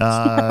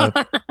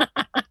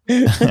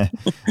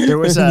 There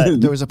was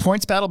a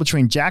points battle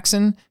between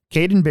Jackson,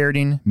 Caden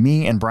Berding,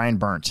 me, and Brian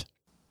Burnt.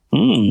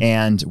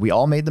 And we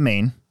all made the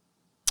main.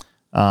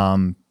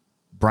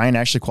 Brian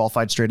actually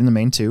qualified straight in the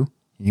main too.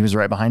 He was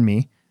right behind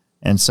me.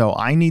 And so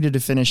I needed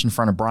to finish in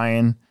front of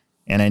Brian,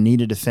 and I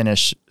needed to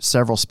finish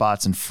several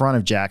spots in front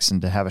of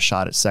Jackson to have a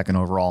shot at second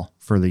overall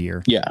for the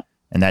year. Yeah.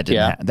 And that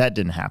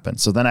didn't happen.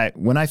 So then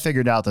when I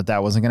figured out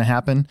that wasn't going to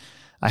happen,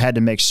 I had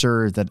to make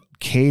sure that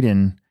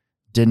Caden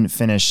didn't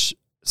finish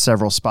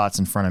several spots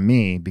in front of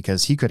me,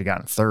 because he could have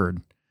gotten third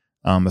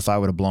if I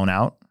would have blown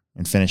out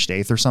and finished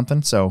eighth or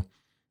something. So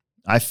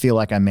I feel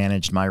like I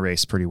managed my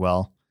race pretty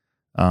well.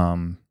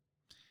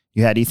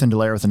 You had Ethan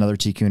Delaire with another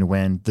TQ to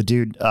win. The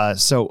dude,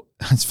 so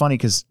it's funny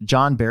because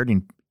John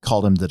Berding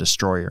called him the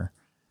Destroyer.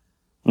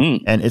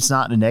 And it's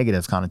not a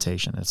negative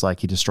connotation. It's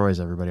like he destroys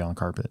everybody on the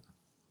carpet.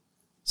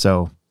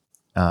 So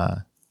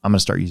I'm going to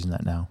start using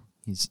that now.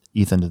 He's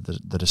Ethan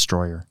the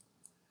Destroyer.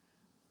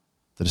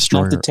 The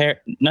Destroyer.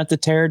 Not the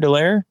Terror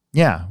Delaire?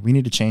 Yeah, we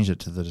need to change it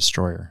to the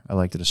Destroyer. I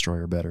like the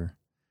Destroyer better.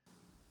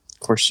 Of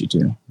course you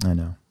do. I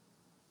know.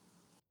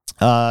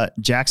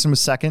 Jackson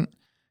was second.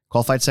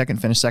 Qualified second,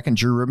 finished second.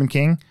 Drew Rubin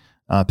King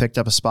picked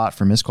up a spot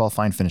for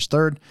misqualifying, finished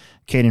third.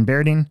 Caden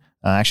Berding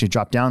actually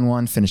dropped down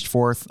one, finished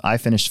fourth. I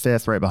finished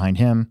fifth, right behind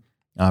him.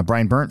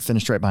 Brian Burnt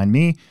finished right behind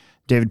me.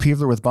 David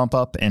Peevler with bump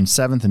up in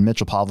seventh, and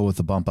Mitchell Pavel with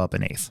the bump up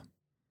in eighth.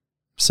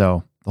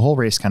 So the whole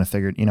race kind of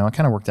figured, it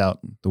kind of worked out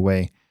the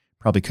way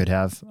probably could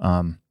have.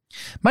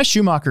 My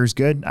Schumacher is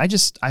good.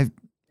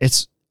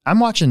 I'm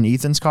watching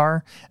Ethan's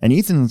car, and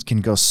Ethan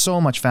can go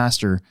so much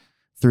faster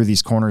through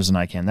these corners than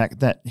I can.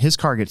 That his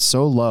car gets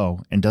so low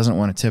and doesn't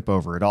want to tip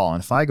over at all.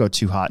 And if I go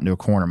too hot into a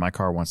corner, my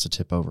car wants to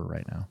tip over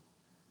right now.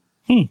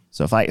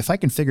 So if I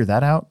can figure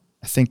that out,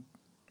 I think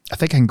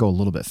I can go a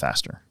little bit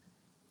faster.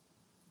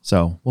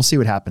 So we'll see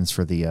what happens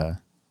for the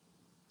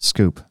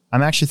scoop.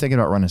 I'm actually thinking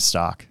about running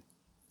stock.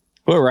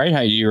 What ride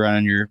height do you run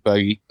on your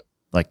buggy?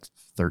 Like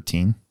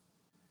 13.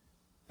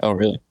 Oh,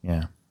 really?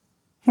 Yeah.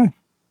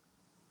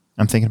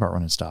 I'm thinking about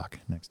running stock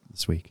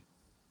this week.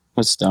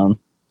 What's dumb?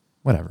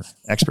 Whatever.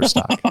 Expert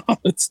stock.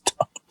 It's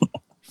dumb.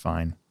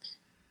 Fine.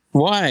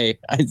 Why?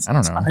 I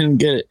don't know. I don't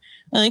get it.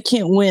 I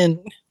can't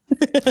win.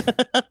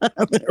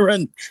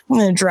 I'm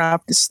gonna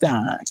drop the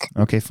stock.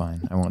 Okay,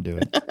 fine. I won't do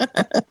it.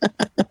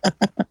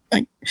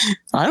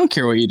 I don't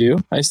care what you do.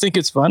 I just think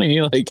it's funny.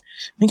 Like, I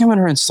think I'm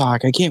gonna run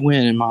stock. I can't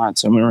win in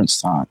mods, so I'm gonna run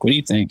stock. What do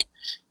you think?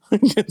 I'm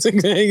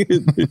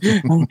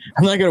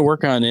not gonna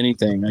work on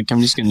anything. Like,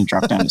 I'm just gonna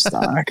drop down to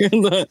stock.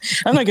 I'm not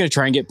gonna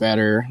try and get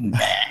better.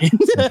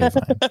 Okay,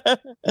 fine.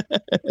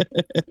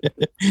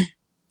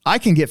 I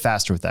can get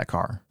faster with that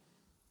car.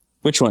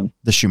 Which one?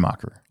 The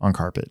Schumacher on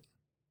carpet.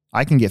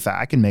 I can get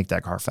I can make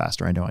that car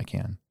faster. I know I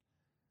can.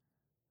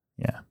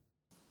 Yeah.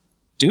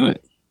 Do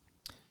it.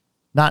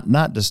 Not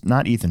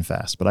Ethan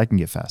fast, but I can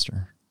get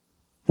faster.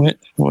 What?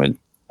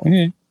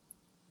 Okay.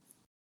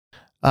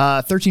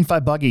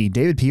 13.5 buggy.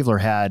 David Peevler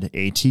had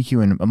a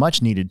TQ and a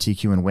much needed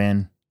TQ and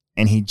win,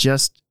 and he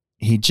just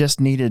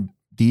needed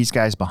these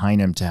guys behind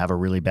him to have a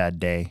really bad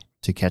day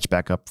to catch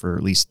back up for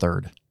at least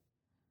third.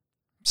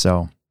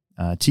 So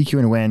TQ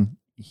and win.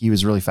 He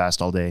was really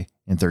fast all day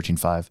in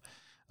 13.5.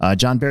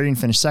 John Berding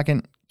finished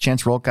second.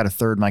 Chance Rolt got a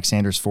third. Mike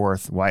Sanders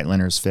fourth. Wyatt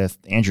Leonard's fifth.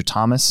 Andrew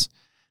Thomas.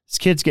 This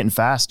kid's getting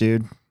fast,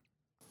 dude.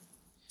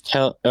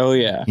 Oh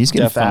yeah, he's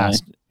getting definitely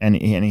fast, and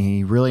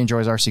he really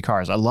enjoys RC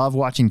cars. I love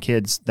watching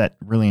kids that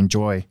really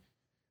enjoy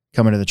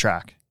coming to the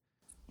track.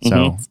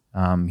 So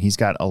he's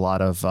got a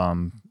lot of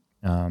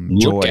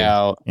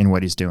joy in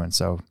what he's doing.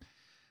 So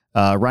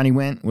Ronnie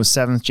Wint was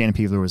seventh. Jana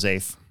Peevler was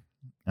eighth.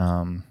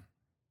 And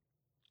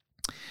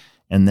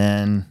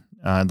then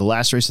the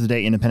last race of the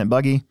day, independent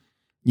buggy,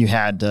 you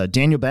had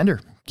Daniel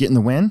Bender getting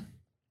the win.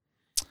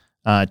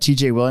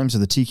 TJ Williams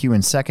of the TQ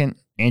in second.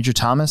 Andrew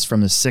Thomas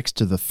from the 6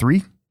 to the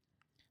 3.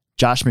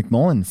 Josh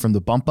McMullen from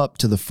the bump up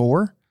to the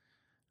 4.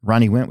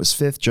 Ronnie Wint was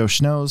 5th. Joe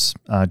Schnoes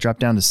dropped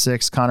down to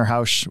 6th. Connor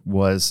Hausch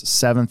was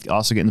 7th,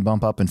 also getting the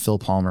bump up, and Phil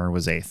Palmer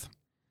was 8th.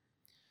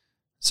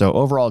 So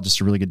overall,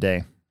 just a really good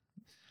day.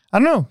 I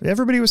don't know.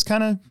 Everybody was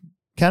kind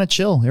of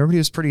chill. Everybody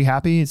was pretty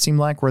happy. It seemed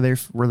like where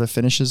the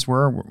finishes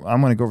were. I'm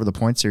going to go over the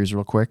point series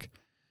real quick,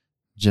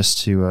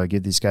 just to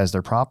give these guys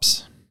their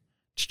props.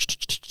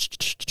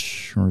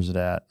 Where's it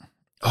at?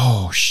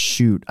 Oh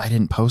shoot! I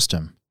didn't post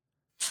them.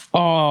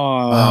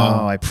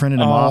 Oh, I printed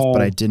them off,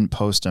 but I didn't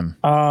post them.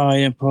 Oh, I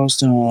didn't post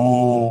them.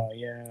 Oh,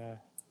 yeah.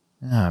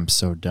 I'm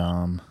so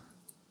dumb.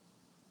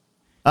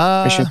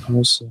 I should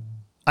post them.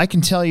 I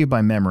can tell you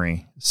by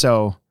memory.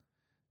 So,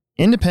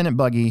 Independent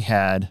Buggy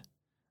had,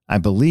 I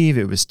believe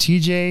it was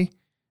TJ,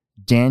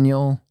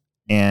 Daniel,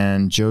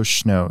 and Joe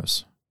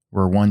Schnoes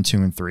were 1, 2,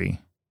 and 3.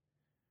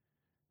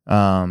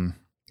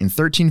 In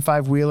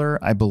 13.5 wheeler,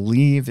 I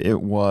believe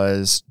it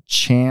was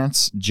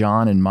Chance,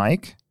 John, and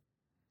Mike.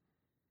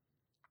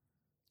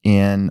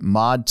 In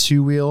mod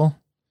 2 wheel,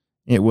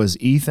 it was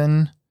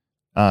Ethan,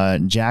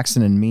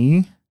 Jackson, and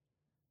me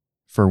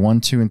for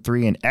 1, 2, and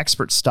 3. In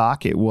expert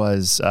stock, it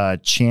was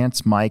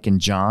Chance, Mike,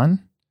 and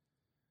John.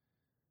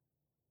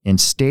 In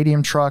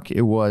stadium truck,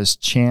 it was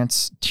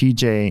Chance,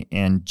 TJ,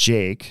 and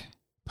Jake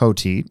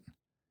Poteet.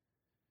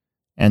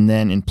 And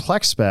then in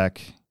Plex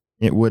Spec,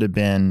 it would have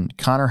been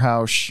Connor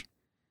Hausch,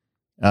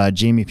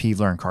 Jamie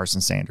Peevler, and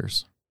Carson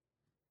Sanders.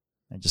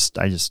 I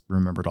just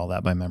remembered all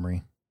that by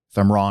memory. If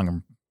I'm wrong,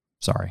 I'm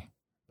sorry,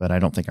 but I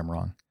don't think I'm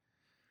wrong.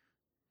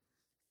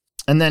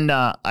 And then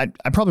I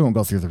probably won't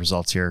go through the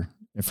results here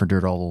for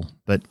Dirt Oval,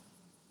 but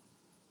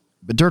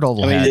Dirt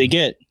Oval. How many did they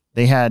get?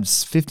 They had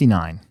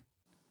 59.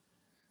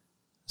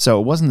 So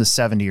it wasn't the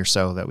 70 or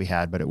so that we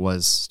had, but it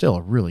was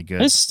still really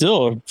good. It's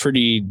still a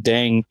pretty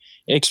dang,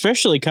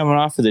 especially coming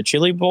off of the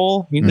Chili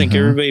Bowl. You'd think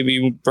everybody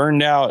be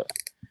burned out,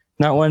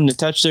 not wanting to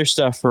touch their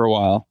stuff for a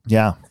while.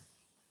 Yeah.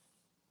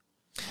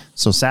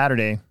 So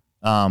Saturday,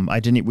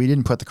 we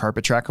didn't put the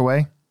carpet track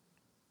away.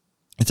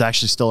 It's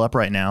actually still up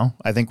right now.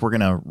 I think we're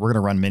gonna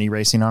run mini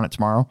racing on it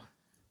tomorrow,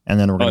 and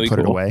then we're gonna put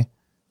it away.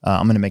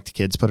 I'm gonna make the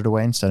kids put it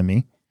away instead of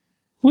me.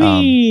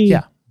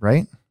 Yeah,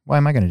 right. Why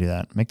am I gonna do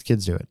that? Make the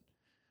kids do it.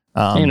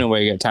 Ain't no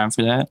way you got time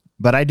for that.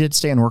 But I did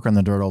stay and work on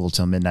the Dirt Oval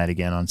till midnight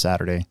again on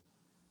Saturday.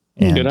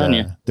 And, good on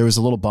you. There was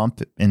a little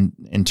bump in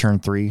turn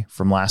 3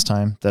 from last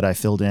time that I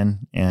filled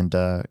in and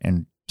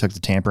took the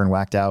tamper and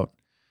whacked out.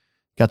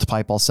 Got the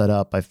pipe all set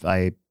up.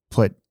 I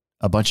put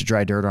a bunch of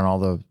dry dirt on all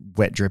the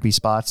wet drippy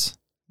spots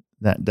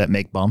that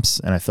make bumps,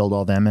 and I filled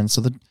all them in.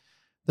 So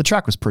the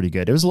track was pretty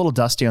good. It was a little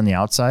dusty on the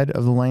outside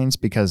of the lanes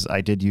because I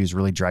did use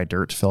really dry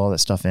dirt to fill all that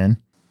stuff in.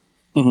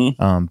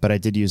 But I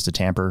did use the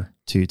tamper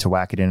to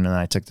whack it in, and then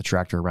I took the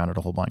tractor around it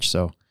a whole bunch.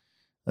 So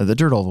the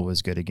Dirt Oval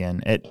was good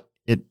again. It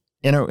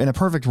in a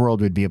perfect world,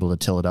 we'd be able to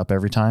till it up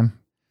every time.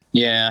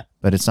 Yeah,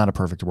 but it's not a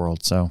perfect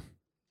world. So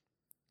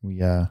we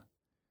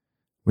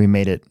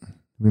made it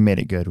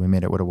good. We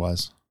made it what it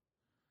was.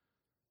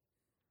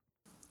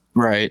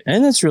 Right.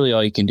 And that's really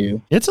all you can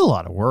do. It's a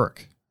lot of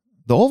work.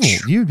 The Oval,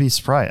 you'd be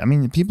surprised. I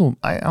mean, people,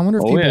 I wonder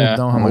if people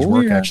know how much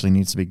work actually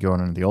needs to be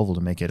going into the Oval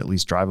to make it at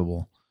least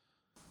drivable.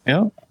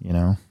 Yeah. You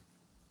know?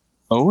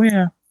 Oh,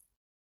 yeah.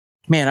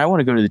 Man, I want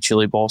to go to the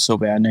Chili Bowl so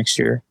bad next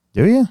year.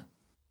 Do you?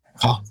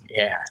 Oh,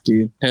 yeah,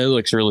 dude. It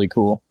looks really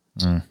cool.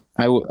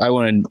 I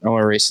want to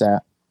race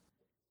that.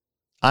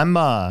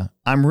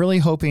 I'm really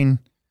hoping.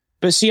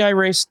 But see, I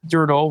raced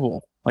Dirt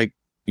Oval. Like,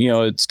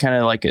 it's kind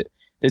of like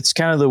it's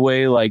kind of the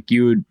way like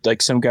you would,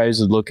 like some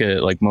guys would look at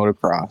it like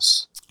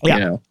motocross.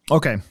 Yeah.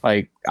 Okay.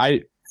 Like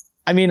I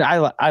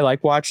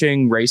like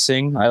watching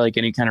racing. I like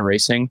any kind of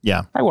racing.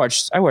 Yeah. I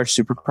watched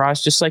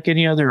Supercross just like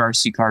any other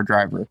RC car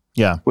driver.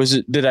 Yeah.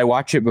 Did I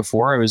watch it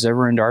before I was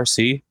ever into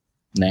RC?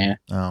 Nah.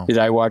 Oh. Did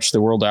I watch the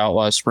World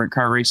Outlaws sprint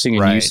car racing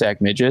and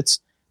USAC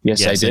midgets?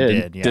 Yes, I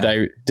did. Yeah.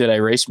 Did I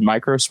race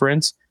micro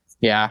sprints?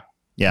 Yeah.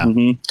 Yeah.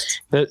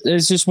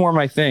 It's just more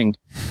my thing,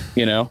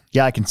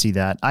 Yeah, I can see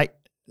that.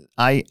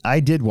 I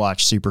did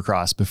watch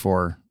Supercross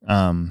before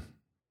I've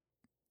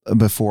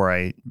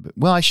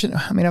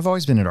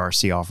always been at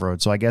RC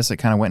off-road, so I guess it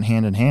kind of went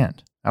hand in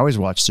hand. I always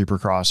watched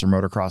Supercross or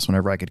motocross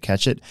whenever I could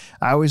catch it.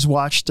 I always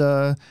watched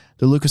the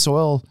Lucas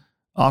Oil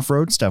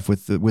off-road stuff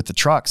with the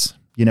trucks,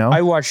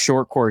 I watched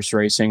short course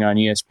racing on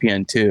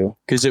ESPN too,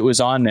 because it was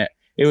on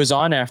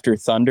after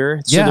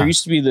Thunder. So there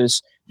used to be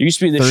the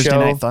Thursday show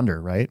Night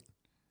Thunder, right?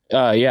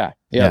 Yeah.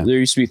 There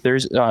used to be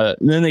Thursday.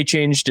 Then they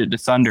changed it to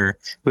Thunder,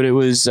 but it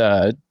was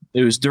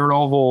Dirt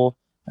Oval,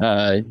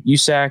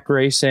 USAC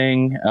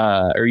racing,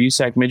 or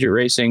USAC midget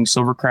racing,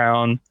 Silver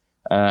Crown,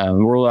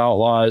 World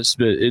Outlaws.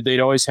 But they'd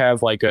always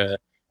have like a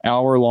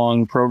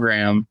hour-long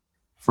program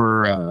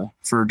for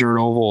Dirt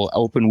Oval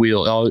open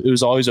wheel. It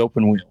was always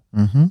open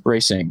wheel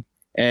racing,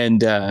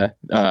 and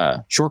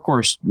short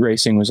course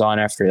racing was on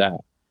after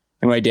that.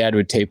 And my dad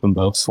would tape them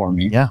both for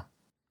me. Yeah,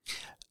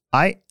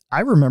 I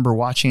remember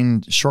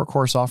watching short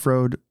course off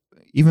road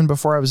even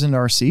before I was into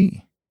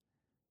RC.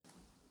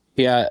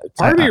 Yeah,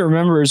 part of me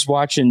remembers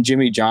watching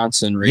Jimmy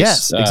Johnson race.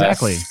 Yes,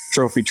 exactly.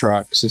 Trophy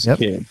trucks as a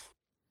kid.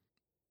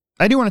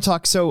 I do want to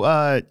talk. So,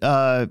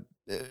 the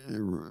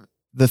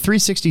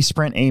 360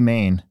 Sprint A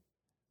main,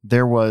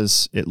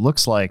 it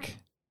looks like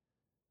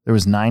there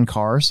was 9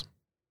 cars,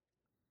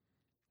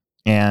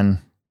 and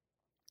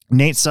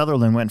Nate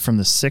Sutherland went from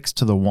the 6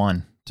 to the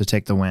 1 to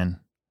take the win.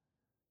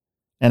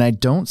 And I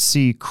don't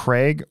see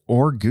Craig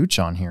or Gooch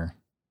on here.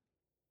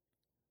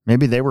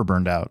 Maybe they were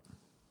burned out.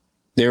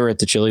 They were at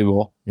the Chili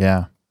Bowl.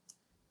 Yeah.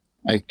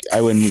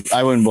 I wouldn't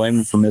blame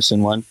him for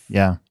missing one.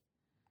 Yeah.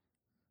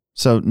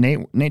 So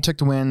Nate took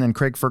the win, then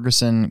Craig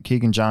Ferguson,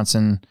 Keegan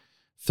Johnson,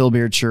 Phil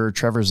Beardshire,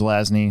 Trevor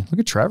Zelazny. Look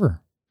at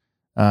Trevor.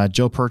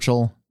 Joe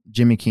Purchell,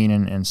 Jimmy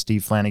Keenan, and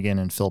Steve Flanagan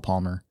and Phil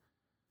Palmer.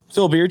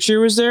 Phil Beardshire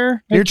was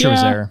there? Beardshire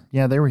was there.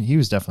 Yeah, he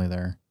was definitely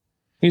there.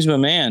 He's my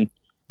man.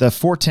 The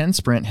 410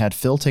 sprint had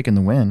Phil taking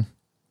the win.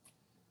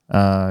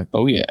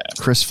 Oh, yeah.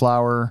 Chris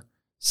Flower,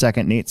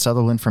 second. Nate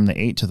Sutherland from the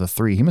 8 to the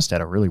 3. He must have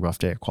had a really rough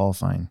day at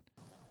qualifying.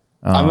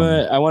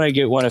 I want to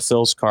get one of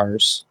Phil's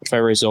cars. If I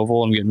race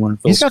oval, I'm getting one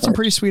of Phil's He's got cars. some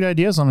pretty sweet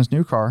ideas on his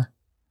new car.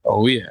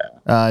 Oh,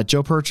 yeah.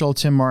 Joe Purchell,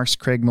 Tim Marks,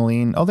 Craig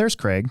Moline. Oh, there's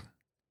Craig.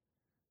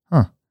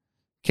 Huh.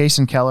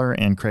 Kason Keller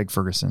and Craig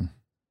Ferguson.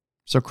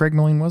 So Craig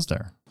Moline was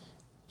there.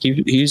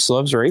 He just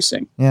loves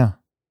racing. Yeah.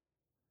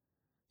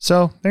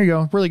 So there you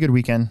go. Really good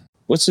weekend.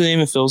 What's the name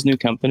of Phil's new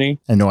company?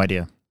 I have no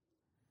idea.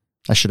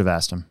 I should have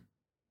asked him.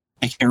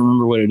 I can't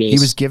remember what it is. He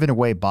was giving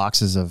away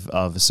boxes of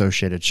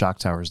Associated shock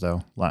towers,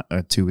 though,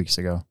 2 weeks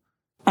ago.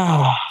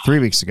 3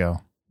 weeks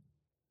ago.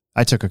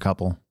 I took a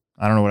couple.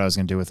 I don't know what I was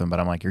going to do with them, but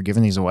I'm like, you're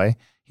giving these away?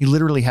 He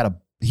literally had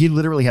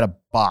a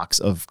box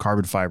of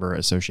carbon fiber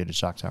Associated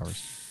shock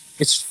towers.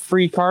 It's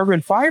free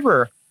carbon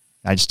fiber.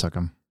 I just took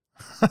them.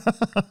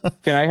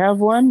 Can I have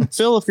one?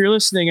 Phil, if you're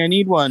listening, I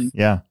need one.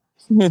 Yeah.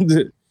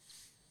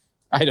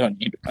 I don't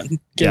need one. We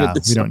don't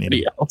need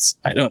somebody it. else.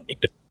 I don't need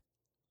it.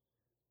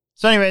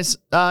 So anyways,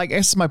 I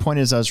guess my point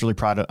is I'm really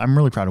proud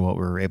of what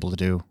we were able to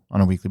do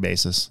on a weekly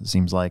basis. It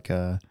seems like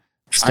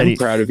steady, I'm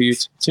proud of you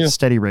too.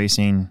 Steady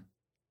racing,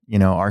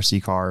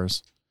 RC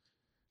cars,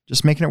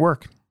 just making it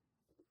work.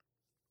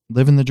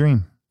 Living the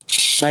dream.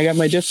 I got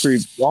my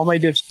all my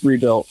diffs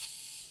rebuilt.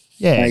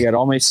 Yeah. I got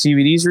all my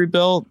CVDs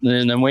rebuilt,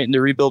 and I'm waiting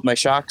to rebuild my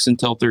shocks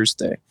until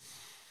Thursday.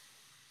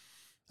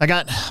 I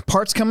got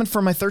parts coming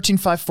for my 13.5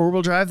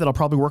 4-wheel drive that I'll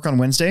probably work on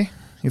Wednesday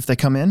if they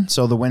come in.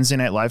 So the Wednesday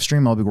night live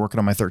stream, I'll be working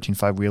on my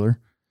 13.5 wheeler.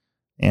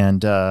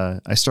 And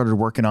I started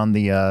working on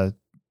the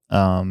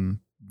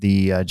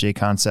J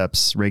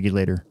Concepts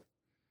regulator.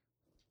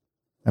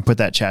 I put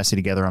that chassis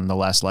together on the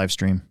last live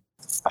stream.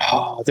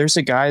 Oh, there's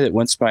a guy that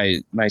wants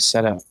my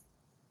setup.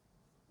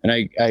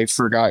 And I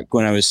forgot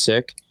when I was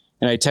sick.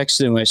 And I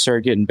texted him when I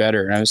started getting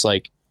better. And I was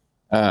like,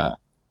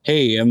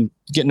 hey, I'm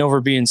getting over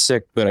being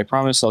sick, but I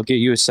promise I'll get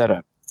you a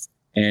setup.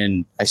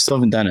 And I still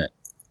haven't done it.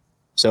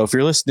 So if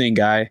you're listening,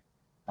 guy,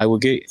 I'll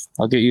get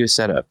you a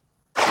setup.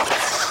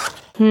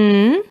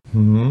 Oh,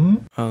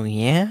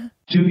 yeah?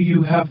 Do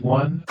you have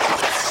one?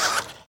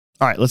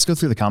 All right, let's go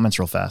through the comments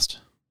real fast.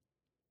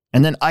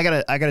 And then I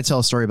gotta tell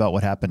a story about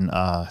what happened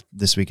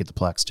this week at the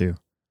Plex too.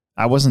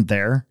 I wasn't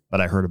there, but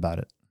I heard about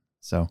it.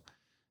 So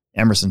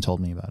Emerson told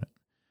me about it.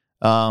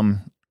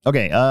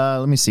 Okay,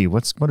 let me see.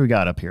 What do we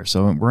got up here?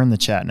 So we're in the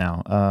chat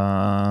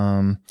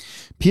now.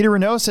 Peter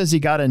Renault says he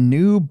got a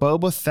new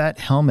Boba Fett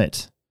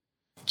helmet.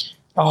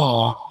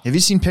 Oh, Have you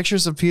seen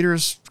pictures of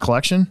Peter's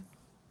collection?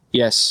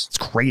 yes. It's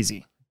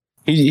crazy.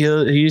 He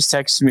just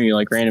texts me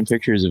like random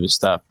pictures of his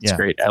stuff. It's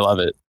great. I love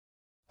it.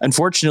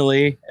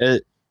 Unfortunately,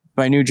 at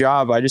my new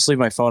job, I just leave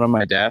my phone on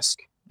my desk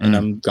and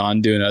I'm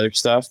gone doing other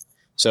stuff.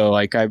 So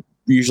like I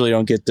usually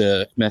don't get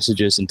the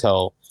messages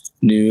until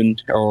noon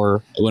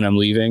or when I'm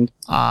leaving.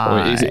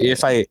 Or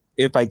if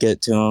I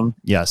get to them.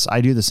 Yes, I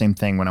do the same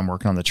thing when I'm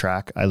working on the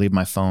track. I leave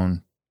my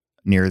phone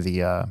near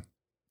the.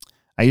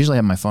 I usually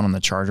have my phone on the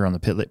charger on the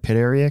pit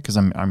area because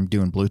I'm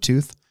doing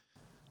Bluetooth.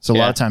 So a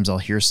lot of times I'll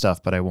hear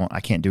stuff, but I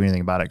can't do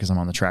anything about it because I'm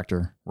on the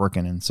tractor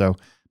working. And so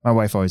my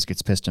wife always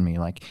gets pissed at me,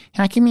 like,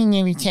 how come you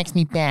never text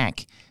me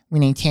back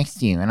when I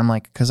text you? And I'm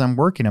like, because I'm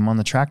working, I'm on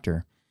the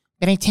tractor.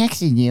 But I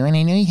texted you and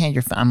I know you had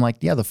your phone. I'm like,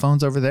 yeah, the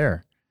phone's over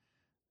there.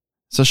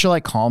 So she'll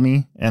like call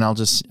me and I'll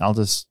just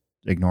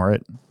ignore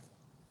it.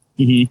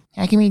 Mm-hmm.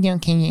 How come you don't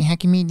get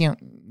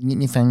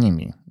your phone in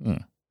me? Yeah.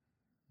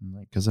 I'm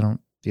like, because I don't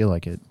feel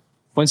like it.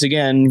 Once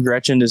again,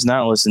 Gretchen does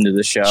not listen to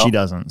the show. She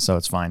doesn't, so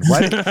it's fine.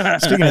 Speaking of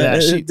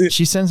that,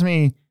 she sends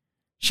me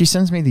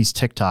these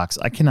TikToks.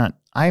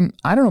 I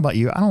don't know about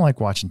you. I don't like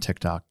watching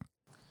TikTok.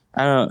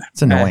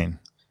 It's annoying.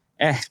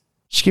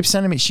 She keeps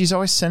sending me. She's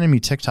always sending me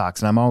TikToks,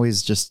 and I'm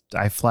always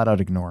I flat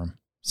out ignore them.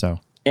 So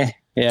yeah,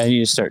 you need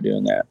to start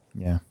doing that.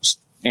 Yeah.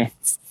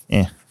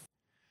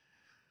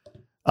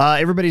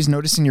 Everybody's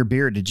noticing your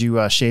beard. Did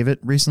you shave it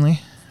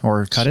recently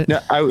or cut it? No,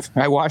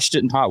 I washed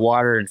it in hot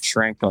water and it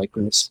shrank like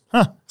this.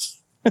 Huh.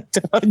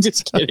 I'm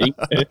just kidding.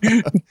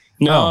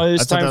 No,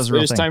 it's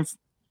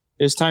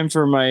time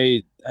for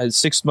my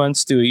 6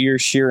 months to a year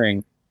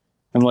shearing.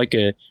 I'm like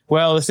the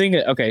thing.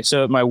 Okay,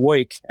 so at my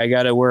wake, I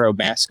got to wear a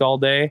mask all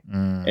day,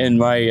 and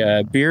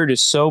my beard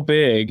is so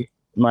big,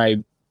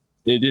 it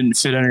didn't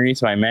fit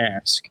underneath my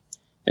mask,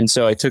 and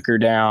so I took her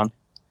down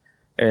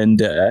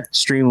and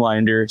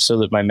streamlined her so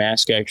that my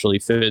mask actually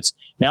fits.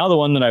 Now the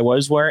one that I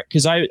was wearing,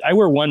 because I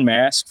wear one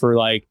mask for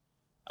like,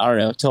 I don't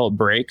know, till it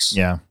breaks.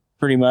 Yeah.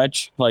 Pretty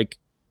much, like,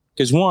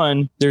 because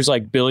one, there's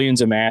like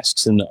billions of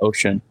masks in the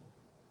ocean,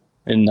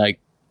 and like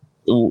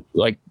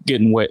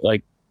getting wet,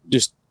 like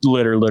just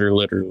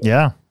litter.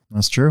 Yeah,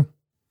 that's true.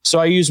 So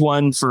I use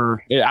one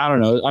for, I don't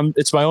know,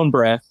 it's my own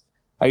breath.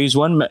 I use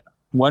one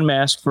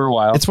mask for a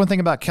while. It's one thing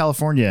about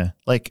California.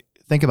 Like,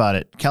 think about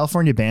it.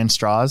 California banned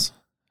straws,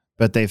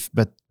 but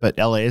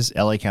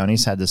LA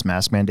counties had this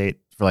mask mandate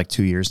for like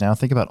 2 years now.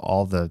 Think about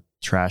all the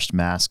trashed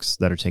masks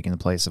that are taking the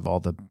place of all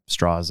the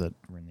straws that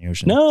were in the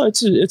ocean. No,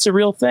 it's a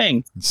real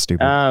thing. It's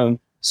stupid.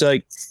 So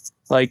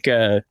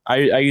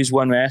I use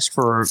one mask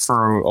for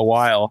a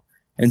while,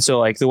 and so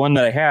like the one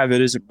that I have,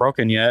 it isn't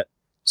broken yet.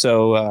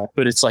 So,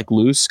 but it's like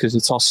loose because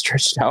it's all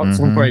stretched out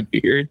from my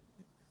beard.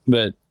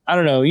 But I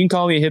don't know. You can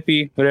call me a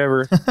hippie,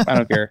 whatever. I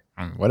don't care.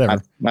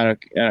 Whatever. I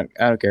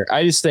don't care.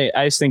 I just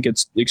think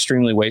it's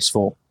extremely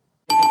wasteful.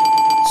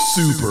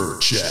 Super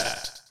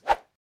chat.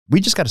 We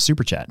just got a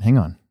super chat. Hang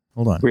on.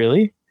 Hold on.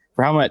 Really?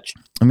 For how much?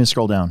 Let me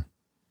scroll down.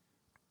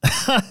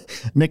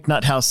 Nick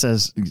Nuthouse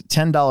says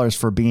 $10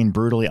 for being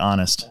brutally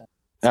honest.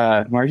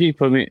 Margie,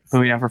 put me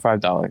down for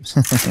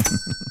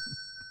 $5.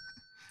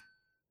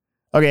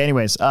 Okay.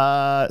 Anyways,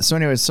 so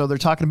they're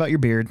talking about your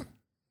beard.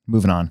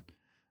 Moving on.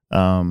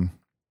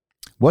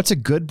 What's a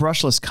good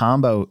brushless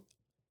combo?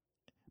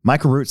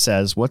 Michael Root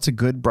says, "What's a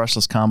good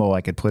brushless combo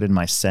I could put in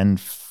my Sen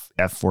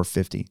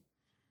F450?"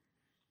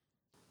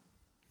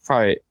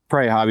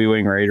 Probably Hobby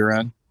Wing Raider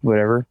Run,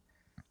 whatever.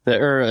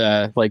 Don't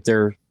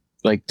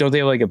they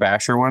have like a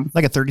basher one?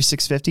 Like a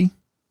 3650, I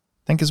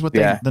think is what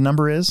the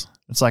number is.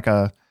 It's like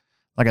a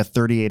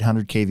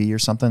 3800 kV or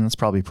something. That's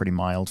probably pretty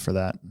mild for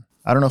that.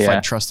 I don't know if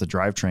I'd trust the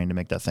drivetrain to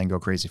make that thing go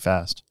crazy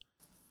fast.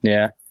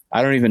 Yeah.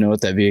 I don't even know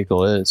what that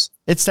vehicle is.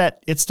 It's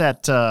that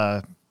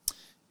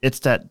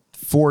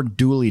Ford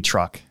dually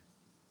truck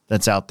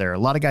that's out there. A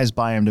lot of guys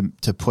buy them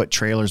to put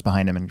trailers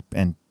behind them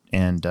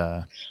and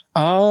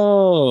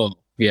oh,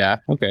 yeah.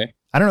 Okay.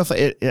 I don't know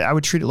if I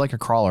would treat it like a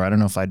crawler. I don't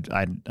know if I'd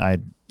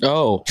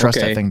trust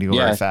that thing to go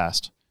very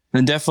fast.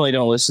 Then definitely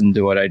don't listen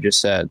to what I just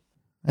said.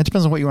 It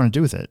depends on what you want to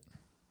do with it.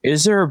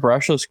 Is there a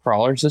brushless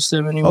crawler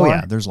system anymore? Oh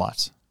yeah, there's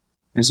lots.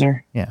 Is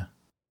there? Yeah.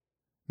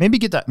 Maybe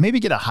get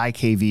a high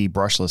kV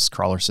brushless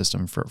crawler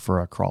system for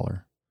a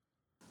crawler.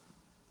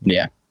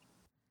 Yeah.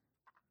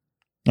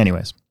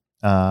 Anyways,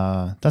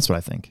 that's what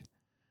I think.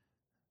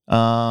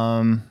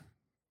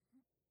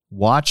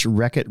 Watch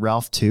Wreck-It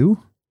Ralph 2.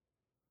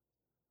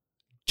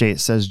 It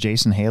says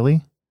Jason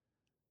Haley.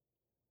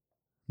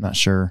 Not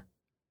sure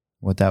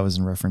what that was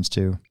in reference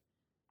to.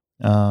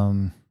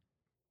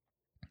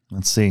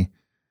 Let's see.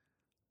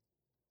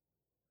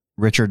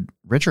 Richard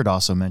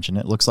also mentioned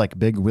it. Looks like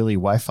Big Willie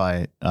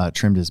Wi-Fi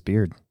trimmed his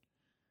beard.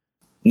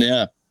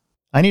 Yeah.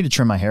 I need to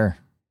trim my hair.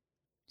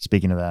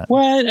 Speaking of that.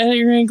 What?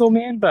 You're going to go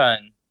man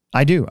bun.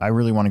 I do. I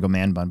really want to go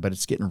man bun, but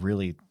it's getting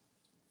really,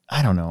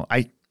 I don't know.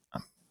 I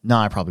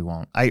probably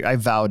won't. I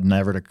vowed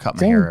never to cut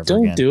my hair ever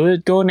again. Don't do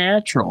it. Go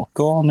natural.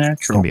 Go all natural.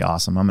 It's going to be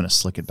awesome. I'm going to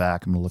slick it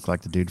back. I'm going to look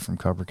like the dude from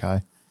Cobra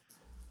Kai.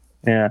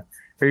 Yeah.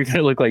 Or you're going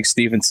to look like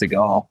Steven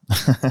Seagal.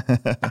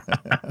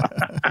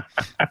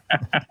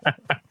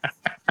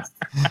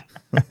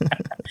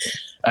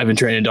 I've been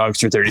training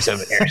dogs for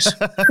 37 years.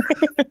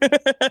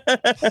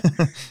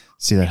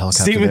 See that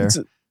helicopter there?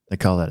 They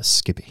call that a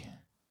skippy.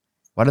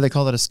 Why do they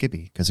call that a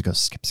skippy? Because it goes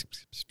skip, skip,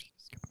 skip, skip,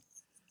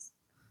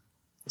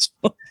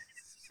 skip.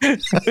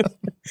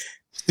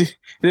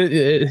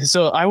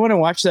 So I want to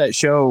watch that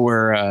show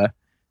where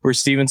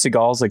Steven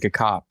Seagal's like a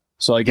cop.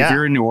 So like if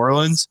you're in New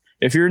Orleans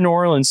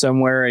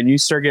somewhere and you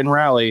start getting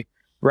rowdy,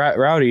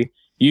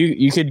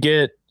 you could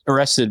get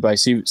arrested by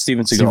Steven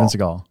Seagal. Steven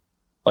Seagal.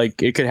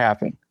 Like it could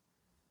happen.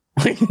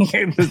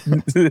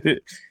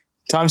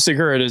 Tom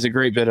Segura does a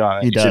great bit on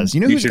it. He does.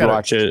 You should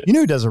watch it. You know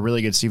who does a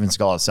really good Steven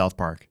Seagal at South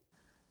Park?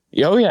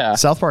 Oh yeah.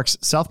 South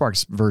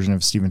Park's version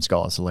of Steven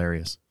Seagal is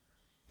hilarious.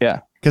 Yeah.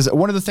 Because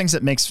one of the things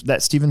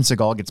that Steven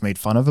Seagal gets made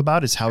fun of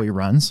about is how he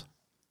runs.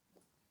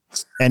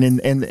 And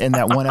in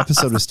that one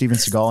episode with Steven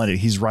Seagal in it,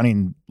 he's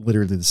running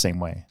literally the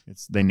same way.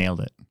 They nailed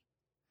it.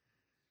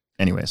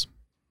 Anyways.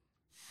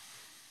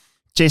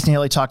 Jason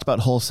Haley talked about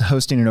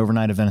hosting an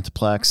overnight event at the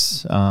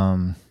Plex.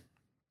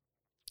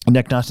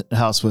 Nick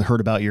Nuthouse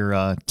heard about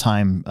your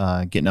time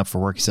getting up for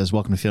work. He says,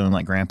 "Welcome to Feeling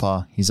Like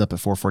Grandpa." He's up at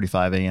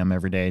 4:45 a.m.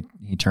 every day.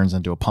 He turns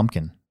into a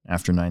pumpkin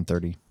after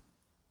 9:30.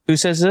 Who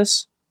says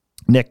this?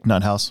 Nick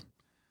Nuthouse.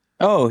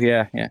 Oh,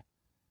 yeah, yeah.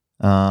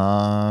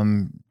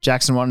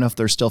 Jackson wanted to know if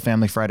there's still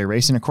Family Friday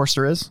racing. Of course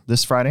there is.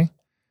 This Friday.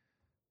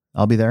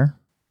 I'll be there.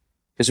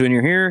 Because when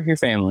you're here, you're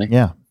family.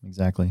 Yeah,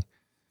 exactly.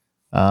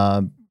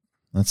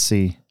 Let's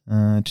see.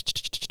 Tyler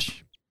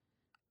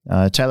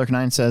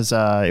Knine says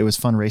it was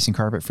fun racing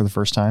carpet for the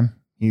first time.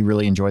 He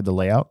really enjoyed the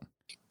layout.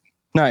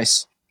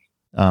 Nice.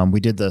 We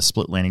did the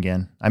split lane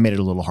again. I made it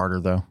a little harder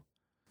though.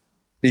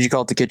 Did you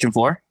call it the kitchen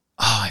floor?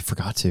 Oh, I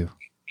forgot to.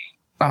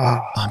 Oh,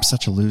 I'm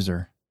such a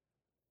loser.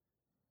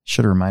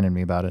 Should have reminded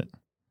me about it.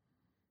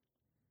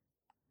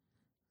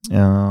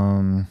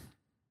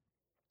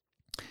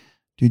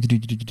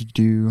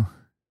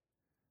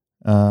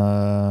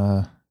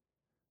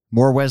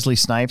 More Wesley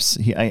Snipes.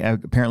 I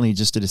apparently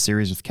just did a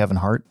series with Kevin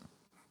Hart.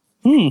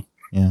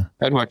 Yeah.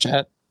 I'd watch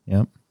that.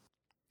 Yep.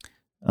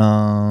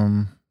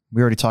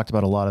 We already talked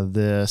about a lot of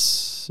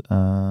this.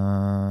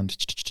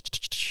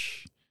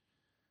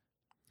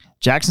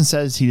 Jackson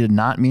says he did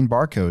not mean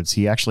barcodes.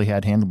 He actually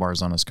had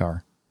handlebars on his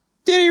car.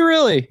 Did he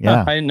really?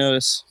 Yeah. I didn't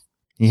notice.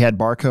 He had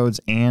barcodes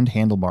and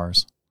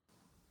handlebars.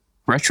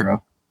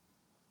 Retro.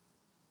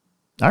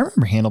 I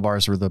remember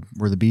handlebars were the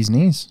bee's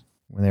knees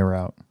when they were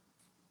out.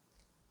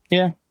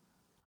 Yeah.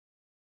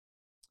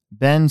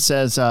 Ben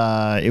says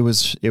it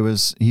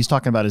was he's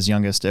talking about his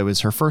youngest. It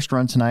was her first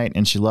run tonight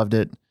and she loved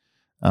it.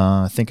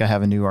 I think I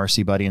have a new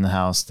RC buddy in the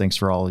house. Thanks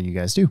for all you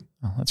guys do.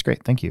 Oh, that's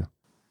great. Thank you.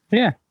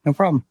 Yeah, no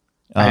problem.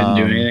 I didn't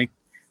do anything.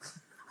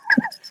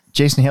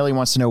 Jason Haley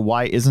wants to know,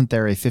 why isn't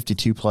there a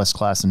 52 plus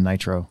class in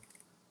Nitro?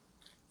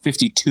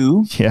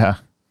 52? Yeah.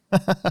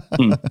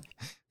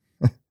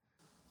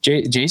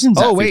 Jason's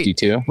at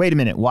 52. Wait a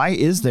minute. Why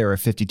is there a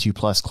 52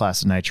 plus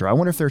class in Nitro? I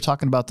wonder if they're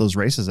talking about those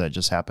races that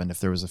just happened, if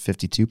there was a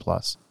 52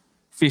 plus.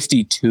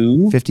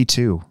 52?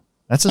 52.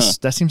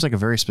 That seems like a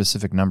very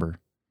specific number.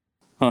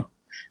 Huh.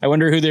 I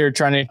wonder who they're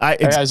trying to. I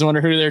just wonder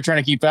who they're trying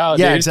to keep out.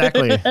 Yeah, dude.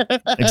 exactly.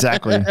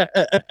 Exactly.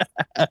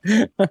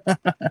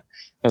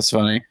 That's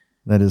funny.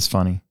 That is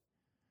funny.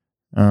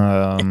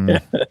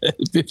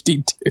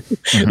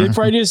 52. They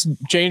probably just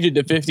change it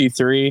to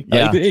 53.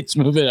 Yeah. Like, they just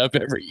move it up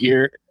every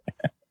year.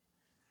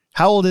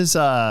 How old's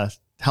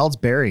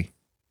Barry?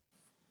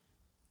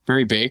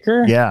 Barry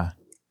Baker? Yeah.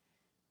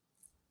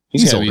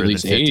 He's got to be older at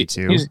least than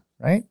 52, 80.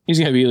 right? He's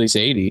got to be at least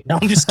 80. No,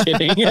 I'm just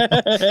kidding.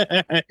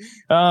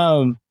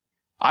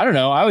 I don't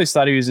know. I always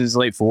thought he was in his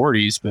late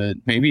 40s, but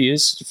maybe he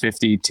is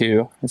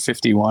 52 or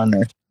 51.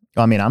 Or...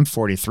 I mean, I'm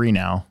 43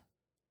 now.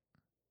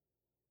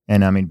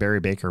 And I mean, Barry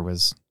Baker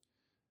was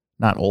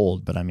not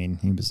old, but I mean,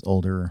 he was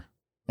older.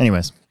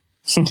 Anyways.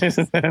 We're going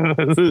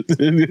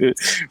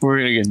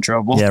to get in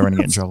trouble. Yeah, we're going to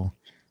get in trouble.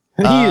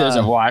 He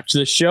doesn't watch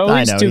the show.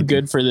 He's too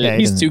good for the. Yeah,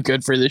 he's too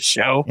good for the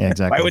show. Yeah,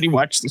 exactly. Why would he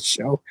watch the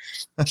show?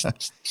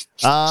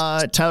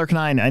 Tyler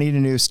Knine, I need a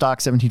new stock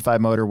 17.5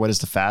 motor. What is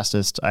the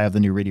fastest? I have the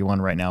new Reedy one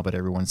right now, but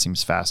everyone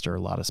seems faster. A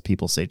lot of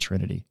people say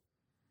Trinity.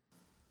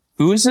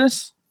 Who is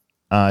this?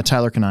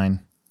 Tyler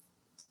Knine.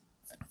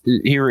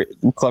 He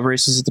club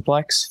races at the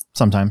Plex.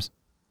 Sometimes. Is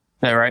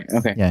that right?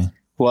 Okay. Yeah.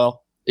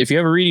 Well, if you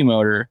have a Reedy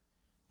motor,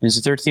 and it's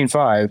a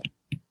 13.5.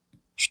 You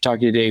should talk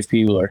to Dave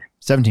Peebler.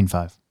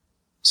 17.5.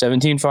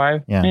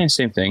 17.5? Yeah.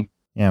 Same thing.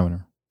 Yeah,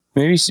 whatever.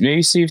 Maybe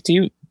see if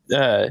Dave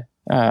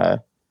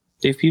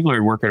Peebler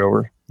would work it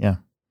over. Yeah.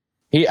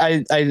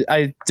 I'm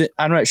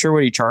not sure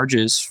what he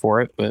charges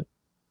for it, but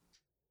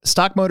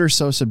stock motor is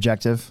so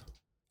subjective.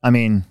 I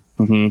mean,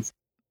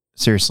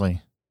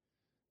 seriously,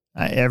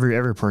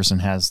 every person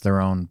has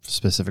their own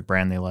specific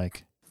brand they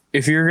like.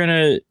 If you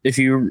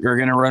are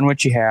gonna run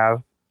what you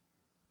have,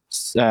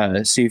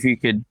 see if you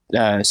could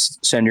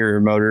send your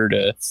motor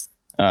to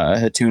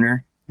a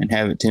tuner and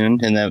have it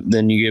tuned, and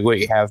then you get what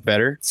you have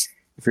better.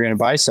 If you're going to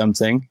buy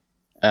something,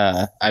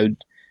 I'd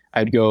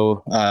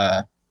go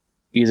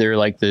either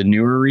like the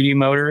newer Reedy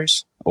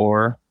motors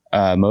or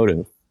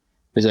Motive,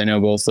 because I know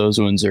both those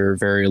ones are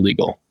very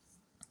illegal.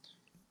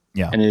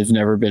 Yeah, and it's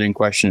never been in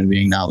question of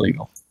being not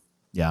legal.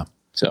 Yeah,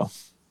 so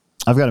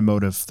I've got a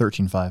Motive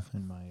 13.5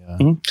 in my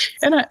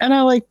and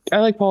I like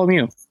Paul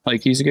Mew.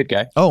 Like, he's a good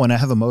guy. Oh, and I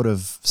have a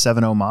Motive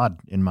 7.0 mod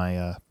in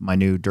my my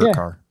new dirt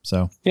car.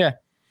 So yeah.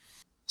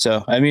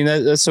 So, I mean,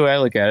 that's the way I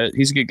look at it.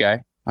 He's a good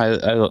guy.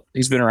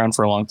 He's been around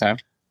for a long time.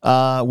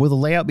 Will the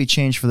layout be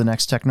changed for the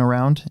next Techno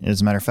round?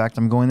 As a matter of fact,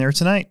 I'm going there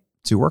tonight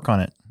to work on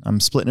it. I'm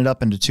splitting it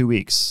up into 2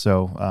 weeks.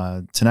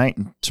 So tonight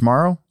and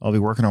tomorrow, I'll be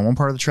working on one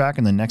part of the track.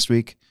 And then next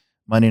week,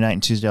 Monday night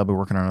and Tuesday, I'll be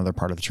working on another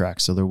part of the track.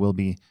 So there will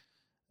be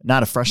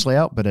not a fresh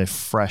layout, but a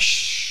fresher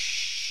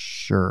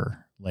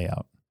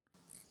layout.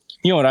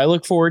 You know what I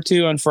look forward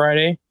to on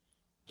Friday?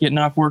 Getting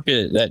off work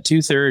at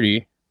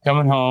 2:30,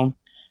 coming home,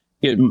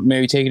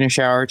 maybe taking a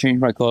shower, change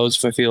my clothes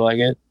if I feel like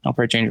it. I'll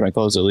probably change my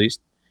clothes at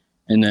least.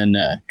 And then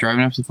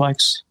driving up to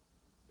Flex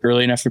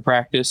early enough to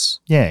practice.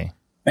 Yay.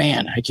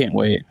 Man, I can't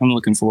wait. I'm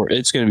looking forward.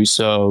 It's going to be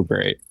so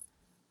great.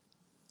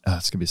 Oh,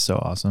 it's going to be so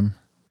awesome.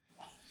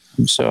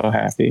 I'm so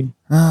happy.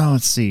 Oh,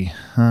 let's see.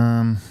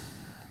 John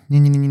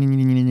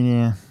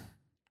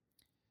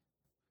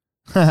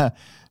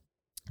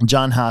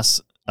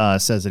Haas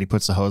says that he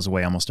puts the hose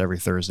away almost every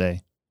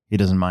Thursday. He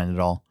doesn't mind at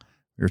all.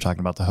 We were talking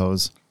about the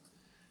hose.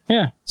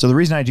 Yeah. So the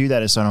reason I do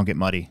that is so I don't get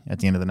muddy at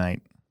the end of the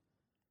night,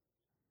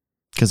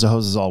 because the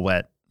hose is all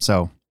wet.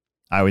 So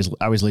I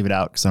always leave it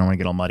out because I don't want to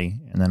get all muddy.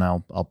 And then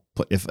I'll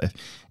put, if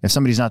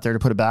somebody's not there to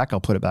put it back,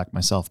 I'll put it back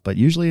myself. But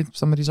usually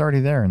somebody's already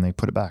there and they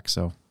put it back.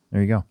 So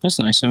there you go. That's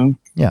nice of him.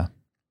 Yeah.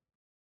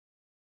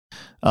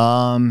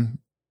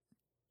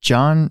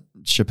 John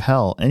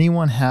Chappelle,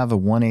 anyone have a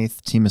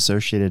 1/8 Team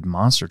Associated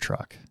monster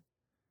truck?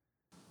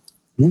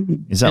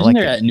 Is that Isn't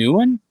there that new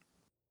one?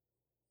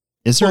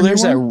 Is there Well, a new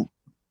there's one?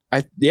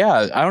 I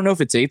don't know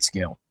if it's 8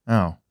 scale,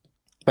 Oh,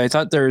 but I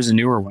thought there was a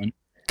newer one.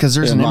 because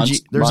there's The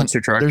an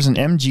monster truck. There's an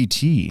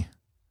MGT.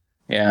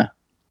 Yeah.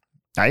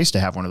 I used to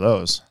have one of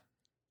those.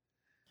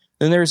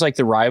 Then there's like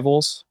the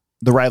Rivals.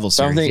 The Rival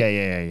So I series. don't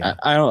think- Yeah.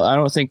 I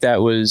don't think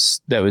that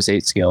was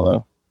 8 scale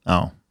though.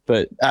 Oh,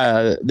 But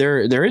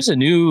there is a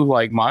new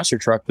like monster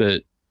truck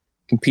that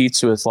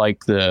competes with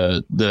like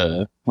the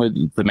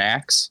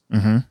Max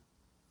mm-hmm.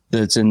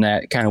 that's in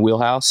that kind of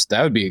wheelhouse.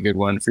 That would be a good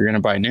one if you're gonna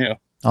buy new.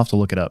 I'll have to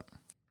look it up.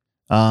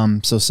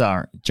 So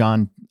sorry,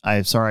 John.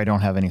 I'm sorry I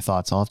don't have any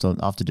thoughts. I'll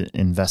have to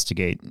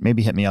investigate.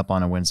 Maybe hit me up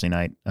on a Wednesday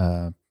night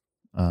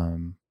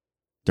during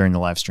the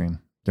live stream,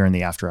 during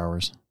the after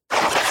hours.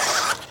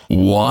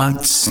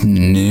 What's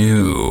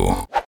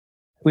new?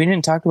 We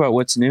didn't talk about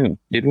what's new,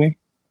 did we?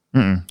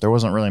 There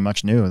wasn't really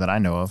much new that I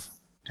know of.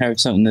 Have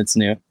something that's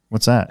new.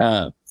 What's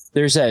that?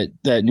 There's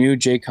that new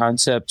J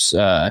Concepts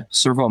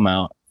servo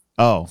mount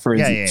Oh, for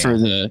yeah.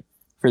 the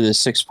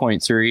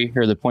 6.3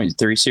 or the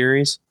 0.3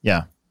 series.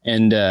 Yeah.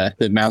 And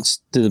that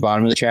mounts to the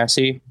bottom of the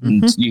chassis.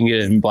 And you can get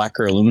it in black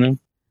or aluminum.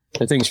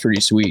 That thing's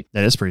pretty sweet.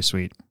 That is pretty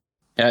sweet.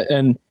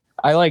 And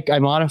I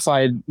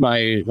modified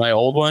my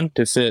old one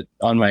to fit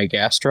on my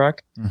gas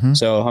truck. Mm-hmm.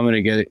 So I'm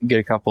gonna get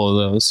a couple of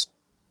those.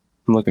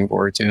 I'm looking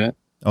forward to it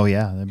Oh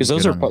yeah, because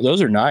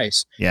those are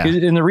nice. Yeah.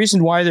 And the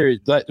reason why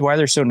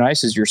they're so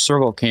nice is your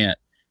servo can't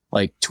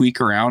like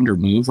tweak around or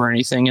move or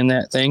anything in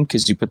that thing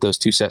because you put those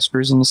 2 set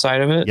screws in the side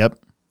of it. Yep.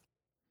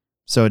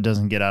 So it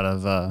doesn't get out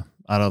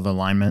of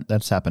alignment.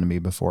 That's happened to me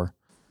before.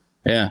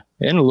 Yeah,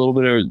 and a little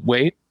bit of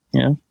weight.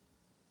 Yeah.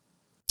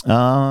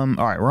 All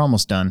right, we're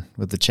almost done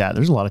with the chat.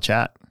 There's a lot of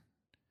chat.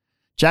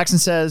 Jackson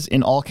says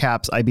in all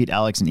caps, I beat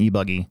Alex in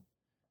e-buggy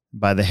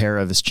by the hair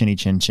of his chinny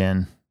chin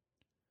chin.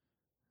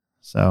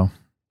 So,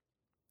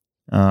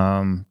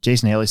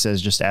 Jason Haley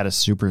says just add a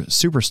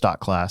super stock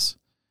class.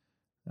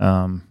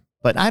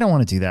 But I don't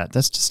want to do that.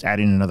 That's just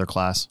adding another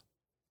class.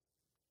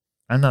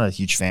 I'm not a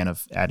huge fan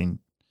of adding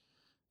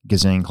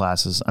gazillion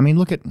classes. I mean,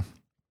 look at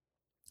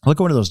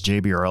one of those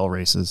JBRL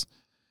races.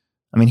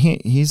 I mean,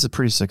 he's a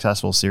pretty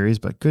successful series,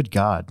 but good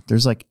God,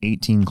 there's like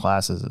 18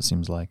 classes, it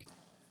seems like.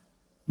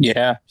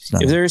 Yeah.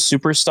 If there's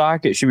super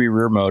stock, it should be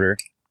rear motor.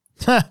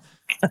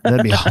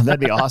 That'd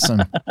be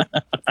awesome.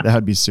 That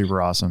would be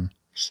super awesome.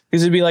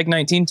 Because it'd be like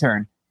 19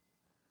 turn.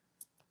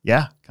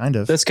 Yeah, kind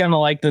of. That's kind of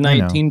like the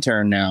 19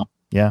 turn now.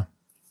 Yeah.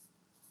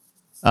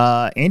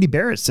 Andy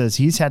Barrett says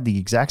he's had the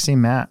exact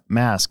same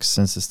mask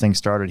since this thing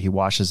started. He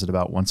washes it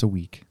about once a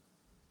week.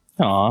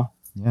 Aw.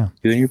 Yeah.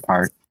 Doing your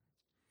part.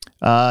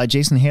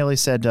 Jason Haley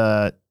said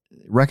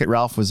Wreck-It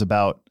Ralph was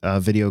about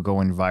video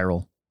going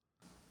viral.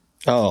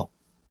 Oh.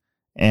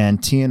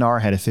 And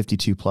TNR had a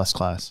 52 plus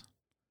class.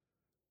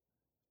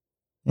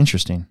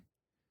 Interesting.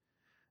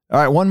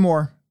 All right, one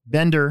more.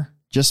 Bender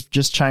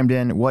just chimed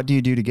in. What do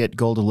you do to get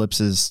gold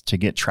ellipses to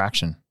get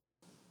traction?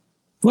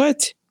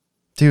 What?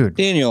 Dude.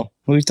 Daniel,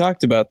 we've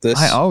talked about this.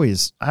 I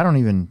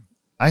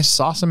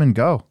sauce them and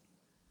go.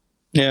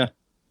 Yeah.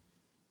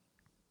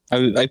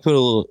 I put a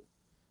little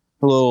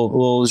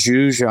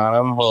zhuzh on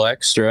them, a little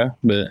extra,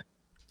 but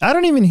I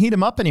don't even heat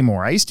them up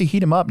anymore. I used to heat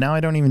them up. Now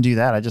I don't even do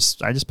that. I just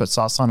put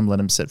sauce on them, let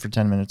them sit for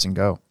 10 minutes and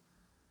go.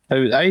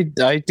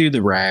 I do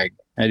the rag.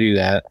 I do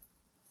that.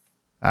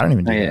 I don't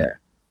even do that.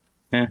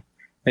 Yeah.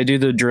 I do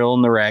the drill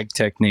and the rag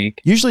technique.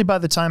 Usually by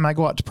the time I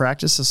go out to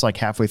practice, it's like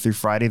halfway through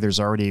Friday, there's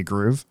already a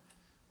groove.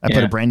 I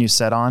put a brand new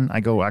set on. I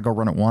go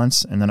run it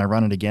once and then I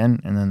run it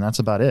again and then that's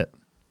about it.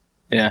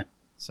 Yeah.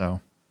 So,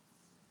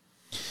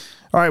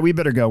 all right, we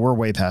better go. We're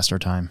way past our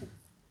time.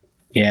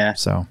 Yeah.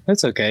 So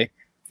that's okay.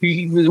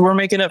 We're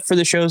making up for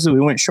the shows that we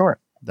went short.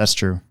 That's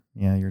true.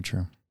 Yeah, you're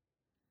true.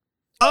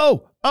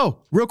 Oh,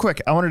 real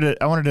quick. I wanted to.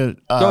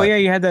 Oh yeah,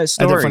 you had that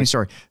story. I had a funny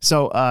story.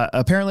 So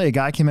apparently a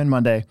guy came in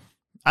Monday.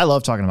 I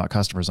love talking about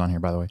customers on here,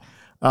 by the way.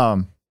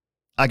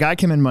 A guy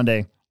came in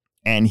Monday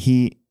and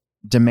he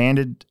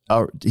demanded,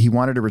 he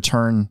wanted to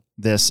return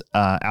this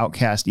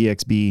Outcast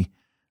EXB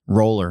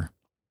roller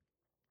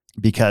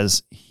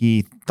because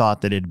he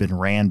thought that it had been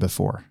ran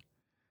before.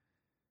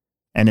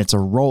 And it's a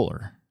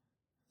roller.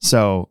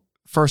 So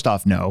first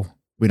off, no,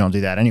 we don't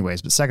do that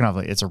anyways. But second off,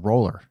 it's a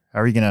roller.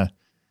 How are you going to?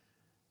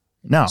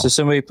 No. So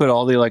somebody put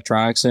all the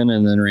electronics in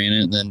and then ran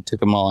it and then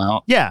took them all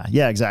out. Yeah,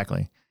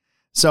 exactly.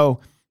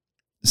 So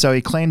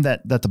he claimed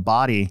that the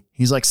body,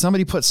 he's like,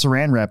 somebody put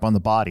saran wrap on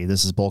the body.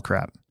 This is bull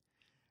crap.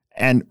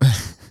 And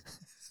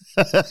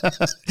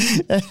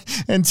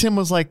and Tim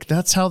was like,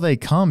 that's how they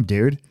come,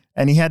 dude.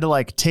 And he had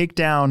to take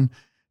down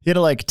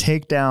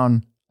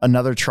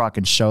another truck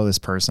and show this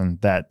person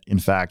that in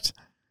fact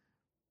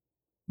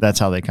that's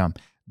how they come.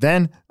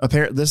 Then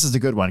apparently this is the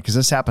good one because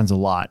this happens a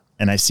lot.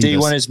 And I see. Did he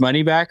want his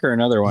money back or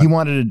another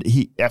one?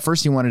 At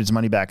first he wanted his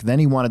money back. Then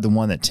he wanted the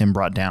one that Tim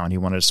brought down. He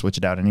wanted to switch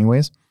it out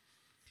anyways.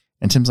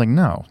 And Tim's like,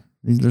 no,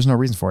 there's no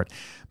reason for it.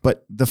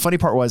 But the funny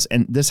part was,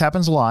 and this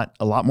happens a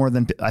lot more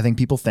than I think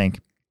people think.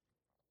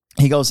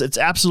 He goes, it's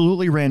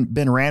absolutely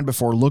been ran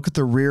before. Look at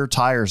the rear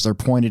tires. They're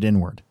pointed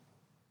inward.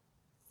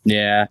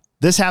 Yeah.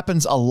 This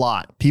happens a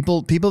lot.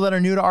 People that are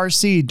new to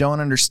RC don't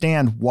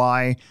understand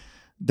why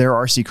their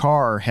RC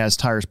car has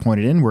tires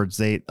pointed inwards.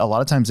 A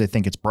lot of times they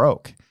think it's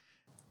broke.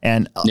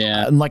 And,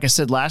 and like I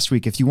said last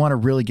week, if you want to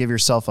really give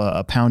yourself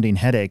a pounding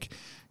headache,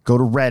 go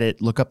to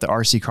Reddit, look up the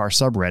RC car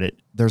subreddit.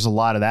 There's a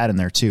lot of that in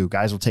there too.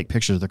 Guys will take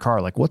pictures of the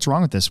car like, what's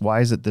wrong with this?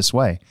 Why is it this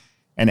way?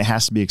 And it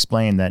has to be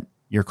explained that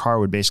your car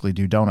would basically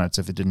do donuts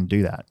if it didn't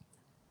do that.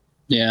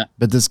 Yeah.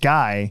 But this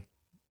guy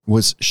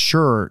was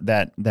sure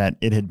that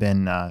it had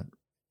been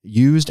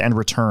used and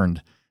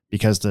returned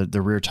because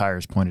the rear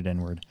tires pointed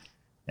inward.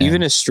 And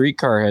even a street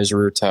car has a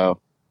rear toe.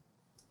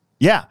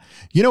 Yeah.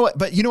 You know what?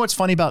 But you know what's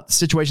funny about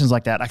situations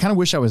like that? I kind of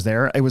wish I was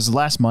there. It was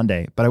last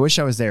Monday, but I wish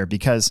I was there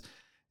because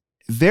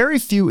very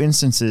few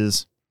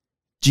instances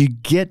do you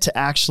get to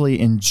actually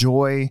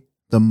enjoy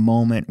the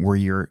moment where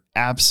you're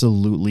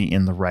absolutely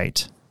in the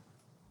right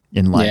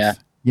in life. Yeah.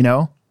 You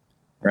know?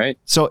 Right.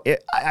 So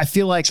I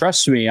feel like,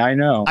 trust me, I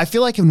know. I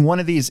feel like in one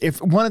of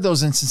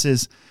those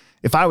instances,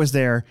 if I was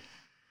there,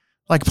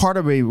 like part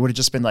of me would have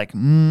just been like,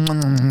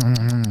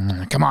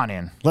 come on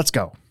in, let's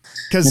go.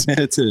 Because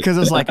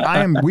it's like,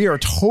 we are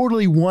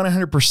totally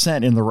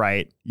 100% in the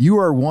right. You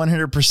are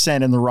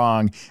 100% in the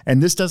wrong.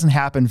 And this doesn't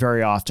happen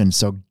very often.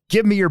 So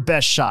give me your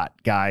best shot,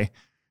 guy.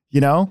 You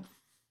know,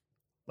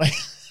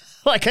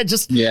 like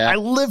I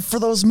live for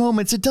those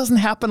moments. It doesn't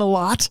happen a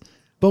lot,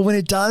 but when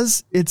it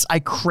does, I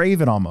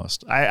crave it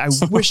almost. I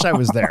wish I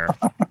was there.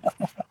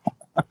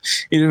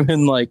 You'd have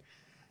been like,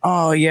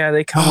 oh yeah,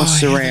 they come with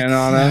Saran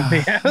on them.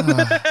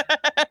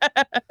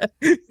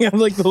 You have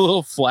like the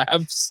little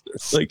flaps,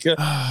 like you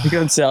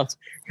go south,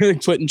 you're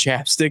like putting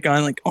chapstick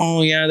on, like,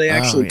 oh yeah, they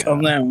actually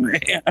come that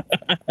way.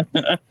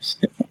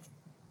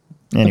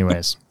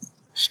 Anyways,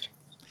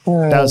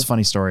 that was a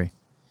funny story.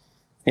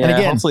 Yeah, and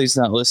again, hopefully he's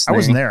not listening. I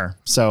wasn't there,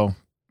 so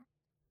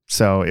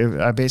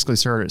I basically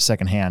heard it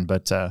secondhand.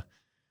 But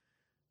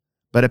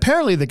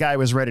apparently the guy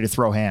was ready to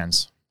throw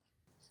hands.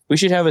 We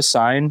should have a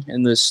sign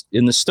in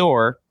the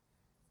store,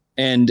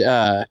 and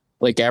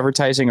like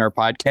advertising our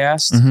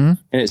podcast, and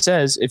it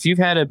says, if you've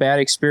had a bad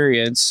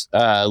experience,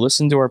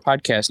 listen to our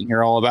podcast and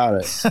hear all about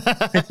it.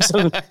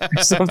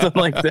 Something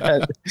like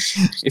that.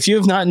 If you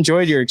have not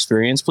enjoyed your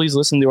experience, please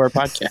listen to our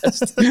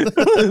podcast.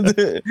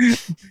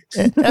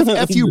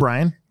 F you,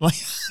 Brian.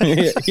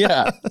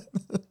 Yeah.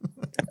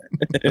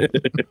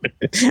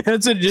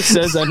 That's what it just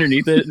says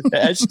underneath it.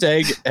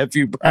 Hashtag F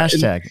you, Brian.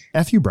 Hashtag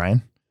F you,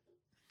 Brian.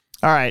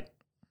 All right.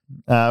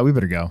 We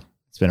better go.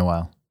 It's been a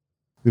while.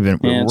 We're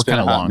kind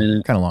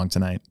of long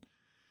tonight.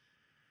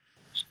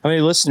 How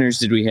many listeners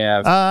did we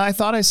have? I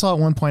thought I saw at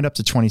one point up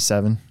to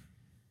 27.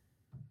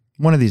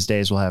 One of these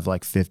days we'll have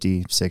like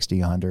 50,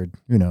 60, 100.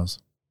 Who knows?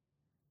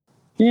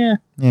 Yeah.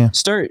 Yeah.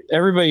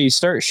 Everybody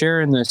start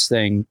sharing this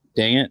thing.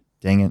 Dang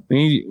it.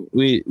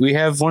 We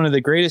have one of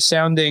the greatest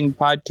sounding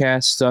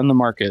podcasts on the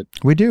market.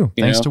 We do.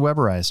 Thanks to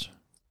Weberized.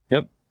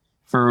 Yep.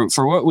 For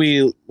what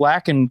we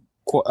lack in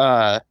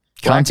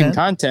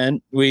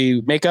content,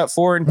 we make up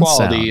for in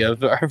quality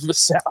of our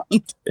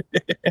sound.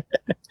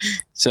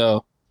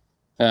 So,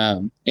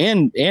 and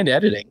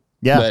editing.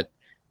 Yeah.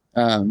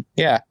 But,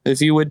 if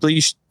you would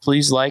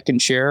please like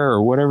and share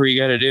or whatever you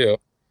got to do.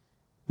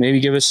 Maybe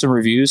give us some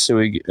reviews so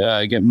we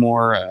get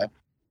more,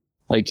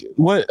 so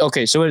what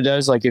it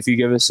does, like if you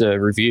give us a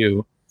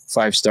review,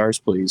 5 stars,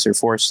 please, or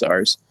 4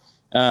 stars,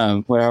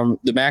 well,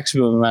 the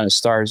maximum amount of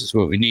stars is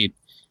what we need.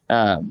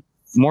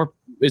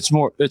 It's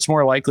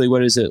more likely,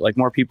 what is it? Like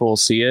more people will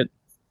see it.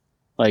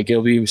 Like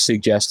it'll be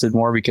suggested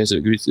more because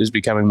it is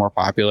becoming more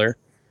popular.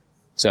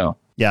 So,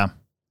 yeah,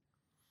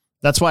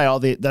 that's why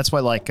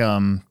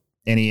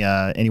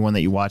anyone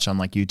that you watch on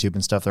like YouTube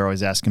and stuff, they're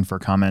always asking for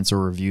comments or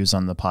reviews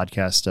on the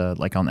podcast,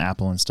 like on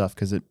Apple and stuff.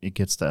 Cause it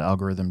gets the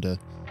algorithm to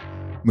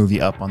move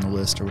you up on the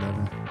list or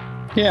whatever.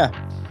 Yeah.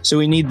 So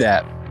we need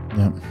that.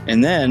 Yep.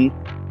 And then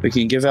we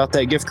can give out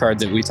that gift card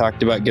that we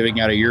talked about giving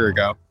out a year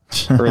ago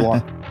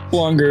for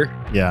longer.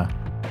 Yeah.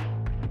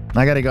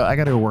 I gotta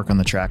go work on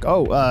the track.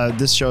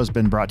 This show has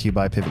been brought to you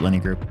by Pivot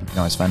Lending Group. You can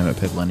always find them at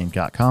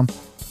pivotlending.com.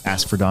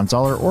 Ask for Don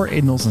Zoller or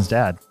Aiden Olson's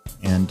dad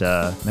and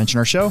mention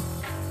our show.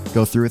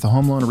 Go through with a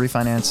home loan or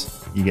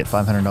refinance. You get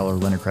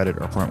 $500 lender credit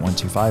or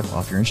 0.125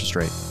 off your interest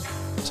rate.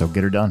 So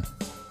get her done.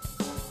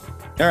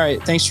 All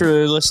right. Thanks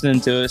for listening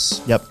to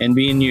us. Yep. And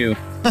being you.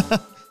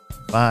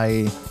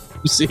 Bye.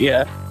 See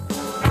ya.